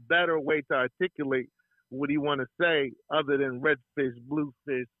a better way to articulate what he want to say other than red fish, blue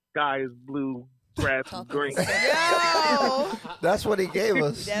fish, sky is blue, grass is green. Yo! That's what he gave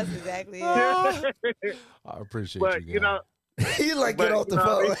us. That's exactly it. I appreciate you guys. He get off the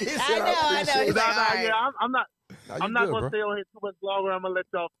phone. I know. He's I'm not gonna stay on here too much longer. I'm gonna let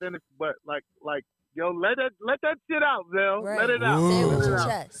y'all finish, but yo, let that shit out, Zell. Right. Let it out. Say it with your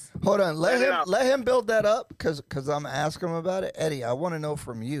chest. Hold on, let him build that up because I'm asking him about it. Eddie, I want to know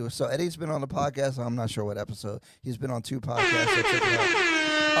from you. So Eddie's been on the podcast. I'm not sure what episode. He's been on 2 podcasts. So check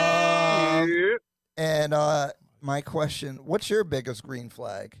it out. And my question: what's your biggest green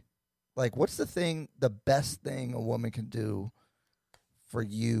flag? What's the best thing a woman can do for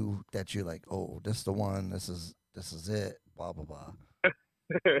you that you're like, oh, this is the one. This is it. Blah blah blah.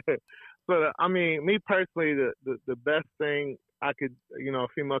 So I mean, me personally, the best thing I could, a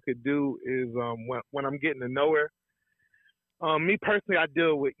female could do is when I'm getting to know her. Me personally, I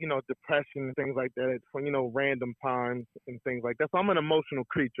deal with depression and things like that for random times and things like that. So I'm an emotional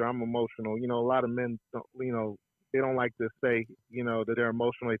creature. I'm emotional. A lot of men don't, they don't like to say that they're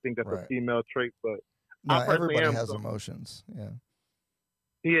emotional. They think that's a female trait, but no, everybody has emotions. Yeah.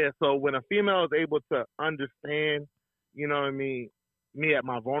 Yeah. So when a female is able to understand, me at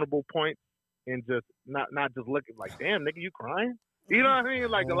my vulnerable points and just not just looking like, damn, nigga, you crying? You know what I mean? A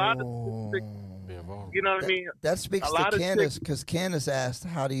lot of you know what I mean? That speaks to Candace because Candace asked,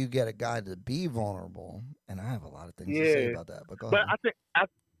 how do you get a guy to be vulnerable? And I have a lot of things to say about that. But go ahead.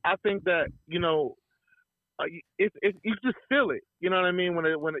 I think that, if you just feel it, you know what I mean? When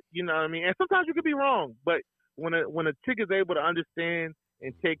it, you know what I mean? And sometimes you could be wrong, but when a chick is able to understand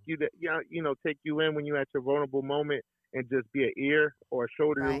and take you take you in when you're at your vulnerable moment and just be an ear or a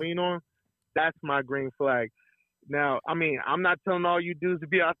shoulder to lean on, that's my green flag. Now, I mean, I'm not telling all you dudes to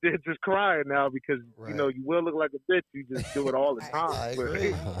be out there just crying now because, you know, you will look like a bitch. You just do it all the time. I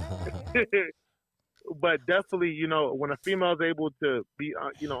agree. But definitely, you know, when a female is able to be,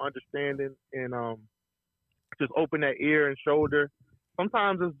 you know, understanding and just open that ear and shoulder,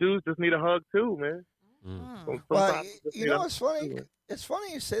 sometimes us dudes just need a hug too, man. Well, you know, it's funny. It's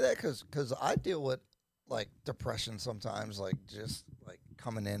funny you say that because I deal with like depression sometimes, like just like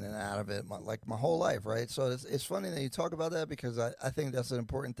coming in and out of it, my whole life, right? So it's funny that you talk about that because I think that's an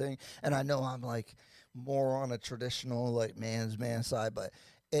important thing, and I know I'm like more on a traditional like man's man side, but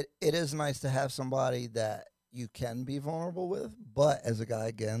it is nice to have somebody that you can be vulnerable with, but as a guy,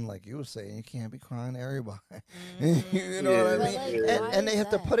 again, like you were saying, you can't be crying to everybody. You know what I mean? Like, and they have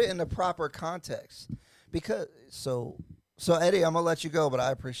to put it in the proper context because So, Eddie, I'm going to let you go, but I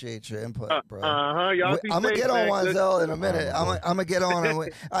appreciate your input, bro. Y'all I'm going to get on Wanzel in a minute. I'm going to get on.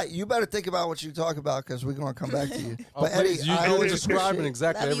 You better think about what you talk about because we're going to come back to you. But, Eddie, you were describing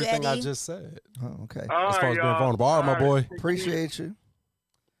exactly everything I just said. Oh, okay. As far as being vulnerable. All right, my boy. Appreciate you.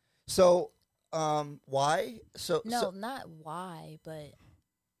 So, why? No, not why, but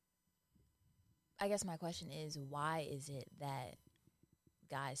I guess my question is, why is it that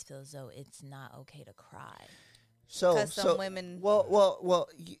guys feel as though it's not okay to cry? So some women. Well,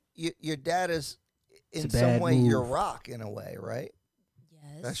 your dad is in some way your rock in a way, right?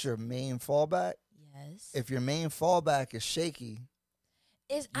 Yes. That's your main fallback. Yes. If your main fallback is shaky,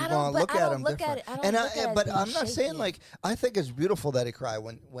 you're gonna look at him different. But I'm not shaky. saying like I think it's beautiful that he cried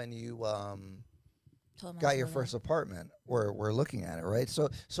when you got your first apartment. We're looking at it, right? So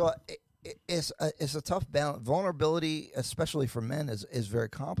it's a tough balance. Vulnerability, especially for men, is very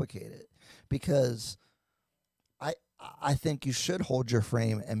complicated because. I think you should hold your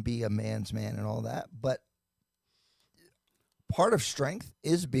frame and be a man's man and all that, but part of strength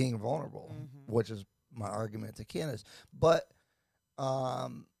is being vulnerable, which is my argument to Candace. But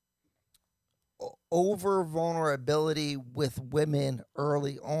over vulnerability with women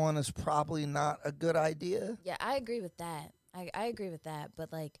early on is probably not a good idea. Yeah, I agree with that. I agree with that, but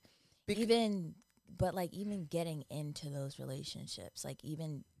even getting into those relationships, like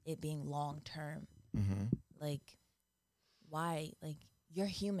even it being long term, like. Why? Like, you're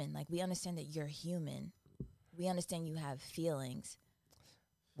human. Like, we understand that you're human. We understand you have feelings.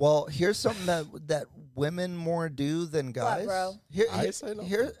 Well, here's something that women more do than guys. What,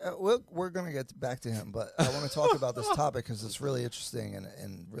 bro? We're going to get back to him, but I want to talk about this topic because it's really interesting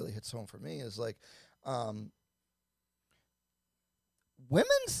and really hits home for me. Is like, women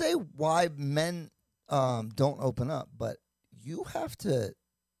say why men don't open up, but you have to.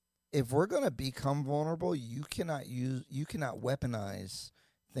 If we're going to become vulnerable, you cannot weaponize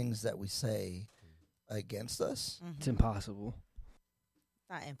things that we say against us. It's impossible.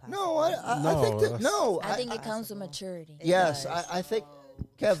 Not impossible. No, I think that no. I think it comes with maturity. Yes, I think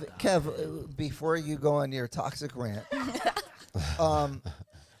Kev, before you go on your toxic rant,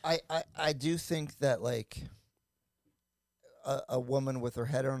 I do think that like a woman with her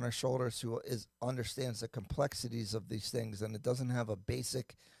head on her shoulders who understands the complexities of these things and it doesn't have a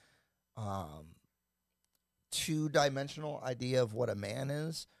basic two-dimensional idea of what a man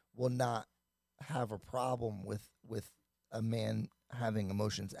is will not have a problem with a man having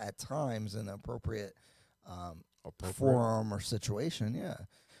emotions at times in an appropriate forum or situation. Yeah.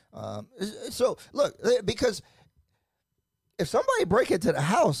 So look, because if somebody break into the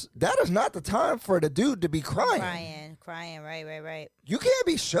house, that is not the time for the dude to be crying. Crying. Right. You can't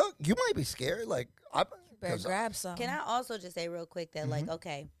be shook. You might be scared. Like, better grab some. Can I also just say real quick that like,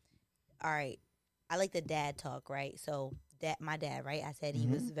 okay. All right, I like the dad talk, right? So my dad, right? I said he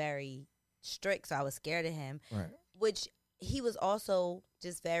was very strict, so I was scared of him. Right. Which he was also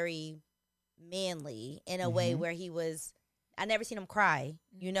just very manly in a way where he was. I never seen him cry.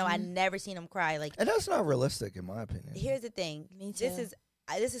 You know, I never seen him cry. Like, and that's not realistic, in my opinion. Here's the thing. Me too.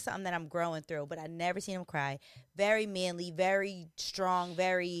 This is something that I'm growing through, but I never seen him cry. Very manly, very strong,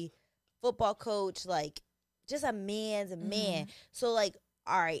 very football coach, like just a man's a man. So like.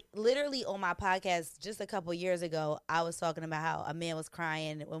 All right, literally on my podcast just a couple years ago, I was talking about how a man was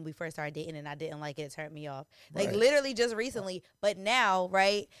crying when we first started dating and I didn't like it. It turned me off. Like literally just recently. But now,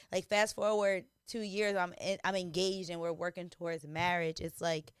 right, like fast forward 2 years, I'm engaged and we're working towards marriage. It's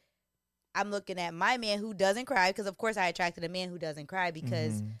like I'm looking at my man who doesn't cry because, of course, I attracted a man who doesn't cry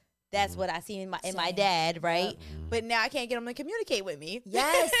because that's what I see in my dad, right? But now I can't get him to communicate with me.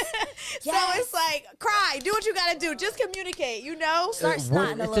 Yes. So it's like, cry. Do what you got to do. Just communicate, you know? Start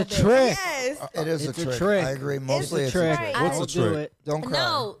snotting a little bit. It's a trick. Yes. It is a trick. I agree. Mostly it's a trick. What's a trick? Don't cry.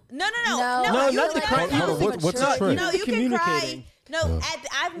 No, not the cry. What's a trick? No, you can cry. Communicating. No,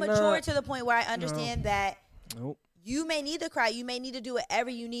 I've matured to the point where I understand that Nope. You may need to cry. You may need to do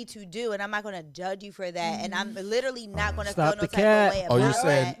whatever you need to do, and I'm not going to judge you for that. And I'm literally not going to feel no type of way about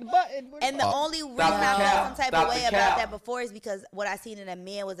that. And the only reason I felt some type of way about that before is because what I seen in a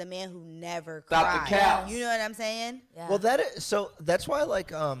man was a man who never cried. You know what I'm saying? Yeah. Well, that's why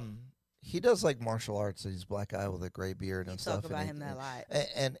like he does like martial arts. He's a black guy with a gray beard and stuff. Talk about him a lot.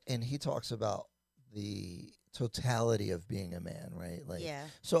 And he talks about the totality of being a man, right? Like, yeah.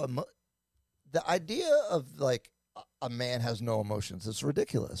 So the idea of like a man has no emotions, it's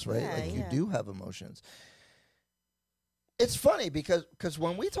ridiculous, right? Yeah, like you do have emotions. It's funny because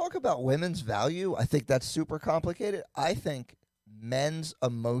when we talk about women's value, I think that's super complicated. I think men's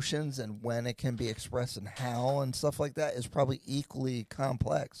emotions and when it can be expressed and how and stuff like that is probably equally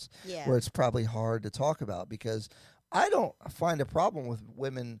complex. Yeah. Where it's probably hard to talk about because I don't find a problem with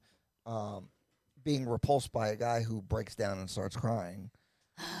women being repulsed by a guy who breaks down and starts crying.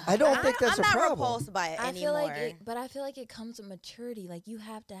 I don't think that's a problem. I'm not repulsed by it anymore. But I feel like it comes with maturity. Like you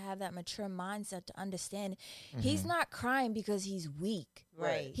have to have that mature mindset to understand. He's not crying because he's weak.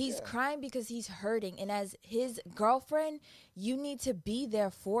 Right. He's crying because he's hurting. And as his girlfriend, you need to be there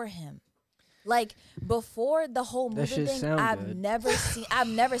for him. Like before the whole movie thing, I've never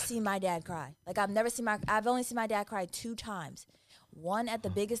seen my dad cry. Like I've only seen my dad cry 2 times. One at the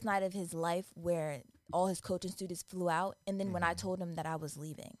biggest night of his life where all his coaching students flew out, and then when I told him that I was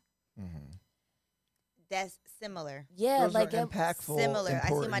leaving. That's similar. Yeah, those like impactful. Similar. I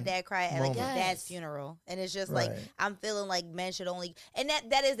see my dad cry at like his moments. dad's funeral, and it's just like I'm feeling like men should only. And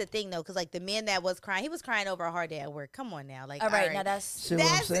that is the thing though, because like the man that was crying, he was crying over a hard day at work. Come on now, like all right. Now that's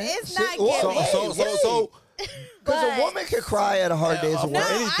it's not giving. So because a woman can cry at a hard day's work.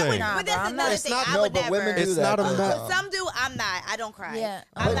 Anything. But that's another thing. I would never. Women do It's that. not a Some do. I'm not. I don't cry. Yeah.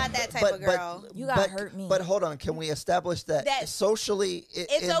 I'm not that type of girl. You gotta hurt me. But hold on, can we establish that socially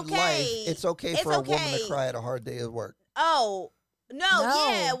it's in okay. life, it's okay for a woman to cry at a hard day at work? Oh. No,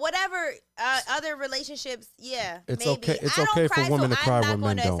 yeah, whatever other relationships, it's maybe. okay. It's I don't okay cry, for women to cry when men I'm not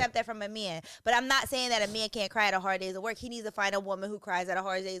going to don't. accept that from a man. But I'm not saying that a man can't cry at a hard day's of work. He needs to find a woman who cries at a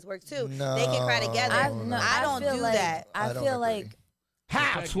hard day's work too. No, they can cry together. I don't do that. I feel like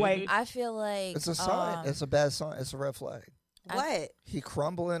halfway. I feel like it's a sign. It's a bad sign. It's a red flag. What? He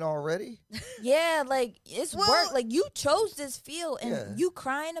crumbling already? Yeah, like it's work. Like you chose this field and you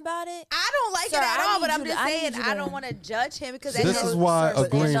crying about it. I don't like it at all, but I'm just saying I don't want to judge him because this is why a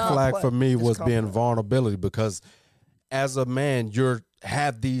green flag for me was being vulnerability, because as a man, you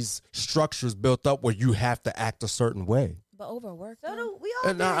have these structures built up where you have to act a certain way. But overwork. So do we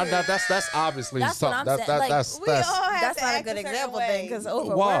all. That's obviously that's something. What I'm saying. That's not a good example then, because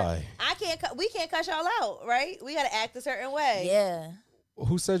overwork. Why? We can't cuss y'all out, right? We got to act a certain way. Yeah.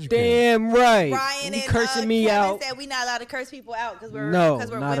 Who said you Damn right. Ryan and cursing me Kevin out. said we not allowed to curse people out because we're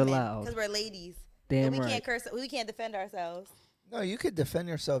not women, allowed. because we're ladies. Damn we right. can't curse. We can't defend ourselves. No, you could defend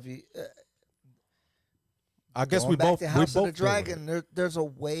yourself. I guess we back both. to House we of the both Dragon. There's a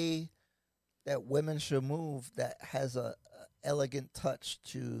way that women should move that has a elegant touch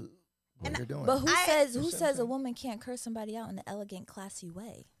to what you're doing. But who says a woman can't curse somebody out in an elegant, classy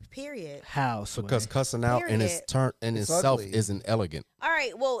way? Period. House because cussing out in itself ugly. isn't elegant. All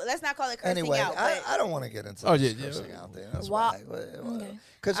right. Well, let's not call it cursing anyway, out. I don't want to get into cursing out there. That's why.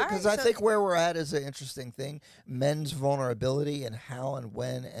 Because I think where we're at is an interesting thing. Men's vulnerability and how and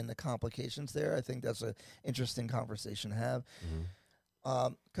when and the complications there. I think that's an interesting conversation to have.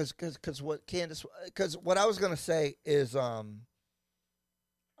 Because what I was gonna say is I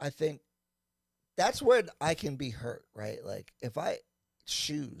think that's where I can be hurt, right? Like if I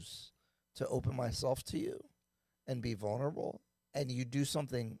choose to open myself to you and be vulnerable, and you do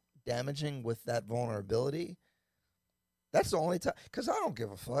something damaging with that vulnerability, that's the only time. Because I don't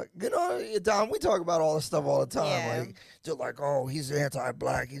give a fuck. You know, Don, we talk about all this stuff all the time. Yeah. Like, just like, oh, he's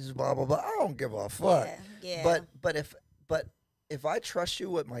anti-black, he's blah blah blah. I don't give a fuck. Yeah. But if I trust you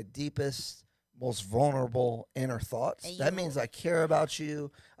with my deepest, most vulnerable inner thoughts, that means I care about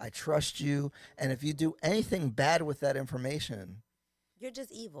you, I trust you, and if you do anything bad with that information, you're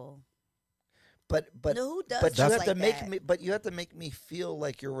just evil. But who does but you have to that? you have to make me feel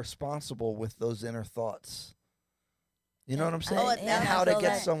like you're responsible with those inner thoughts. You know what I'm saying? And how to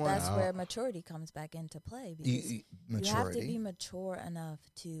get someone. That's where maturity comes back into play, because you have to be mature enough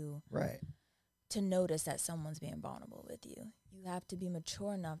to to notice that someone's being vulnerable with you. You have to be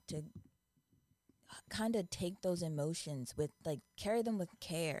mature enough to kind of take those emotions with, like, carry them with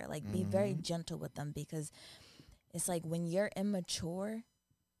care, like be very gentle with them, because it's like when you're immature,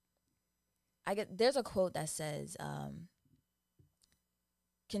 there's a quote that says,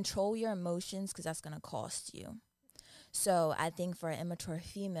 control your emotions because that's going to cost you. So I think for an immature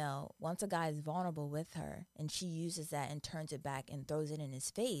female, once a guy is vulnerable with her and she uses that and turns it back and throws it in his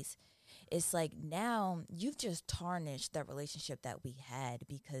face, it's like now you've just tarnished the relationship that we had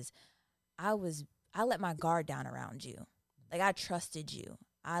because I let my guard down around you. Like, I trusted you.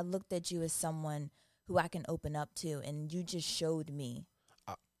 I looked at you as someone who I can open up to, and you just showed me.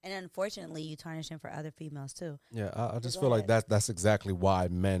 And unfortunately, you tarnish him for other females too. Yeah, I just feel like that's exactly why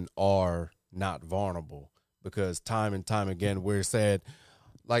men are not vulnerable. Because time and time again, we're said,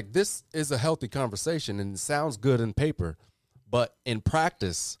 like, this is a healthy conversation and it sounds good in paper, but in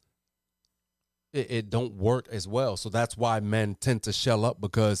practice, it don't work as well. So that's why men tend to shell up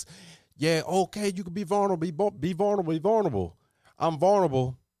because, yeah, okay, you can be vulnerable, be vulnerable. I'm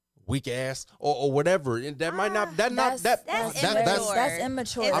vulnerable, weak ass, or whatever. And that might not, that's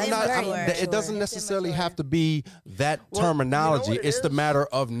immature. I'm not. It doesn't necessarily have to be that terminology. It's the matter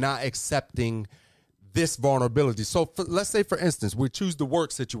of not accepting this vulnerability. So let's say, for instance, we choose the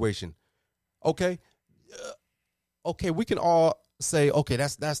work situation. Okay, we can all say, okay,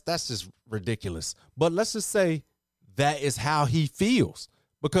 that's just ridiculous. But let's just say that is how he feels,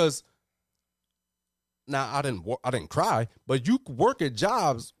 because now I didn't cry, but you work at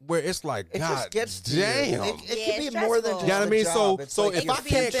jobs where it's like, it God just gets damn. It can be more than just you know what I mean? job. So like if I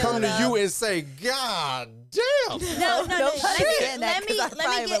can't come to you and say, God damn. No. Let me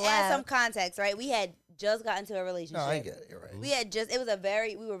add some context, right? We had just gotten into a relationship. No, I get it. You're right.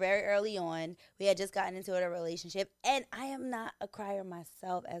 We were very early on. We had just gotten into a relationship, and I am not a crier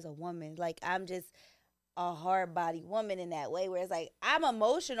myself as a woman. Like, I'm just a hard body woman in that way, where it's like, I'm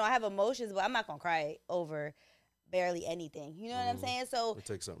emotional, I have emotions, but I'm not gonna cry over barely anything. You know what I'm saying? So it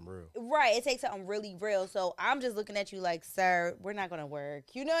takes something real. Right, it takes something really real. So I'm just looking at you like, sir, we're not gonna work.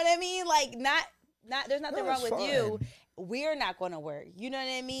 You know what I mean? Like, not there's nothing wrong with you. We're not gonna work. You know what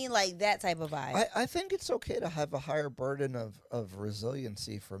I mean? Like, that type of vibe. I think it's okay to have a higher burden of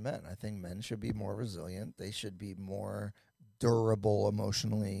resiliency for men. I think men should be more resilient. They should be more durable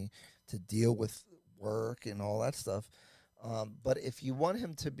emotionally to deal with work and all that stuff. But if you want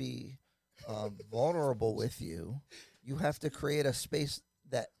him to be vulnerable with you, you have to create a space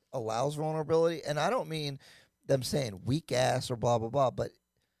that allows vulnerability. And I don't mean them saying weak ass or blah, blah, blah, but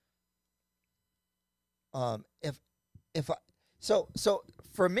so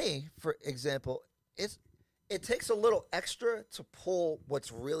for me, for example, it takes a little extra to pull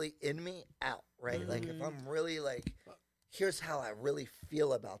what's really in me out, right? Like, if I'm really like, here's how I really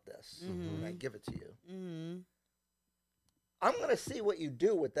feel about this, and I give it to you. I'm gonna see what you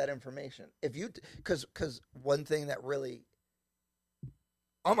do with that information. If you, because one thing that really,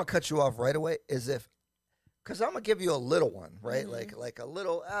 I'm gonna cut you off right away is because I'm gonna give you a little one, right? Like a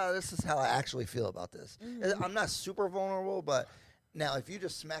little. This is how I actually feel about this. I'm not super vulnerable, but now if you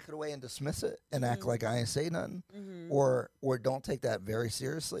just smack it away and dismiss it and act like I ain't say nothing, or don't take that very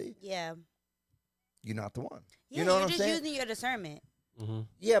seriously, you're not the one. Yeah, you know what I'm saying? You're just using your discernment.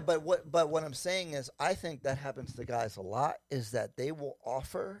 Yeah, but what I'm saying is, I think that happens to guys a lot, is that they will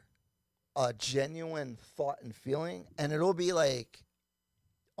offer a genuine thought and feeling, and it'll be like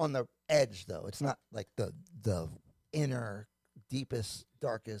on the edge, though. It's not like the inner, deepest,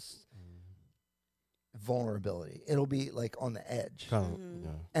 darkest vulnerability. It'll be like on the edge.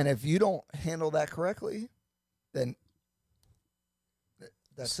 And if you don't handle that correctly, then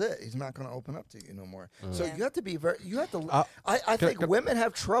that's it. He's not going to open up to you no more. So you have to be I think women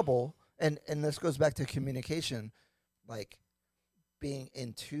have trouble, and this goes back to communication, like being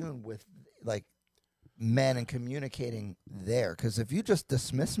in tune with like men and communicating there. Because if you just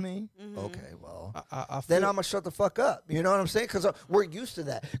dismiss me, okay, well, then I'm going to shut the fuck up. You know what I'm saying? Because we're used to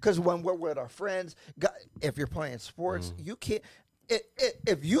that. Because when we're with our friends, if you're playing sports, you can't.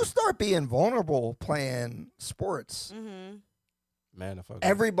 If you start being vulnerable playing sports,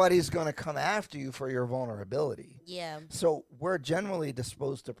 everybody's going to come after you for your vulnerability. Yeah. So we're generally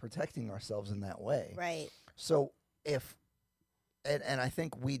disposed to protecting ourselves in that way. Right. So and I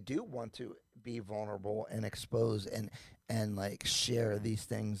think we do want to be vulnerable and expose and like share these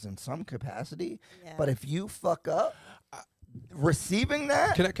things in some capacity. Yeah. But if you fuck up receiving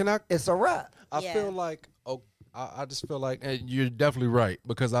that, can I it's a wrap. I feel like, I just feel like, and you're definitely right,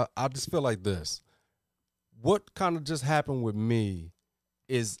 because I just feel like this. What kind of just happened with me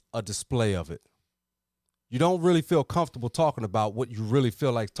is a display of it. You don't really feel comfortable talking about what you really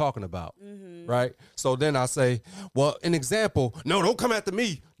feel like talking about, right? So then I say, well, an example, no, don't come after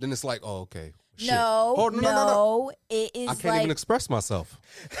me. Then it's like, oh, okay. No. It is I can't even express myself.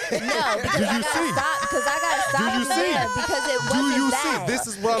 No, because I got stopped. Do you see? Because it wasn't Do you that. see? This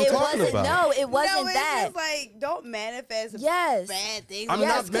is what I'm talking about. No, it wasn't no, it's that. just like, don't manifest Yes. bad things. I'm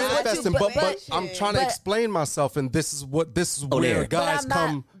not manifesting, but I'm trying to explain myself, and this is where guys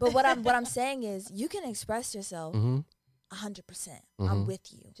come. But what I'm saying is, you can express yourself 100%. I'm with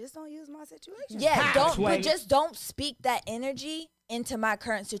you. Just don't use my situation. Yeah, don't speak that energy into my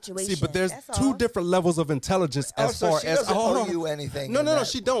current situation. See, but there's two different levels of intelligence as far she as doesn't owe you anything. No,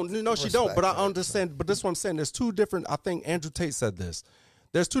 she don't. No, she don't. But I understand. But this is what I'm saying. There's two different. I think Andrew Tate said this.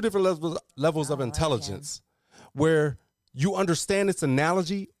 There's two different levels of intelligence, where you understand its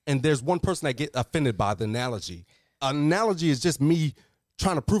analogy, and there's one person that get offended by the analogy. An analogy is just me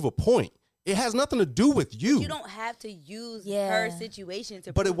trying to prove a point. It has nothing to do with you. But you don't have to use her situation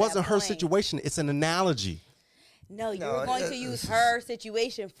to. But it wasn't her point. situation. It's an analogy. No, you were going to use her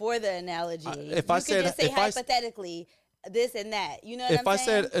situation for the analogy. If I said, just say hypothetically, this and that. You know what if I'm I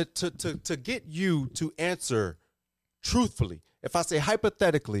saying? said to get you to answer truthfully, if I say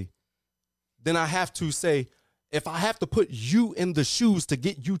hypothetically, then I have to say, if I have to put you in the shoes to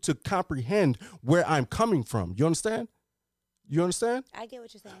get you to comprehend where I'm coming from. You understand? You understand? I get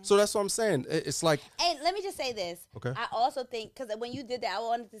what you're saying. So that's what I'm saying. It's like. And let me just say this. Okay. I also think, because when you did that, I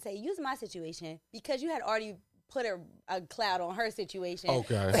wanted to say, use my situation, because you had already put a cloud on her situation.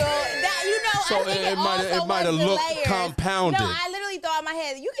 Okay. So that, so I think it might have looked layers. compounded. No, I literally thought in my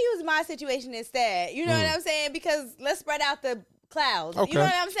head, you can use my situation instead. You know what I'm saying? Because let's spread out the clouds. Okay. You know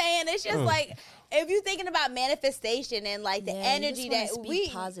what I'm saying? It's just like, if you're thinking about manifestation and like the energy that we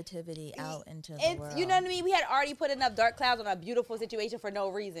positivity out into the world. You know what I mean? We had already put enough dark clouds on a beautiful situation for no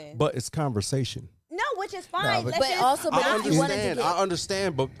reason. But it's conversation. No, which is fine. No, I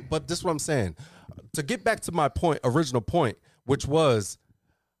understand, but this is what I'm saying. To get back to my original point, which was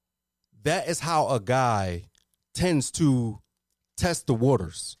that is how a guy tends to test the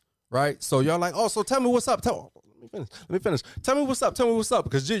waters, right? So y'all like, oh, so tell me what's up. Let me finish. Tell me what's up.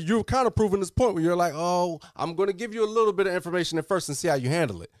 Because you're kind of proving this point where you're like, oh, I'm going to give you a little bit of information at first and see how you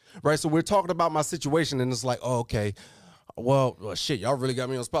handle it, right? So we're talking about my situation, and it's like, oh, okay. Well, shit, y'all really got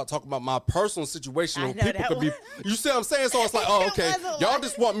me on the spot talking about my personal situation. I know people could be, you see what I'm saying? So it's like, oh, okay, y'all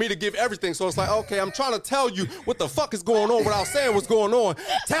just want me to give everything. So it's like, okay, I'm trying to tell you what the fuck is going on without saying what's going on.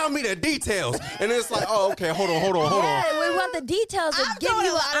 Tell me the details. And it's like, oh, okay, hold on. Yeah, we want the details to give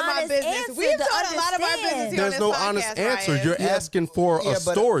you an honest answer. We've told a lot of our business. There's no honest answer. You're asking for a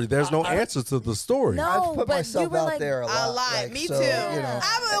story. There's no answer to the story. No, I've put myself out there a lot. Like, me too.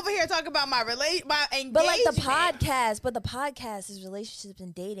 I'm over here talking about my engagement. But like the podcast is relationships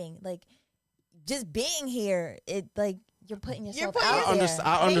and dating. Like, just being here, it like you're putting yourself out there.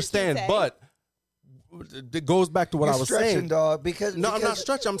 I understand, but it goes back to what I was saying, dog. Because I'm not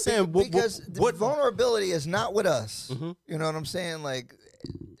stretching. I'm saying because what vulnerability is not with us. Mm-hmm. You know what I'm saying? Like,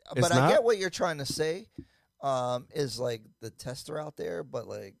 but I get what you're trying to say. Is like the tester out there, but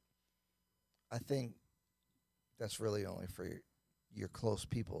like, I think that's really only for your close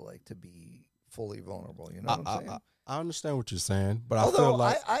people, like to be fully vulnerable. You know what I'm saying? I understand what you're saying, but although I feel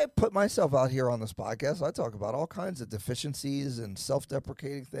like I put myself out here on this podcast, I talk about all kinds of deficiencies and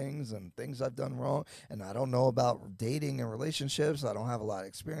self-deprecating things and things I've done wrong, and I don't know about dating and relationships. I don't have a lot of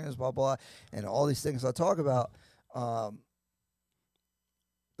experience, blah, blah, and all these things I talk about. The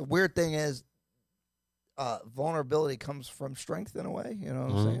weird thing is vulnerability comes from strength in a way, you know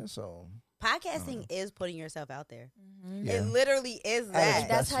what I'm saying? So podcasting is putting yourself out there. Mm-hmm. It literally is that.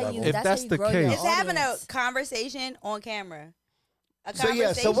 That's how you. If that's the case, it's having a conversation on camera.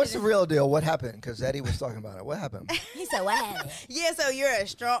 So what's the real deal? What happened? Because Eddie was talking about it. What happened? He said, "What happened?" Yeah, so you're a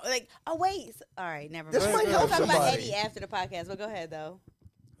strong all right, never mind. This might help We'll talk about somebody. Eddie after the podcast, but go ahead though.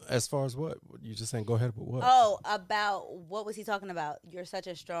 as far as what you just saying, go ahead with what? Oh, about what was he talking about? You're such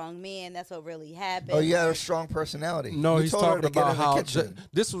a strong man. That's what really happened. Oh, you had a strong personality. No, he's talking about how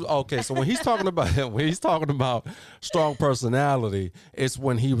this was okay. So when he's talking about strong personality, it's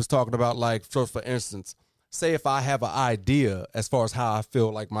when he was talking about like, so for instance, say if I have an idea as far as how I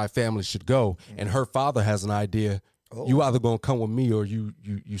feel like my family should go, and her father has an idea, you either gonna come with me or you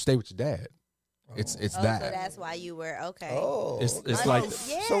stay with your dad. It's that. So that's why you were okay. Oh, it's like.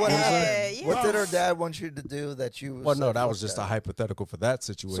 Yeah, so what happened? Yeah. What did her dad want you to do that you? Well, no, that was just a hypothetical for that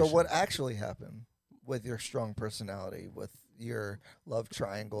situation. So what actually happened with your strong personality, with your love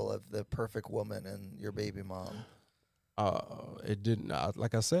triangle of the perfect woman and your baby mom? It didn't.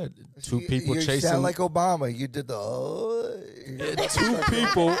 Like I said, two people you chasing. Sound like Obama. You did the. Two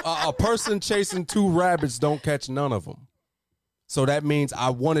people. A person chasing two rabbits don't catch none of them. So that means I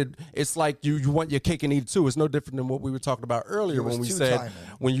wanted. It's like you want your cake and eat it too. It's no different than what we were talking about earlier when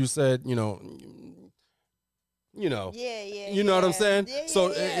you said you know. Yeah. You know what I'm saying? Yeah, so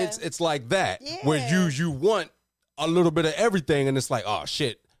yeah. it's like that Yeah. where you want a little bit of everything, and it's like, oh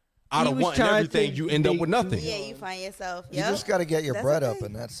shit, out of wanting everything, you end up with nothing. Yeah, you find yourself. You just got to get your bread up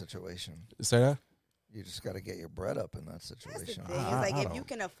in that situation. Say that. You just got to get your bread up in that situation. It's like if you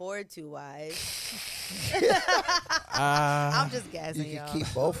can afford two wives. I'm just gassing you y'all. can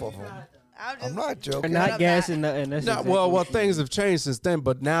keep both of them. I'm not joking. We're not gassing nothing. That's exactly well, things have changed since then,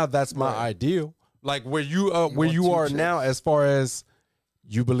 but now that's my ideal. Like where you are now, as far as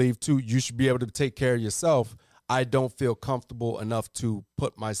you believe too, you should be able to take care of yourself. I don't feel comfortable enough to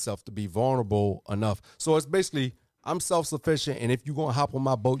put myself to be vulnerable enough. So it's basically I'm self-sufficient, and if you're gonna hop on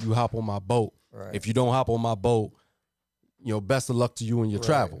my boat, you hop on my boat. Right. If you don't hop on my boat, best of luck to you in your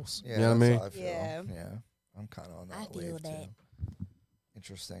travels. Yeah, you know what I mean? How I feel. Yeah. I'm kind of on that wave too.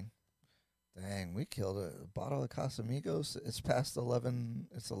 Interesting. Dang, we killed a bottle of Casamigos. It's past 11.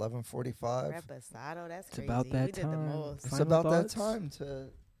 It's 11:45. Reposado, that's It's crazy. about that we did time. the most. It's about that time to,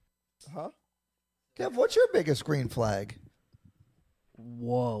 Kev, what's your biggest green flag?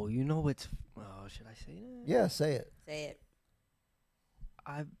 Whoa, you know what's? Oh, should I say that? Yeah, say it. Say it.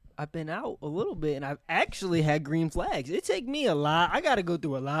 I've been out a little bit, and I've actually had green flags. It take me a lot. I got to go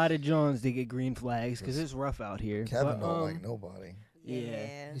through a lot of Johns to get green flags because it's rough out here. Kevin don't like nobody.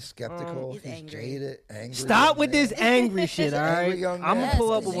 Yeah. He's skeptical. He's he's angry. jaded. Angry. Stop with this angry shit, all right? Angry young I'm man. gonna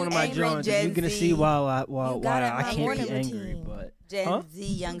pull up with Yes, one of my angry Johns, and you're gonna Gen see Z. why You got it in I my can't morning be angry. routine. But Gen Z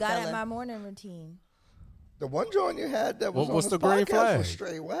young You got it in fella. my morning routine. The one joint you had that was What's on the this green podcast flag? was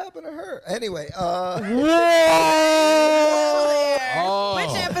straight. What happened to her? Anyway,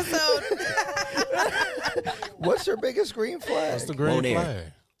 Which episode? what's your biggest green flag? What's the green flag?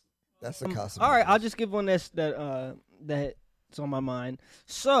 That's the Casamigos. all right, I'll just give one that's on my mind.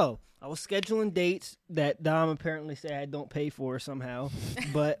 So I was scheduling dates that Dom apparently said I don't pay for somehow,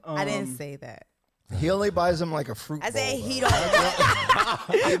 but I didn't say that. He only buys them like a fruit I bowl. said he though.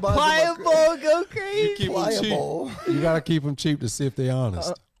 don't. He buys Buy them a bowl, go crazy. You keep them Fly a cheap. bowl. You gotta keep them cheap to see if they're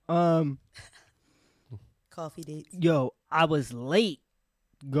honest. Coffee dates. Yo, I was late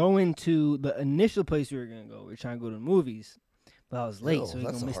going to the initial place we were gonna go. We were trying to go to the movies, but I was late, Ew, so we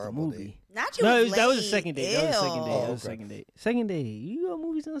were that's gonna a miss the horrible movie. date. Not you. No, was that was the late. second date. That was the second date. Ew. That was the second date. Second date. You go to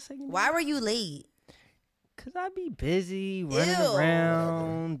movies on the second date? Why were you late? Cause I be busy running Ew.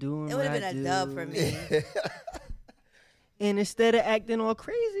 around doing It what would I have been do. a dub for me. And instead of acting all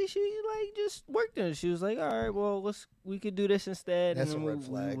crazy, she like just worked on it. She was like, "All right, well, we could do this instead." That's and a then red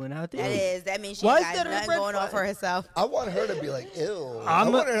flag. we went out there. That is. That means she Why ain't is got that a nothing red going on flag? for herself. I want her to be like, ew. I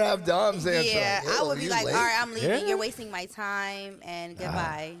I'm want her to have Dom's answer. Yeah, like, I would be you like, late? all right, I'm leaving. Yeah. You're wasting my time, and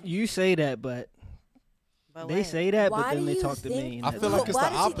goodbye. You say that, but But they when? say that, Why but then do they you talk to think- me. and I that's feel like it's Why the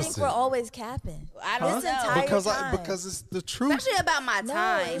does he think opposite. we're always capping? I don't This know. entire time. Because it's the truth. Especially about my No,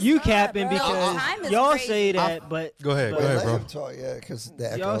 time. it's you not, capping bro. because Time is y'all crazy. say that, but Go ahead, but go ahead, Let bro. him talk, yeah, because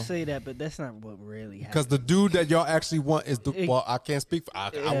the echo. y'all say that, but that's not what really Because happens. the dude that y'all actually want is the. Well, I can't speak for.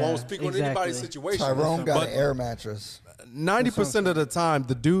 I Yeah, won't speak on anybody's exactly. situation. Tyrone got but an air mattress. 90% of the time,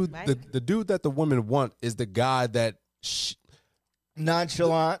 the dude, Right. the dude that the women want is the guy that.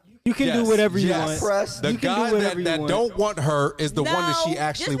 Nonchalant. You can do whatever you want. Pressed. The You can do guy whatever that, you that want. don't want her is the one that she No,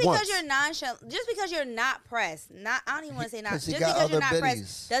 actually just because wants. you're nonchalant, just because you're not pressed, not I don't even want to say not. 'Cause Just he got because you're other not biddies.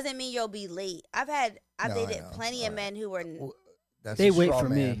 pressed doesn't mean you'll be late. I've No, I dated know. plenty of men who were That's They a wait straw for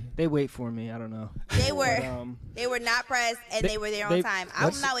me. man. They wait for me. I don't know. they were But, they were not pressed and they were there on they- time. I'm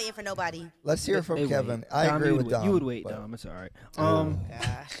let's- not waiting for nobody. Let's hear from They Kevin. wait. I Dom, agree you with would, Dom. You would wait, but- Dom. It's all right.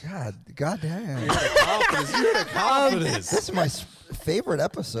 God damn. Confidence. You're the confidence. This is my favorite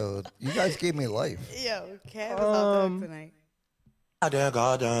episode. You guys gave me life. Yo, Kev was off Um, tonight.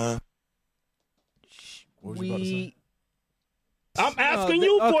 Goddamn. What was you about to say? I'm asking the-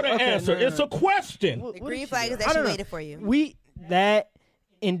 you for okay, the okay, answer. no. It's a question. What The did green she flag do? is I that she don't know. waited for you. We that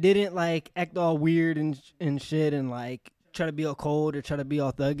and didn't like act all weird and shit and like try to be all cold or try to be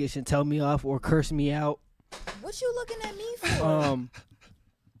all thuggish and tell me off or curse me out. What you looking at me for?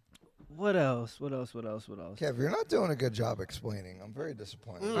 What else? Kev, you're not doing a good job explaining. I'm very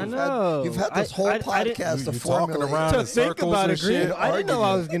disappointed. I You've know. You've had this I- whole I didn't- podcast to You talking formulate. around To in think circles about and a green, shit. I didn't know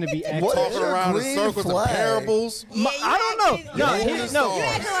I was gonna be acting. What is Talking your around in green circles flag? of parables. Yeah, you I don't acting- know. No, Moon he- and no. You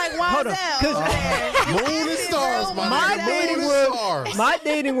stars. acting like Hold on, Wanzel. 'cause- Moon and stars, my My nigga. dating Moon and world, stars. my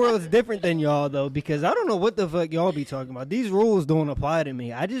dating world is different than y'all though, because I don't know what the fuck y'all be talking about. These rules don't apply to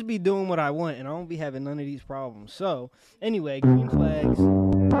me. I just be doing what I want, and I don't be having none of these problems. So, anyway, green flags.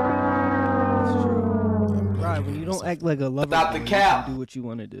 It's true. Right, when you don't act like a lover, Stop the boy, cap. You can do what you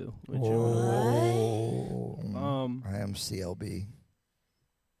want to do. I am CLB.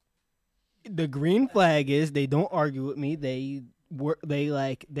 The green flag is they don't argue with me. They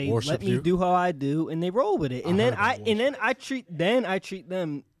let Worship me you? do how I do, and they roll with it. And then I treat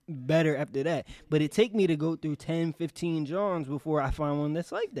them better after that. But it take me to go through 10, 15 Johns before I find one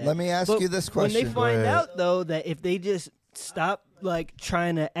that's like that. Let me ask you this question. When they find out though that if they just stop like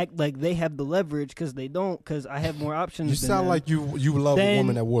trying to act like they have the leverage because they don't, because I have more options. You than sound them, like you love a then-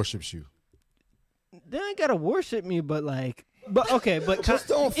 woman that worships you. They ain't gotta worship me, but okay, but Just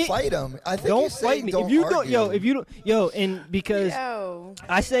don't fight them. I think don't you're saying fight me don't if you argue. don't, and because Yo.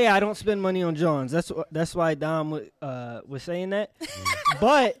 I say I don't spend money on Johns. That's why Dom was saying that.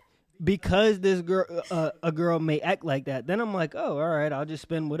 But because this girl, a girl may act like that, then I'm like, oh, all right, I'll just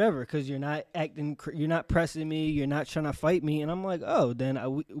spend whatever because you're not acting, you're not pressing me, you're not trying to fight me, and I'm like, oh, then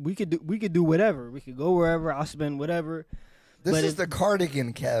we could do whatever. We could go wherever. I'll spend whatever. This But is the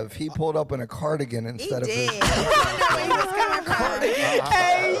cardigan, Kev. He pulled up in a cardigan instead of his. I know where he was coming from. Hey,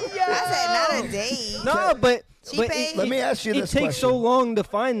 I said not a date. No, but paid. Let me ask you it this takes question. so long to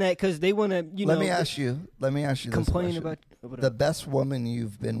find that because they want to, Let me ask you this complain question. about The best woman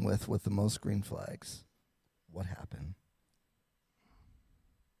you've been with the most green flags. What happened?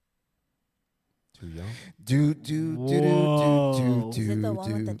 Too young. Do. Is it the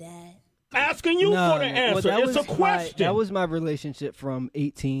one with the dad? Asking you for the answer. that It's a was question. That was my relationship from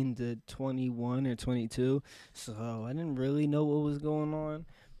 18 to 21 or 22. So I didn't really know what was going on,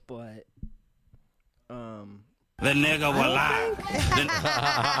 but The nigga will lie.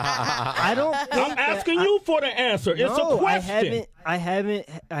 I don't. I'm asking you for the answer. It's a question. I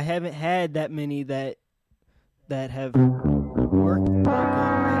haven't had that many that have worked.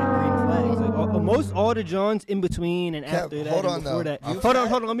 Most all the Johns in between and after Kev, that hold and on, before though. that.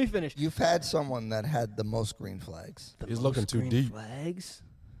 Hold on. Let me finish. You've had someone that had the most green flags. He's looking too deep. Flags.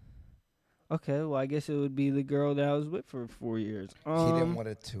 Okay, well I guess it would be the girl that I was with for 4 years. He didn't want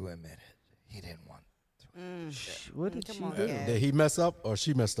to admit it. He didn't want. What did she do? Did he mess up or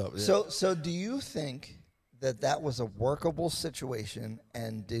she messed up? Yeah. So do you think that was a workable situation,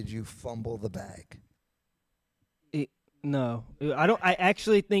 and did you fumble the bag? No, I don't. I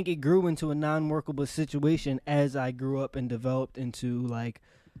actually think it grew into a non-workable situation as I grew up and developed into like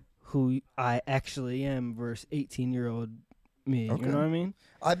who I actually am versus 18-year-old me. Okay. You know what I mean?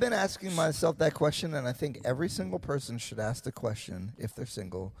 I've been asking myself that question, and I think every single person should ask the question if they're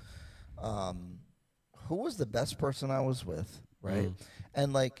single. Who was the best person I was with, right?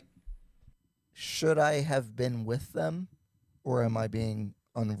 And like, should I have been with them, or am I being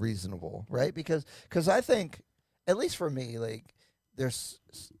unreasonable, right? Because I think, at least for me, like, there's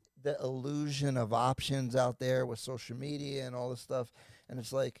the illusion of options out there with social media and all this stuff, and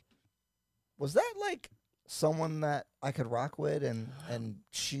it's like, was that like someone that I could rock with and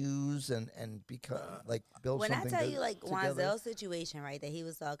choose and become like build when something I tell good you like together? Wanzel's situation, right, that he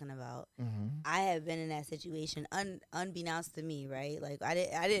was talking about, I have been in that situation unbeknownst to me, right? Like I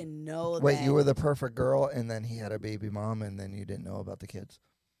didn't know. Wait, that. you were the perfect girl, and then he had a baby mom, and then you didn't know about the kids.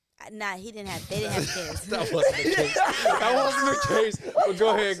 Nah, they didn't have kids. That wasn't the case. That wasn't the case. But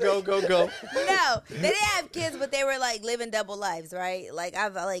go ahead, go. No, they didn't have kids, but they were like living double lives, right? Like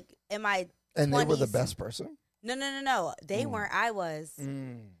I've like in my And 20s, they were the best person. No. They weren't. I was.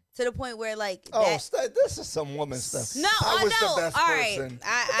 To the point where like this is some woman stuff. No, I was know. the best All right, person.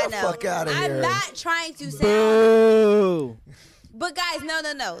 I Get the know. fuck outta here. I'm not trying to sound. Boo. But guys,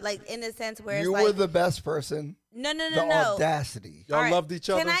 no. Like in the sense where You it's were like, the best person. No. The audacity. Y'all loved each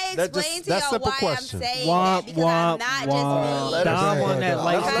other. Can I That explain just- to that's y'all simple why question. I'm saying that? Because I'm not just being Dom on that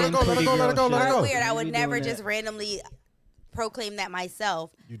light skinned pretty girl shit. or weird. I would We never doing just that. randomly proclaim that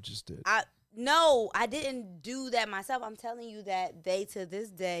myself. You just did. No, I didn't do that myself. I'm telling you that they, to this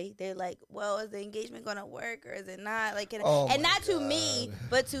day, they're like, well, is the engagement going to work or is it not? Like, and not to me,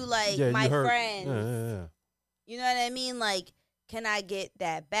 but to like my friends. Yeah. You know what I mean? Like, can I get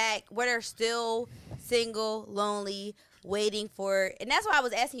that back? Where they're still single, lonely, waiting for, and that's why I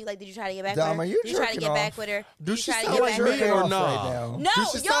was asking you, like, did you try to get back Dom, with are her? you Did you try to jerking get back off? with her? Do Did she you try to sound get like back with me her? or off no? right now. No, Do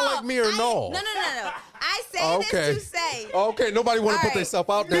she sound like me or no? No. I say this to say. Okay, nobody want to put themselves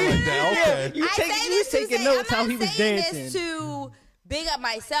out there like that. Okay. You was taking notes how he was I'm not saying dancing. this to big up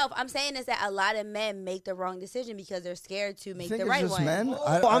myself. I'm saying this that a lot of men make the wrong decision because they're scared to make think the it's right just one. men?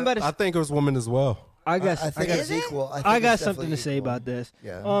 I'm about to. I think it was women as well. I think it's equal. I got it's something to definitely say equal. about this.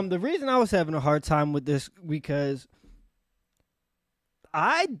 Yeah. The reason I was having a hard time with this because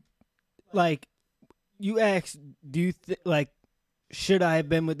you asked, do you should I have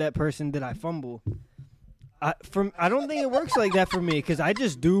been with that person? Did I fumble? I don't think it works like that for me because I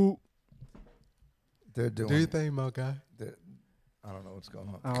just do. They're doing. Do you think, my guy? I don't know what's going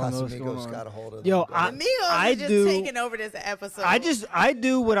on. I don't know what's going Casamigos on. got a hold of Yo, them. I just taking over this episode. I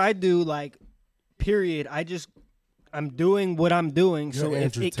do what I do, like, period. I'm doing what I'm doing. So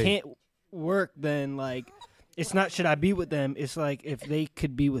if it can't work, then like, it's not should I be with them? It's like if they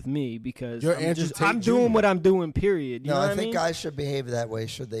could be with me because I'm doing what I'm doing. Period. You know what I think mean? guys should behave that way.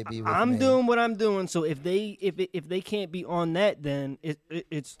 Should they be with me? I'm doing what I'm doing. So if they can't be on that, then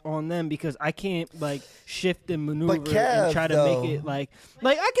it's on them because I can't like shift and maneuver and try to make it like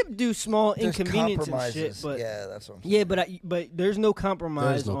I could do small inconveniences and shit. But yeah, that's what I'm saying. Yeah, but there's no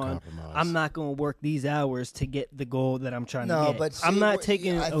compromise compromise. I'm not going to work these hours to get the goal that I'm trying to get. But see, I'm not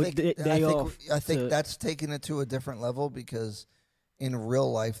taking a day off. I think that's taking it to a different level because in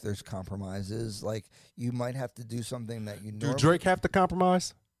real life there's compromises. Like you might have to do something that you normally. Do Drake have to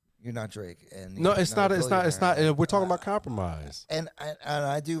compromise? You're not Drake, and no, it's not. It's not. We're talking about compromise. And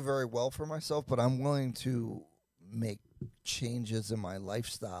I do very well for myself, but I'm willing to make changes in my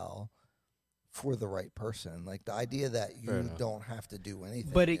lifestyle for the right person. Like the idea that you don't have to do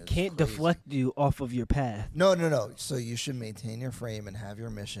anything. But it can't deflect you off of your path. No. So you should maintain your frame and have your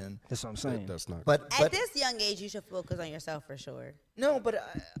mission. That's what I'm saying. That's not. But at this young age, you should focus on yourself for sure. No, but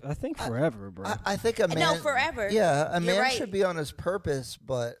I think forever, bro. I think a man. No, forever. Yeah, a man right. should be on his purpose,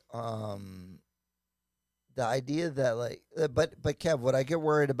 but the idea that like, but Kev, what I get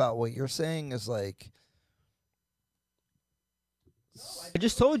worried about what you're saying is like. I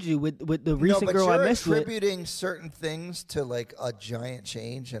just told you with the recent girl I messed with. You're attributing certain things to like a giant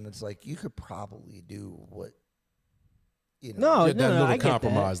change, and it's like you could probably do what. You know, No, that little I get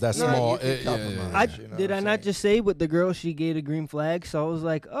compromise. that. That's small. Did I not just say with the girl she gave a green flag? So I was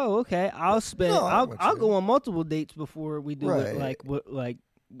like, oh, okay. I'll go on multiple dates before we do it. Like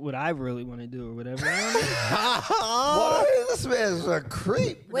what I really want to do or whatever. What? This man's a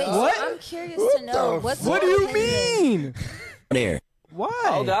creep. Wait, what? I'm curious to know what do you mean? There. Why?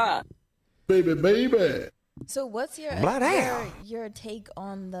 Hold on. Baby. So what's your take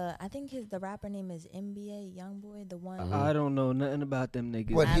on the? I think the rapper name is NBA Youngboy, the one. I don't know nothing about them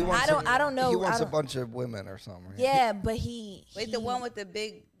niggas. What, he wants I don't know. He wants a bunch of women or something. Right? Yeah, but the one with the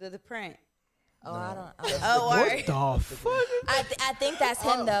big the print. Oh, no. I don't. What the fuck? I think that's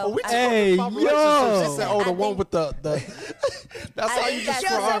him though. Hey, yo. Oh, the one with the. That's how you just.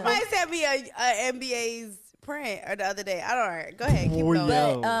 Somebody sent me a NBA's print the other day. I don't know. Go ahead, keep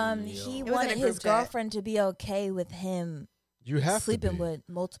going. But he wanted his girlfriend to be okay with him. You have sleeping with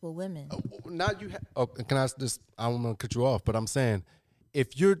multiple women. Now you have. Can I just? I don't want to cut you off, but I'm saying,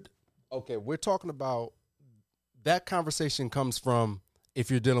 if you're okay, we're talking about that conversation comes from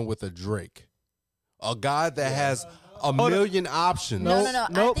if you're dealing with a Drake, a guy that has a million options.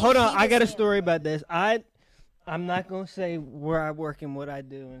 No. Hold on, I got a story about this. I'm not gonna say where I work and what I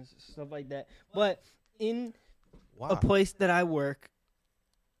do and stuff like that, but in a place that I work,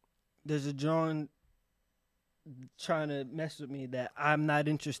 there's a John trying to mess with me that I'm not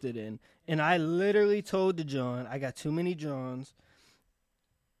interested in. And I literally told the John, I got too many Johns.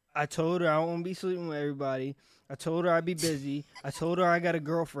 I told her I don't want to be sleeping with everybody. I told her I'd be busy. I told her I got a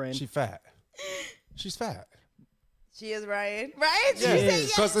girlfriend. She's fat. She's fat. She is Ryan. Right? Yeah.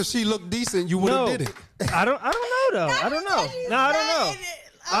 Because if she looked decent, you would have did it. I don't know though. I don't know. No, I don't know.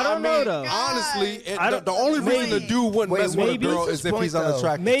 I don't know though. Honestly, the only reason the dude wouldn't mess with a girl is if he's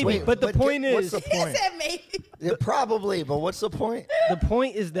unattractive. Maybe, but the point is, what's the point? He said maybe. Yeah, probably, but what's the point? The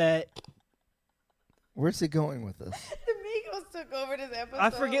point is that. Where's he going with this? The Migos took over this episode. I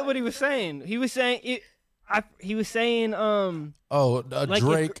forget what he was saying. He was saying it. He was saying like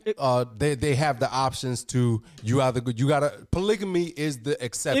Drake. They have the options to you gotta polygamy is the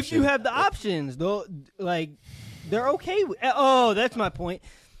exception. If you have the options, though, like they're okay with. Oh, that's my point.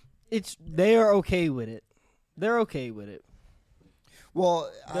 They are okay with it. They're okay with it.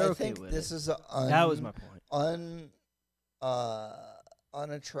 Well, they're I think this is that was my point.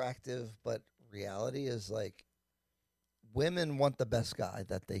 Unattractive, but reality is like women want the best guy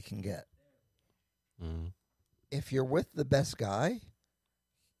that they can get. Mm-hmm. If you're with the best guy,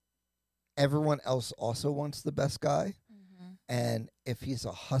 everyone else also wants the best guy. Mm-hmm. And if he's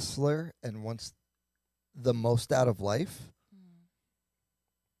a hustler and wants the most out of life,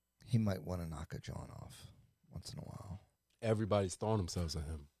 he might want to knock a John off once in a while. Everybody's throwing themselves at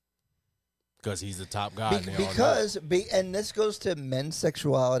him because he's the top guy. And this goes to men's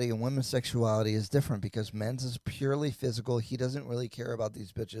sexuality and women's sexuality is different because men's is purely physical. He doesn't really care about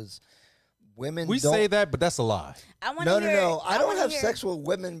these bitches. Women say that, but that's a lie. No. I don't have sex with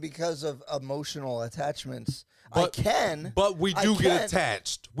women because of emotional attachments. I can. But we do get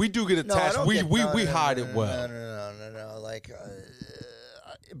attached. We do get attached. We hide it well. No. Like,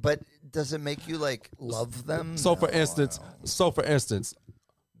 but does it make you like love them? So for instance,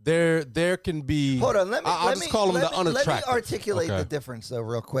 there can be. Hold on, I'll just call them the unattractive. Let me articulate the difference though,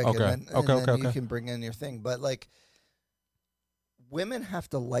 real quick, and then you can bring in your thing. But like, women have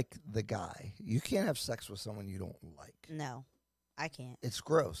to like the guy. You can't have sex with someone you don't like. No, I can't. It's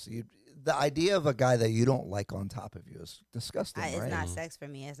gross. The idea of a guy that you don't like on top of you is disgusting. It's right? not sex for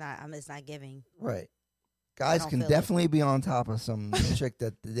me. It's not. It's not giving. Right. Guys can definitely be on top of some chick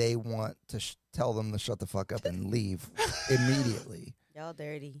that they want to tell them to shut the fuck up and leave immediately. Y'all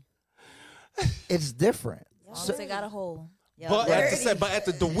dirty. It's different. So they got a hole. But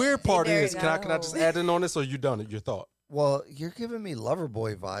the weird part is, can I just add in on this, or you done it? Your thought? Well, you're giving me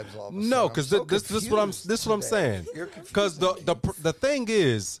Loverboy vibes all of a sudden. No, because this is what I'm saying. Because the thing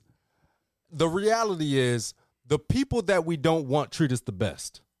is, the reality is, the people that we don't want treat us the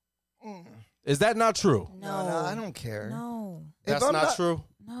best. Is that not true? No, I don't care. No, that's not true.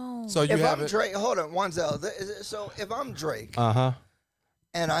 No. So you I'm Drake, hold on, Wanzel. So if I'm Drake,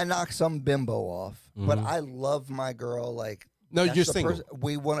 and I knock some bimbo off, but I love my girl, like you're single.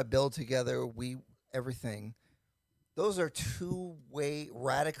 We want to build together. Everything. Those are two-way,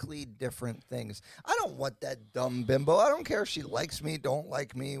 radically different things. I don't want that dumb bimbo. I don't care if she likes me, don't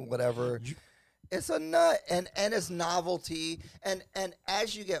like me, whatever. It's a nut, and it's novelty. And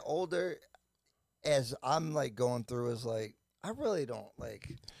as you get older, as I'm like going through, is like I really don't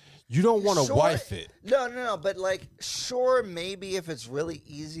like. You don't want to wife it. No. But like, sure, maybe if it's really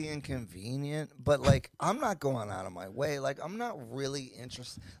easy and convenient. But like, I'm not going out of my way. Like, I'm not really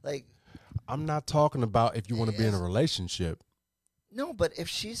interested. Like, I'm not talking about if you want to be in a relationship. No, but if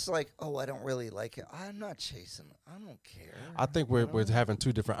she's like, oh, I don't really like it, I'm not chasing. I don't care. I think we're having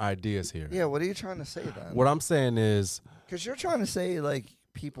two different ideas here. Yeah, what are you trying to say then? What I'm saying is, because you're trying to say like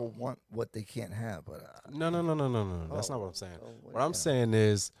people want what they can't have, but no. That's not what I'm saying. What I'm saying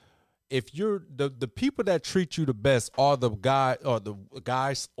is, if you're the people that treat you the best are the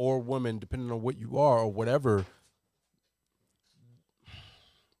guys or women, depending on what you are or whatever.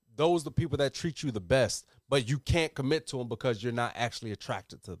 Those are the people that treat you the best, but you can't commit to them because you're not actually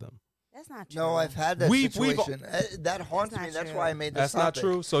attracted to them. That's not true. No, I've had that situation. That haunts me. That's why I made this That's topic.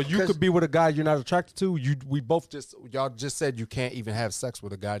 not true. So you could be with a guy you're not attracted to. Y'all just said you can't even have sex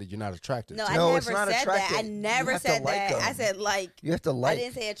with a guy that you're not attracted to. I never said that. I never said that. I said like. You have to like. I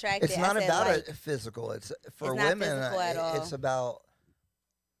didn't say attracted. It's not about a physical. It's for women. It's about.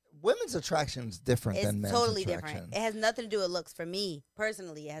 Women's attraction is different than men's totally attraction. Different. It has nothing to do with looks for me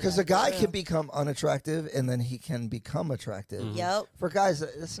personally. Because a guy can become unattractive and then he can become attractive. Yep. For guys,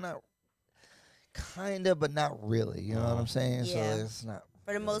 it's not kind of, but not really. You know what I'm saying? Yeah. So it's not.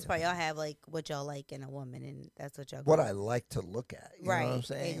 For the most part, y'all have like what y'all like in a woman, and that's what y'all. What I like to look at. You know what I'm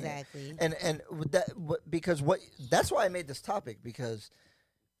saying? Exactly. And with that, because that's why I made this topic because,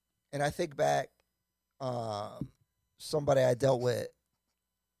 and I think back, somebody I dealt with.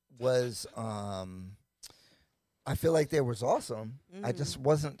 Was I feel like they was awesome. I just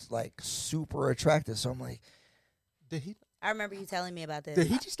wasn't like super attractive. So I'm like, did he? I remember you telling me about this. Did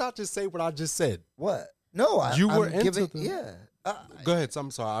he just not just say what I just said? What? No, you I'm were into them. Yeah. Go ahead. I'm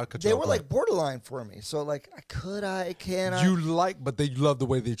sorry. They were like borderline for me. So like, can I? You but they love the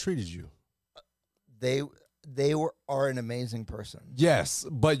way they treated you. They are an amazing person. Yes,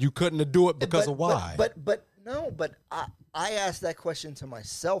 but you couldn't do it because of why? But no, but I asked that question to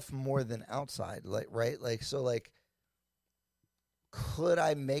myself more than outside, like, right? Like, so like, could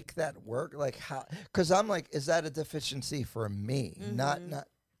I make that work? Like how, cause I'm like, is that a deficiency for me? Not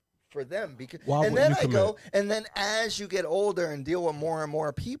for them. Because, and then I go, and then as you get older and deal with more and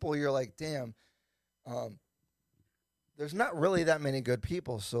more people, you're like, damn, there's not really that many good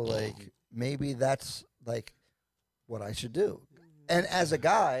people. So like, maybe that's like what I should do. And as a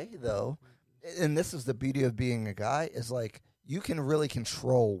guy though, and this is the beauty of being a guy, is like you can really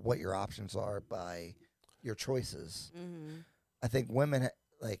control what your options are by your choices. I think women,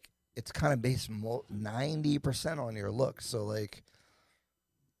 like, it's kind of based 90% on your looks. So, like,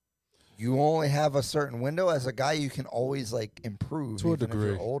 you only have a certain window. As a guy, you can always, like, improve. To a degree.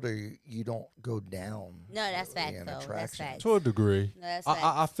 If you're older, you don't go down. No, that's facts, though. That's facts. To a degree. No, that's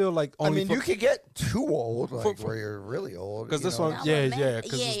I feel like only you could get too old, like, where you're really old. Because this one,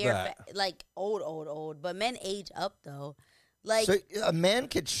 because you're like old. But men age up, though. Like, so a man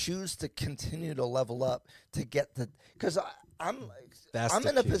could choose to continue to level up to get the... Because I'm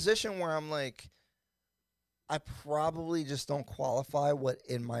in a position where I'm like... I probably just don't qualify what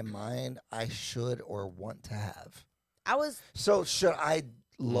in my mind I should or want to have. So should I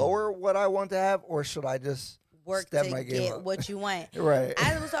lower what I want to have, or should I just work step to my game get up? what you want? Right.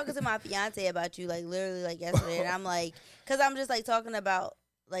 I was talking to my fiance about you, like literally, like yesterday, and I'm like, because I'm just like talking about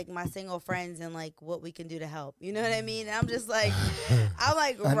like my single friends and like what we can do to help. You know what I mean? And I'm just like, I'm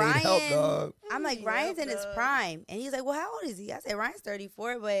like I Ryan. need help, dog. I'm like Ryan's in his prime, and he's like, well, how old is he? I said Ryan's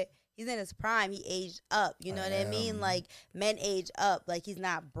 34, but he's in his prime. He aged up. You know what I mean? Like men age up. Like he's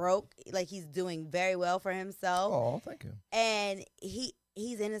not broke. Like he's doing very well for himself. Oh, thank you. And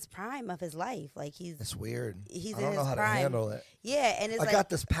he's in his prime of his life. Like it's weird. He's I don't in know his how prime. to handle it. Yeah, and it's I got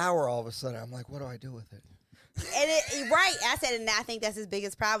this power all of a sudden. I'm like, what do I do with it? And right, I said, and I think that's his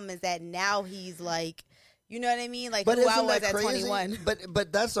biggest problem is that now he's like, you know what I mean, like but who I isn't was that at crazy? 21.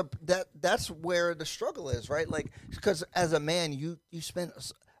 But that's where the struggle is, right? Like, because as a man, you spend,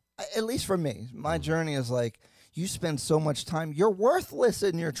 at least for me, my journey is like you spend so much time. You're worthless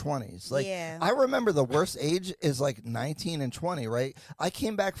in your 20s. Like, yeah. I remember the worst age is like 19 and 20, right? I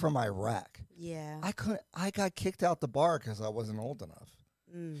came back from Iraq. Yeah, I got kicked out the bar because I wasn't old enough.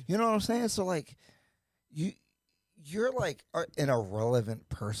 You know what I'm saying? So like, you're like an irrelevant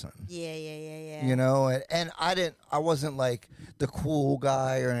person. Yeah. You know, and I wasn't like the cool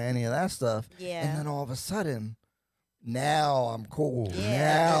guy or any of that stuff. Yeah. And then all of a sudden, now I'm cool. Yeah.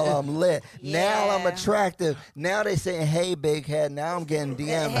 Now I'm lit. Yeah. Now I'm attractive. Now they saying, "Hey, big head." Now I'm getting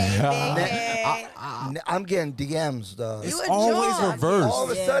DMs. Hey, big head. I'm getting DMs, dog. It's always reversed. All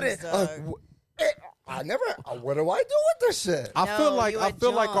of a sudden, I never. What do I do with this shit? I feel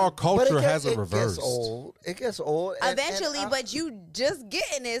like our culture has a reverse. It gets old. Eventually, but you just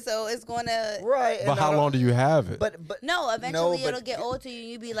getting it, so it's gonna right. But how long do you have it? But eventually it'll get old to you, and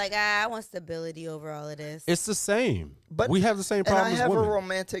you be like, I want stability over all of this. It's the same. But we have the same problem and I as have women. a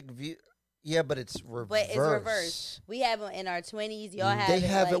romantic view. Yeah, but it's reverse. But it's reverse. We have them in our 20s. Y'all have they it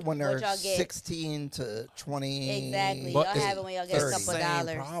have like, it when they're y'all get. 16 to 20. Exactly. But y'all have it when y'all get 30. a couple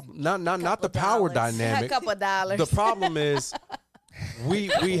dollars. Not the power dollars. dynamic. A couple dollars. The problem is we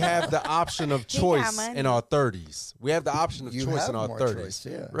have the option of choice in our 30s. We have the option of choice in our 30s. Choice,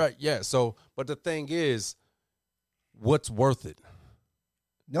 yeah. Right, yeah. So, but the thing is, what's worth it?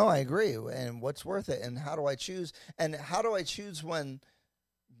 No, I agree. And what's worth it? And how do I choose? And how do I choose when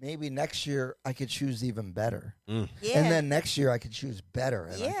maybe next year I could choose even better? Yeah. And then next year I could choose better.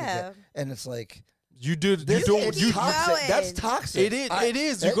 And Yeah. and it's like, You doing toxic. That's toxic. It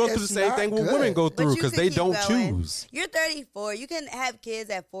is. You go through the same thing what women go through because they don't choose. You're 34. You can have kids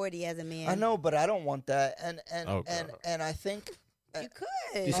at 40 as a man. I know, but I don't want that. And I think you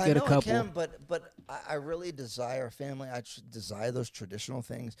could. Just I get a know couple. I can, but I really desire family. I desire those traditional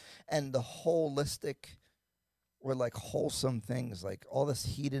things and the holistic or like wholesome things, like all this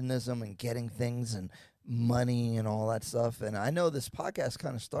hedonism and getting things and money and all that stuff. And I know this podcast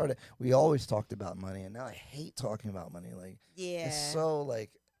kind of started. We always talked about money, and now I hate talking about money. Like, it's so like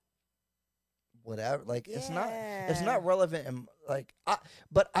whatever. Like it's not relevant. And like,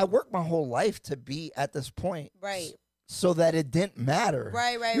 but I worked my whole life to be at this point, right? So that it didn't matter.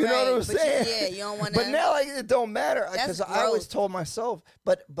 Right. You know what I'm saying? You don't want to. But now like, it don't matter because I always told myself.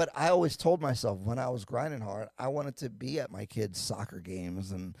 But I always told myself when I was grinding hard, I wanted to be at my kids' soccer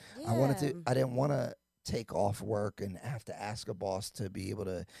games, and I didn't want to take off work and have to ask a boss to be able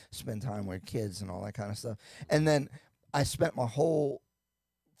to spend time with kids and all that kind of stuff. And then I spent my whole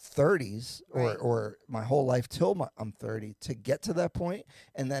 30s or my whole life till I'm 30 to get to that point,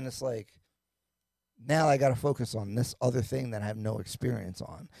 and then it's like, now I got to focus on this other thing that I have no experience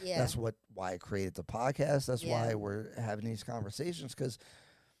on. Yeah. That's why I created the podcast. That's why we're having these conversations, because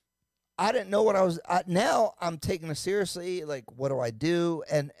I didn't know what I was. Now I'm taking it seriously. Like, what do I do?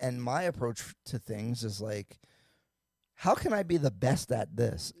 And my approach to things is like, how can I be the best at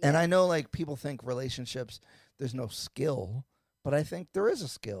this? And I know like people think relationships, there's no skill, but I think there is a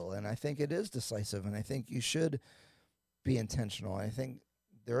skill, and I think it is decisive, and I think you should be intentional. I think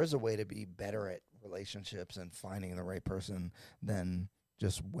there is a way to be better at relationships and finding the right person than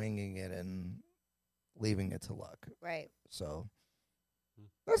just winging it and leaving it to luck. Right. So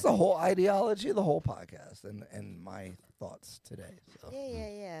that's the whole ideology of the whole podcast and my thoughts today. So.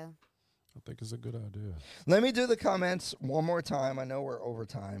 Yeah. I think it's a good idea. Let me do the comments one more time. I know we're over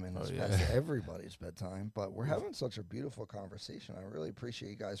time and it's past everybody's bedtime, but we're having such a beautiful conversation. I really appreciate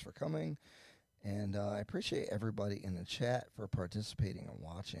you guys for coming, and I appreciate everybody in the chat for participating and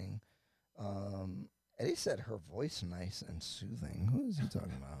watching. Eddie said her voice nice and soothing. Who is he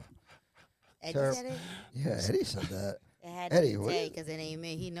talking about? Eddie said it? Yeah, Eddie said that. It had Eddie, to be Tay, because it ain't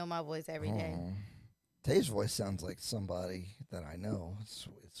me. He know my voice every day. Tay's voice sounds like somebody that I know. It's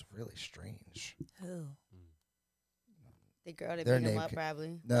really strange. Who? The girl that beat him up,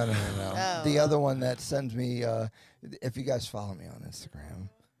 probably. No. The other one that sends me, if you guys follow me on Instagram,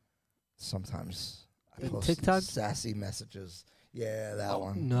 sometimes I post TikTok? sassy messages. Yeah, that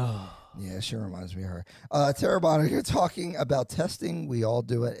one. No. Yeah, she reminds me of her. Terabana, you're talking about testing. We all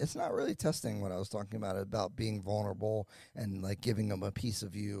do it. It's not really testing what I was talking about being vulnerable and like giving them a piece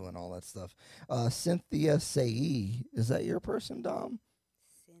of you and all that stuff. Cynthia Sae, is that your person, Dom?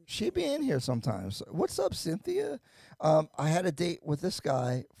 She be in here sometimes. What's up, Cynthia? I had a date with this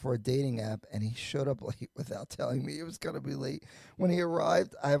guy for a dating app, and he showed up late without telling me he was going to be late. When he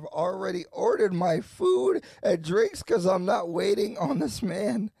arrived, I have already ordered my food and drinks because I'm not waiting on this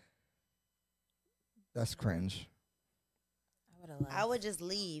man. That's cringe. I would just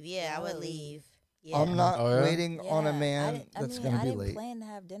leave. Yeah, I would leave. Yeah. I'm not waiting on a man that's going to be I late. didn't plan to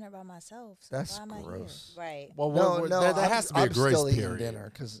have dinner by myself. So That's why am I gross. here? Right. Well, No, there has to be a I'm grace still eating period.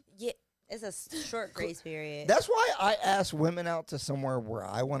 dinner because Yeah, it's a short grace period. that's why I ask women out to somewhere where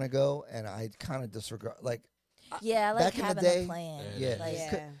I want to go, and I kind of disregard. Like, Yeah, I like back in the having day, a plan. yeah. Like,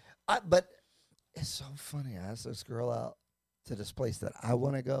 Yeah. But it's so funny. I asked this girl out to this place that I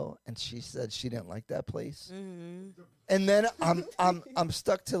want to go, and she said she didn't like that place. Mm-hmm. And then I'm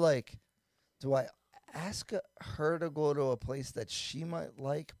stuck to like, do I ask her to go to a place that she might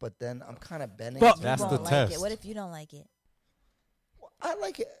like? But then I'm kind of bending. But you that's won't the like test. It. What if you don't like it? I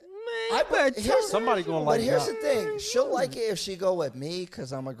like it. Somebody gonna like But here's that. the thing: she'll like it if she go with me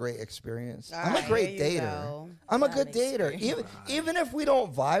because I'm a great experience. I'm a Alright, great there you dater. go. I'm a Not good an dater. experience. Even if we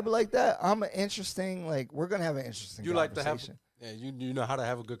don't vibe like that, I'm an interesting. Like we're gonna have an interesting. You like to have, conversation you know how to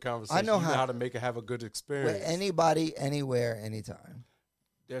have a good conversation. know you how- know how to make it have a good experience. with anybody, anywhere, anytime.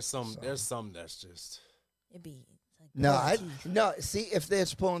 There's some So. that's just. It'd be like No, pulling teeth. no. See, if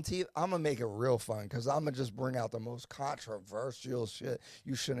there's pulling teeth, I'm gonna make it real fun because I'm gonna just bring out the most controversial shit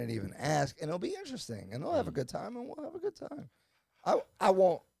you shouldn't even ask, and it'll be interesting, and they'll have a good time, and we'll have a good time. I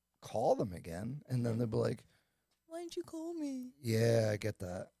won't call them again, and then they'll be like, Why didn't you call me? "Yeah, I get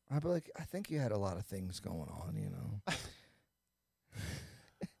that." I'll be like, "I think you had a lot of things going on, you know."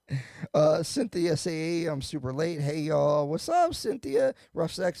 Cynthia say, I'm super late. Hey y'all, what's up, Cynthia?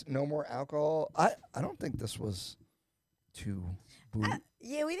 Rough sex, no more alcohol. I don't think this was too boo.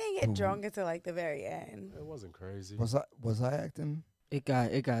 Yeah, we didn't get drunk until like the very end. It wasn't crazy. Was I acting? It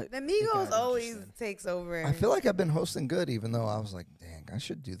got. The it Migos got always interesting. takes over. I feel like I've been hosting good, even though I was like, dang, I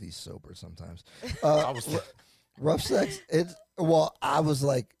should do these sober sometimes. I was Rough sex. I was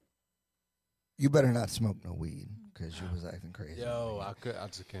like, you better not smoke no weed because you was acting crazy. I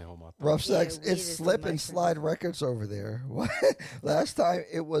just can't hold my thoughts. Rough Yeah, sex. weed It's is too slip much and for slide records over there. What? Last time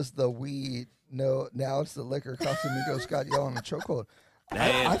it was the weed. No, now it's the liquor. Casamigos got y'all in the chokehold.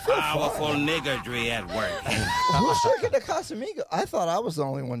 I feel Powerful fine. niggardry at work. Who's drinking the Casamigo? I thought I was the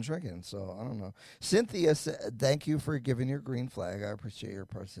only one drinking, so I don't know. Cynthia said, thank you for giving your green flag. I appreciate your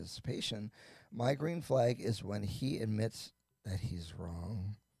participation. My green flag is when he admits that he's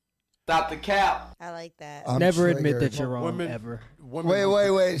wrong. Stop the cap. I like that. I'm Never admit triggered. that you're wrong Women- ever.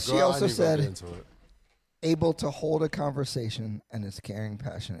 Wait. She Girl, I also need to go get said, into it. able to hold a conversation and is caring,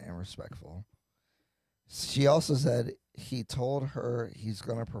 passionate, and respectful. She also said he told her he's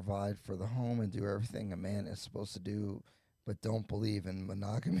going to provide for the home and do everything a man is supposed to do, but don't believe in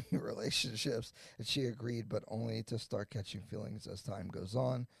monogamy relationships. And she agreed, but only to start catching feelings as time goes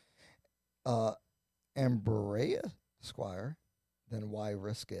on. And Berea Squire, then why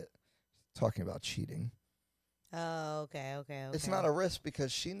risk it? Talking about cheating. Oh, okay. It's not a risk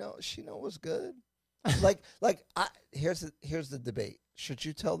because she know what's good. Here's the debate. Should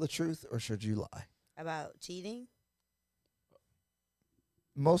you tell the truth or should you lie? About cheating.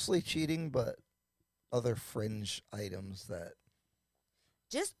 Mostly cheating, but other fringe items that.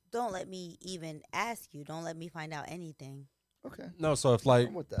 Just don't let me even ask you. Don't let me find out anything. Okay. No, so if like,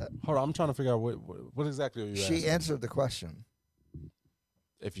 I'm with that. hold on, I'm trying to figure out what exactly are you She asking? answered the question.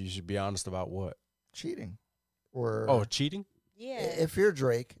 If you should be honest about what? Cheating, or Cheating? Yeah. if you're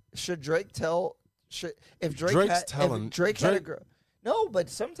Drake, should Drake tell? If Drake Drake's telling- if Drake had a Drake- girl? No, but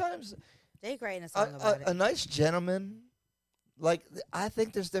sometimes Drake writing a song about a it. nice gentleman. Like, I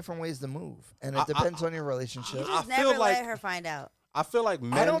think there's different ways to move, and it depends on your relationship. You I just feel never like- let her find out. I feel like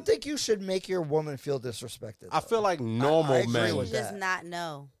men. I don't think you should make your woman feel disrespected. I feel like normal I agree men. She with does that. not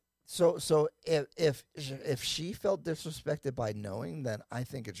know. So if she felt disrespected by knowing, then I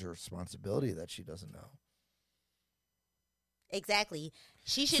think it's your responsibility that she doesn't know. Exactly.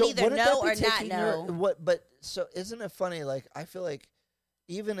 She should So either wouldn't know that be or not taking know. But so isn't it funny? Like, I feel like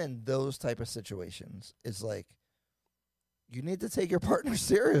even in those type of situations, it's like you need to take your partner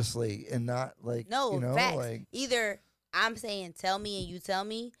seriously and not like No, facts. like Either I'm saying tell me and you tell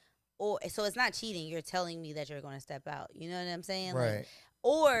me, or so it's not cheating. You're telling me that you're going to step out. You know what I'm saying? right. Like,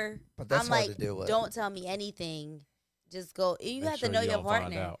 or But that's I'm hard like, to deal with. don't tell me anything. Just go. You Make have sure to know you your don't find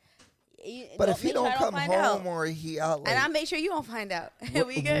partner. out. But if he make sure don't I come find home out. or he out late. And I'll make sure you don't find out.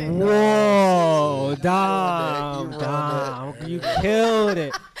 We good. Whoa, You Dom, ruined it. you killed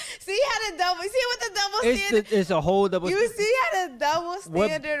it. See how the double. See what the double standard. It's a whole double. You see how the double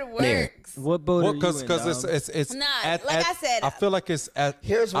standard works. What boat are you in, Because Dom? it's Nah, like I said, I feel like it's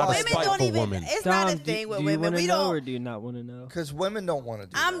Here's why. out of women spite don't for even. women. It's Dom, not a thing with do you women. want to We know don't. or do you not want to know? Because women don't want to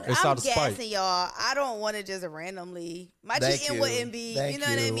do I'm that. It's out of spite. gassing y'all. I don't want to just randomly. My Thank cheating you. wouldn't be. Thank you know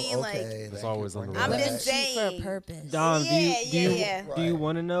what I mean? Okay, Like thank It's you always for on the bringing I'm that just back. cheat for a saying. purpose. Dom, Yeah. do you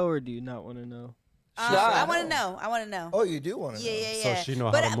want to know or do you not want to know? I want to know. I want to know. Oh, you do want to know. Yeah. So she know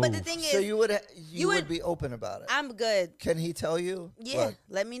how but to but the move. thing So is, you would you would- be open about it. I'm good. Can he tell you? Yeah. Look,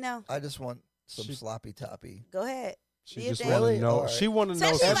 Let me know. I just want some sloppy toppy. Go ahead. She Do your just thing. want Really? to know. Alright. She want to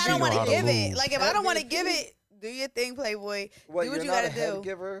know. Especially So if I she don't know want how to to give it. move. Like if I don't want to MVP? give it, do your thing, Playboy. What, do what you're you not gotta a head do.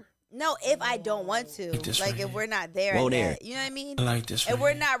 giver? No, if I don't want to. This Like right if we're not there Whoa at there. that. You know what I mean? I like this. If right we're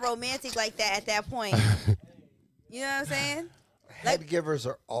here. not romantic like that at that point. You know what I'm saying? Head givers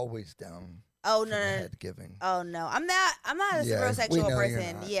are always down. Oh for no, the no, no. head giving. Oh no, I'm not a Yeah, real we sexual know you're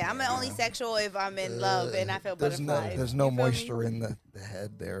person. not. Yeah, I'm only sexual if I'm in love and I feel There's butterflies. there's You no feel me? moisture in the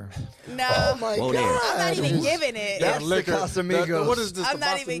head there. No, Oh my Whoa god! there. I'm not even giving it. That's the liquor. Casamigos. What is this? I'm the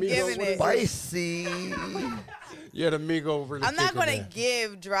not even Casamigos? giving What it. is Spicy. Yeah, the Migo really. I'm not kicking gonna in.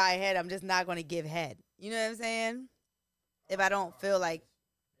 give dry head. I'm just not gonna give head. You know what I'm saying? If I don't feel like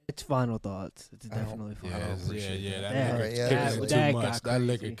It's final thoughts. It's I don't- definitely Yeah, final. yeah. That Yeah, liquor yeah, kicking that- it that too got much. That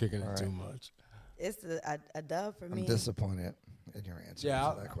liquor crazy. kicking it All too right. much. it's a dub for I'm me. disappointed in your answer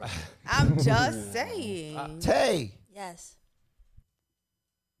Yeah, to that question. I'm just saying. Tay, Yes.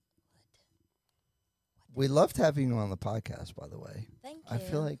 we loved having you on the podcast. By the way, Thank you. I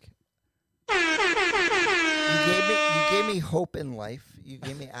feel like you gave me hope in life. You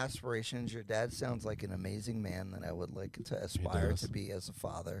gave me aspirations. Your dad sounds like an amazing man that I would like to aspire does. to be as a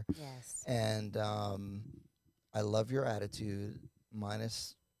father. Yes. And I love your attitude,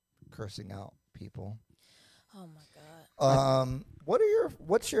 minus cursing out people. Oh my god.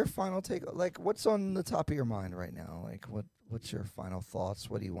 What's your final take? Like, what's on the top of your mind right now? Like, what's your final thoughts?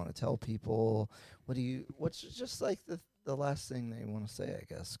 What do you want to tell people? What's just like the last thing that you want to say? I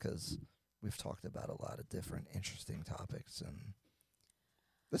guess because we've talked about a lot of different interesting topics, and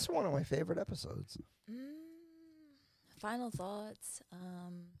this is one of my favorite episodes. Final thoughts.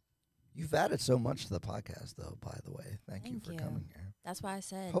 You've added so much to the podcast, though. By the way, thank you Thank for you. coming here. That's why I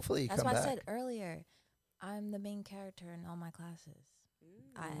said. Hopefully, you That's come why back. I said earlier. I'm the main character in all my classes.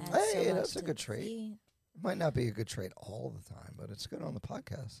 I add Hey, so much that's a to good the trait. tea. It might not be a good trait all the time, but it's good on the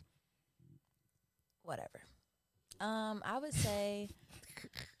podcast. Whatever. I would say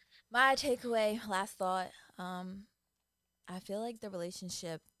my takeaway, last thought. I feel like the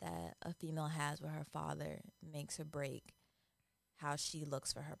relationship that a female has with her father makes or break how she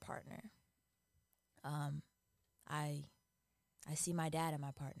looks for her partner. I see my dad in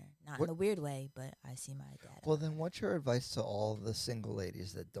my partner, not in a weird way, but I see my dad. Well, then, what's your advice to all the single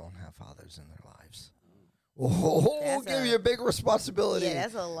ladies that don't have fathers in their lives? Oh, give you a big responsibility. Yeah,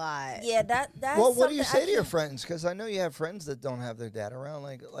 that's a lot. Yeah, that's. Well, what do you something say to your friends? Because I know you have friends that don't have their dad around.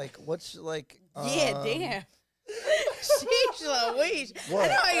 Like what's like? Yeah, damn. Sheesh Louise. What?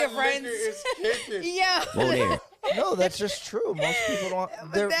 I know how your friends. Yeah. Whoa there. No, that's just true. Most people don't.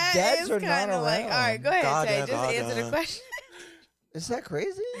 But Their that dads is are not kinda around. like, all right, go ahead, God, Tay. God, Just God, answer the God. question. Is that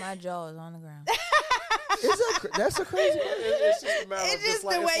crazy? My jaw is on the ground. Is that that's a crazy? It's just a matter It's of just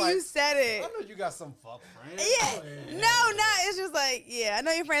like, the way you said I it. know you got some fuck friends. Yeah. No, it's just like, yeah, I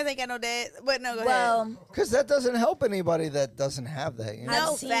know your friends ain't got no dad, but no, go ahead. Well, Because that doesn't help anybody that doesn't have that. You know?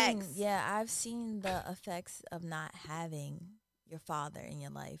 No, I've seen, facts. Yeah, I've seen the effects of not having your father in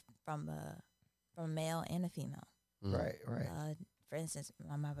your life from a male and a female. Right. For instance,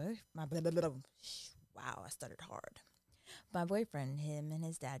 wow, I stuttered hard. My boyfriend, him and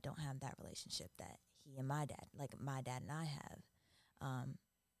his dad don't have that relationship that he and my dad, like my dad and I have.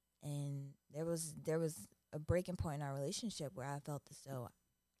 And there was a breaking point in our relationship where I felt as though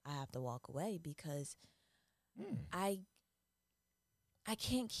I have to walk away because I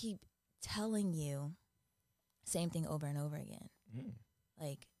can't keep telling you same thing over and over again.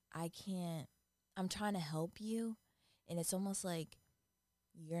 Like I can't. I'm trying to help you, and it's almost like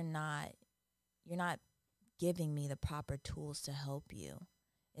you're not giving me the proper tools to help you.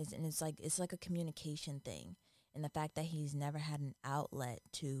 It's like a communication thing, and the fact that he's never had an outlet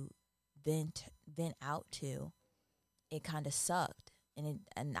to vent out to, it kind of sucked, and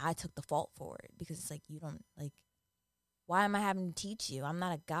I took the fault for it because it's like you don't like. Why am I having to teach you? I'm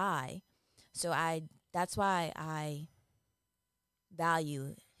not a guy, so that's why I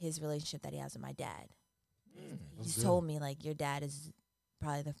value his relationship that he has with my dad. He's told me like your dad is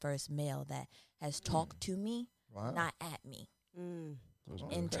probably the first male that has talked to me, not at me,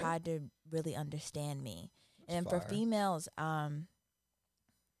 and tried to really understand me. And for females, not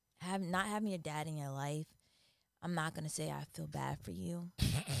having a dad in your life, I'm not gonna say I feel bad for you.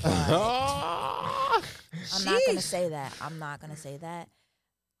 I'm not gonna say that. I'm not gonna say that.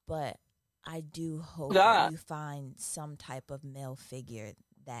 But I do hope that you find some type of male figure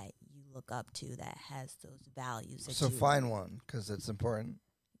that you look up to that has those values. So find one, because it's important.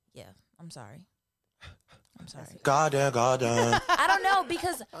 Yeah, I'm sorry. Goddamn. I don't know,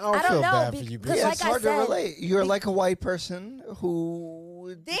 because I don't know because Yeah, like it's hard I said, to relate. You're like a white person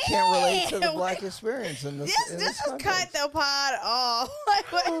who can't relate to the black experience in this. This is cut the pod off.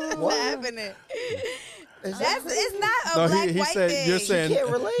 Like, what is happening? It's not a black white thing. You're saying she can't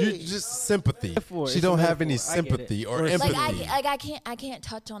relate. you just sympathy. She don't have any sympathy or empathy. I can't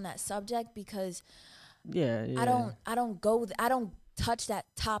touch on that subject because I don't touch that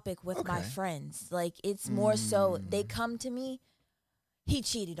topic with my friends. Like, it's more so they come to me, he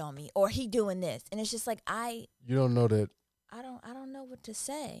cheated on me or he doing this, and it's just like you don't know that. I don't know what to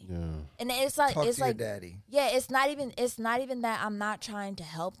say. Yeah. And it's like Talk it's to like your daddy. Yeah, it's not even that I'm not trying to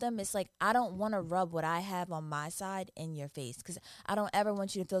help them. It's like I don't want to rub what I have on my side in your face, because I don't ever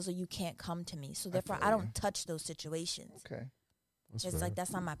want you to feel so you can't come to me. So therefore I don't touch those situations. Okay. It's like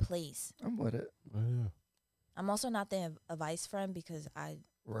that's not my place. I'm with it. Oh, yeah. I'm also not the advice friend because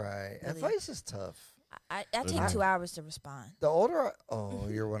Right. Advice is tough. I take 2 hours to respond. The older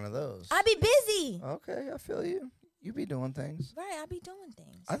you're one of those. I be busy. Okay, I feel you. You be doing things. Right, I be doing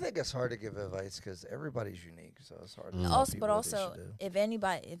things. I think it's hard to give advice because everybody's unique, so it's hard. To tell Also, people but what they also, should do.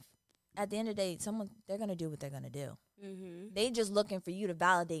 if at the end of the day, they're gonna do what they're gonna do. They just looking for you to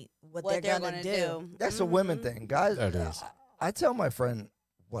validate what they're gonna do. That's a women thing, guys. I tell my friend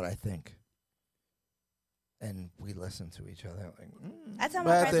what I think, and we listen to each other. Like, I tell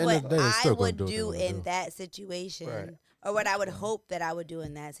my friends what I would do in that situation. Right. Or what I would hope that I would do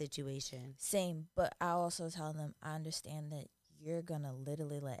in that situation. Same, but I also tell them I understand that you're going to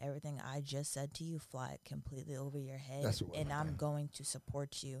literally let everything I just said to you fly completely over your head. And I'm going to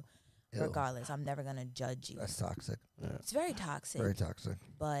support you regardless. I'm never going to judge you. That's toxic. Yeah. It's very toxic. Very toxic.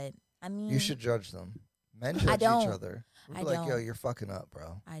 But, I mean. You should judge them. Men judge each other. We'll be like, yo, you're fucking up,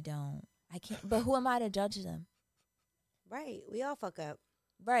 bro. I don't. I can't. But who am I to judge them? Right. We all fuck up.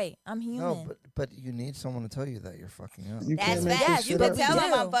 Right, I'm human. No, but you need someone to tell you that you're fucking up. That's facts. You can tell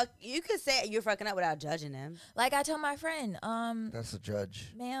them you can say you're fucking up without judging them. Like I tell my friend, that's a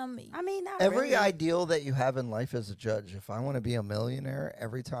judge, ma'am. I mean, not every really. ideal that you have in life is a judge. If I want to be a millionaire,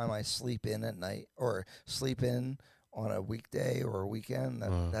 every time I sleep in at night or sleep in on a weekday or a weekend,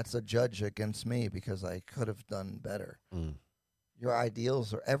 that's a judge against me because I could have done better. Your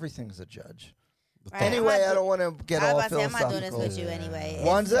ideals or everything's a judge. Right. Anyway, I don't want to get all philosophical. I'm not doing this with you anyway.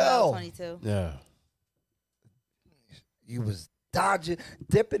 Wanzel. 22. Yeah. You was dodging,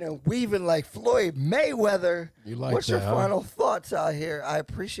 dipping, and weaving like Floyd Mayweather. You like What's that, your final thoughts out here? I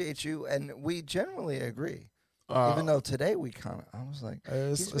appreciate you, and we generally agree. Even though today we kind of, I was like,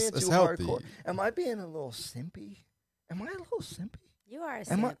 he's being too hardcore. Am I being a little simpy? Am I a little simpy? You are a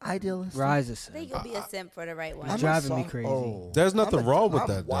simp. Am I idealistic? Rise a I simp. think you'll be a simp for the right one. It's driving me crazy. There's nothing wrong with I'm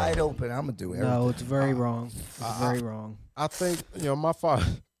that. Wide open. I'm gonna do everything. No, it's very wrong. It's very wrong. I think my father.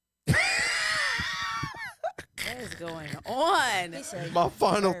 What is going on? My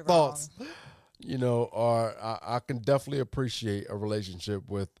final thoughts, are I can definitely appreciate a relationship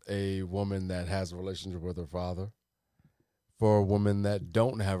with a woman that has a relationship with her father. For a woman that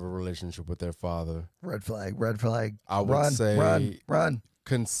don't have a relationship with their father, red flag, red flag. I would say run.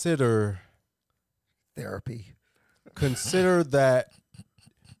 Consider therapy. Consider that.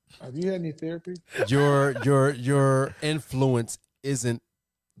 Have you had any therapy? Your influence isn't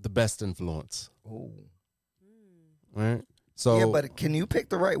the best influence. Oh, right. So yeah, but can you pick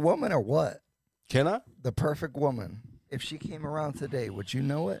the right woman or what? Can I? The perfect woman. If she came around today, would you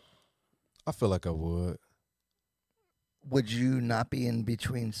know it? I feel like I would. Would you not be in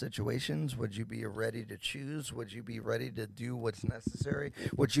between situations? Would you be ready to choose? Would you be ready to do what's necessary?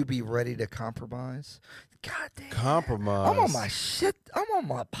 Would you be ready to compromise? God damn. Compromise. I'm on my shit. I'm on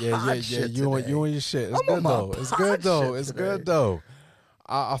my pod shit You on your shit. It's good though. It's good though. It's good though.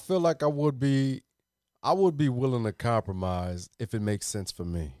 I feel like I would be willing to compromise if it makes sense for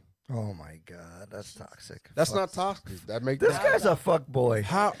me. Oh my God, that's toxic. That's not toxic. This guy's a fuck boy.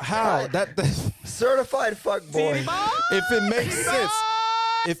 How that certified fuck boy? If it makes sense,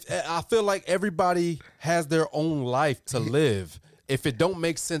 if I feel like everybody has their own life to live. If it don't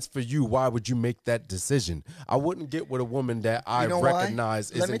make sense for you, why would you make that decision? I wouldn't get with a woman that I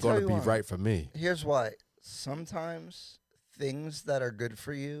recognize isn't going to be right for me. Here's why. Sometimes things that are good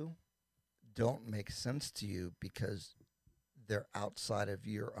for you don't make sense to you because they're outside of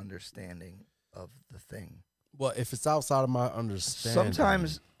your understanding of the thing. Well, if it's outside of my understanding.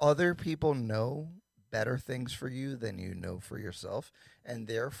 Sometimes other people know better things for you than you know for yourself, and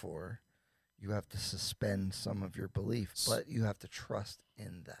therefore you have to suspend some of your belief, but you have to trust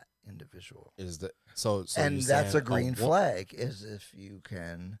in that individual. Is that so and that's a green flag, is if you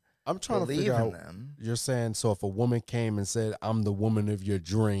can I'm trying believe to figure in out, them. You're saying, so if a woman came and said, I'm the woman of your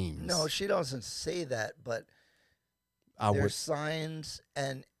dreams. No, she doesn't say that, but there's signs,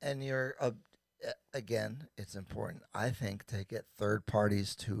 and you're, again, it's important, I think, to get third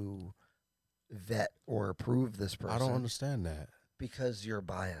parties to vet or approve this person. I don't understand that. Because you're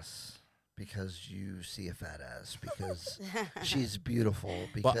biased. Because you see a fat ass. Because she's beautiful.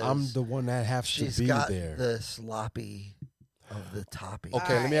 Because but I'm the one that has to be there. She's got the sloppy of the toppy.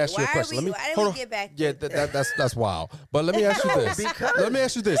 Okay, let me ask you a question. Why did we get back? Yeah, that's wild. But let me ask you this. Let me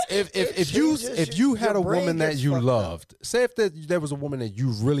ask you this. If you had a woman that you loved, say if there was a woman that you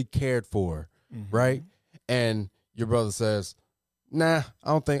really cared for, right? And your brother says, nah,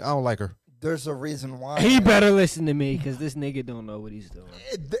 I don't like her. There's a reason why. He better listen to me because this nigga don't know what he's doing.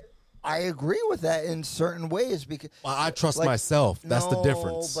 I agree with that in certain ways because I trust myself. That's the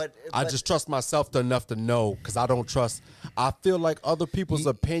difference. But I just trust myself enough to know because I don't trust. I feel like other people's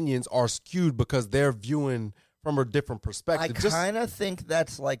opinions are skewed because they're viewing from a different perspective. I kind of think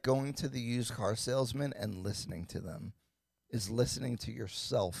that's like going to the used car salesman and listening to them, is listening to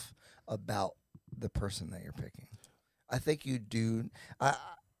yourself about the person that you're picking. I think you do.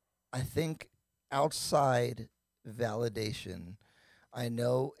 I think outside validation, I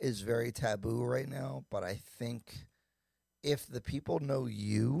know is very taboo right now, but I think if the people know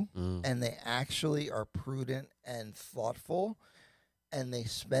you and they actually are prudent and thoughtful and they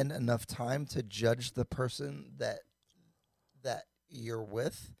spend enough time to judge the person that you're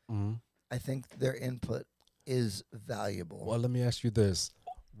with, I think their input is valuable. Well, let me ask you this.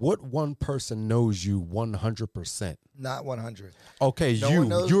 What one person knows you 100%? Not 100. Okay,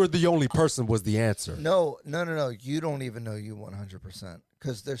 you're the only person was the answer. No. You don't even know you 100%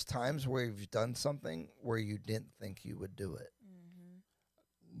 because there's times where you've done something where you didn't think you would do it.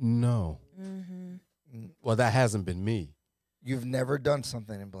 No. Well, that hasn't been me. You've never done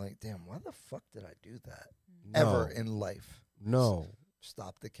something and be like, damn, why the fuck did I do that? No. Ever in life. No.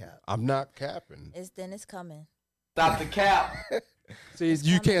 Stop the cap. I'm not capping. It's coming. Stop the cap. See,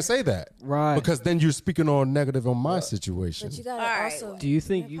 you can't say that. Right. Because then you're speaking on negative on my situation. But you gotta also. Do you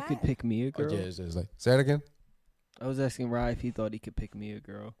think you could pick me a girl? It's like, say it again. I was asking Ryan if he thought he could pick me a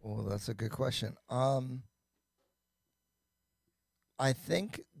girl. Well, that's a good question. I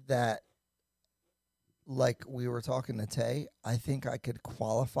think that, like we were talking to Tay, I think I could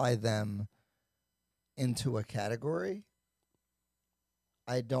qualify them into a category.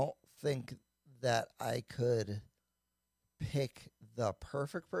 I don't think that I could pick the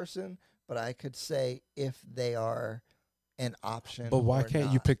perfect person, but I could say if they are an option. But why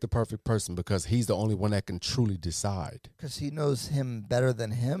can't you pick the perfect person? Because he's the only one that can truly decide. Because he knows him better than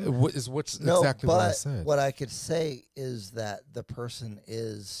him. Exactly what I said. What I could say is that the person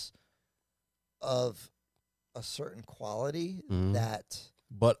is of a certain quality that,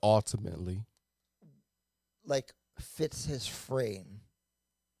 but ultimately, like, fits his frame.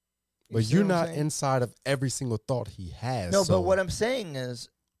 But you're not inside of every single thought he has. No, but what I'm saying is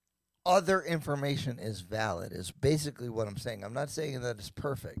other information is valid, is basically what I'm saying. I'm not saying that it's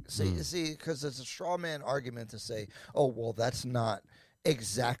perfect. See, because it's a straw man argument to say, oh, well, that's not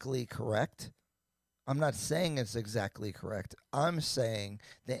exactly correct. I'm not saying it's exactly correct. I'm saying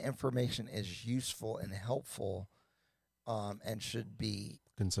the information is useful and helpful and should be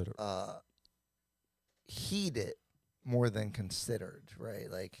considered. Heeded more than considered,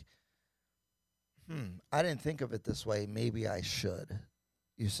 right? Like, I didn't think of it this way. Maybe I should.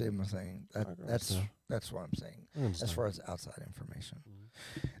 You see what I'm saying? That's what I'm saying as far as outside information.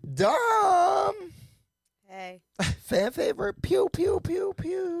 Dom! Hey. Fan favorite? Pew, pew, pew,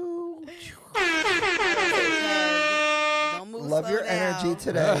 pew. Don't move Love your energy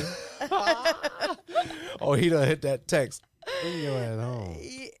today. Oh, he done hit that text. Bring your ass home.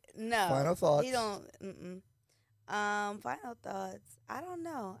 No. Final thoughts? He don't. Final thoughts. I don't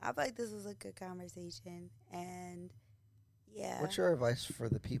know. I feel like this was a good conversation, and yeah. What's your advice for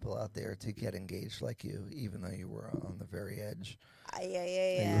the people out there to get engaged like you, even though you were on the very edge? Yeah.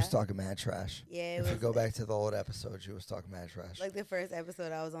 And you was talking mad trash. Yeah. If you go back to the old episodes, you was talking mad trash. Like the first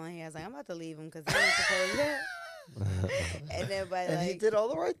episode I was on here, I was like, I'm about to leave him because he ain't supposed to. And then he did all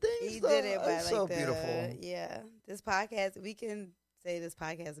the right things. He though. did it by That's so beautiful. Yeah. This podcast, we can say this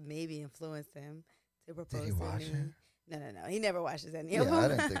podcast maybe influenced him to propose Did he watch to me. it? No. He never watches any Yeah, of them. I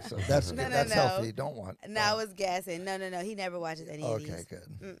didn't think so. That's good. That's healthy. Don't want. No, I was gassing. No. He never watches any of these. Okay,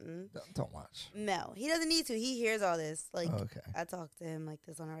 good. Don't watch. No, he doesn't need to. He hears all this. Like, okay. I talk to him like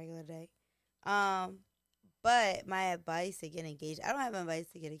this on a regular day. But my advice to get engaged, I don't have advice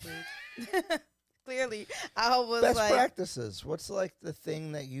to get engaged. Clearly, I was best like practices. What's like the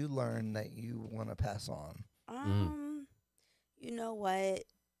thing that you learned that you want to pass on? You know what?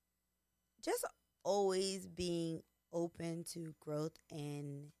 Just always being open to growth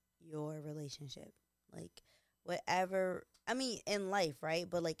in your relationship. Like whatever, I mean, in life, right?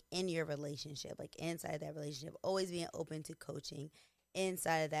 But like in your relationship, like inside that relationship, always being open to coaching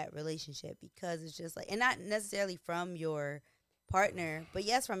inside of that relationship, because it's just like, and not necessarily from your partner, but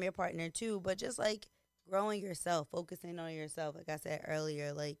yes, from your partner too, but just like growing yourself, focusing on yourself. Like I said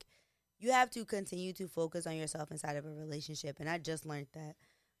earlier, like you have to continue to focus on yourself inside of a relationship. And I just learned that,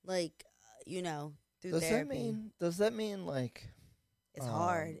 like, through therapy. Does that mean like it's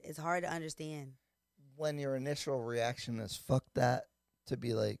hard? It's hard to understand when your initial reaction is "fuck that," to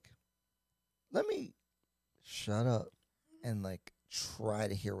be like, let me shut up and like try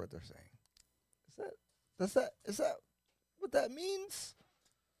to hear what they're saying. Is that what that means?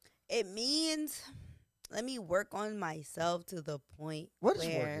 It means let me work on myself to the point. What is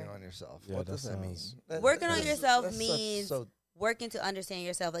working on yourself? Yeah, what does that mean? Working on yourself means working to understand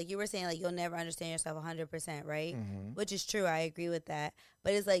yourself. Like you were saying, like you'll never understand yourself 100%, right? Mm-hmm. Which is true. I agree with that.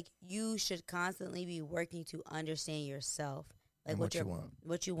 But it's like you should constantly be working to understand yourself. Like what you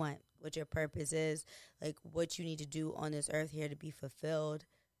want, what your purpose is, like what you need to do on this earth here to be fulfilled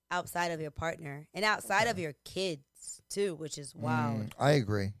outside of your partner and outside of your kids too, which is wild. I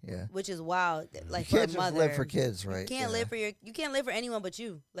agree. Yeah, which is wild. Like you for can't a mother, just live for kids, right? You can't live for you can't live for anyone but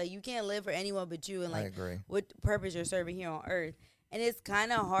you. Like you can't live for anyone but you, and like I agree. What purpose you're serving here on earth. And it's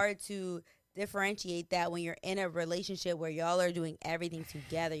kind of hard to differentiate that when you're in a relationship where y'all are doing everything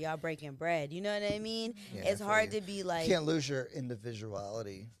together, y'all breaking bread. You know what I mean? Yeah, it's hard to be like, you can't lose your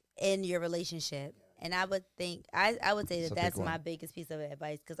individuality in your relationship. And I would think, I would say that's my biggest piece of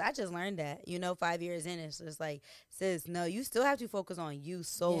advice, because I just learned that, 5 years in, it's just like, sis, no, you still have to focus on you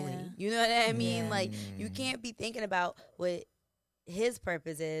solely. Yeah. You know what I mean? Like, you can't be thinking about what his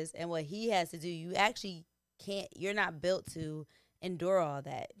purpose is and what he has to do. You actually can't, you're not built to endure all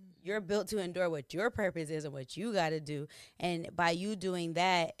that. You're built to endure what your purpose is and what you got to do. And by you doing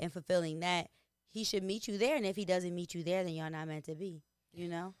that and fulfilling that, he should meet you there. And if he doesn't meet you there, then y'all not meant to be,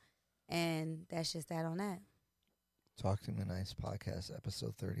 And that's just that on that. Talk to Me Nice podcast,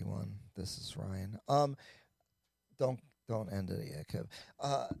 episode 31. This is Ryan. Don't end it yet, Kev.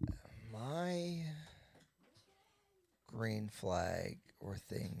 My green flag or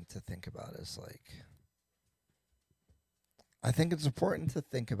thing to think about is like, I think it's important to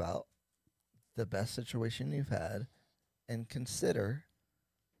think about the best situation you've had and consider,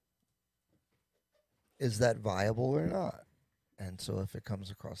 is that viable or not? And so if it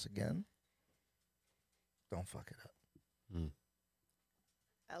comes across again, don't fuck it up.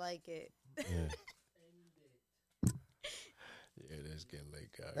 I like it. Yeah. Yeah, it is getting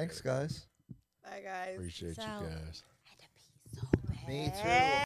late, guys. Thanks, guys. Bye, guys. Appreciate you guys. I had to pee so bad. Me too.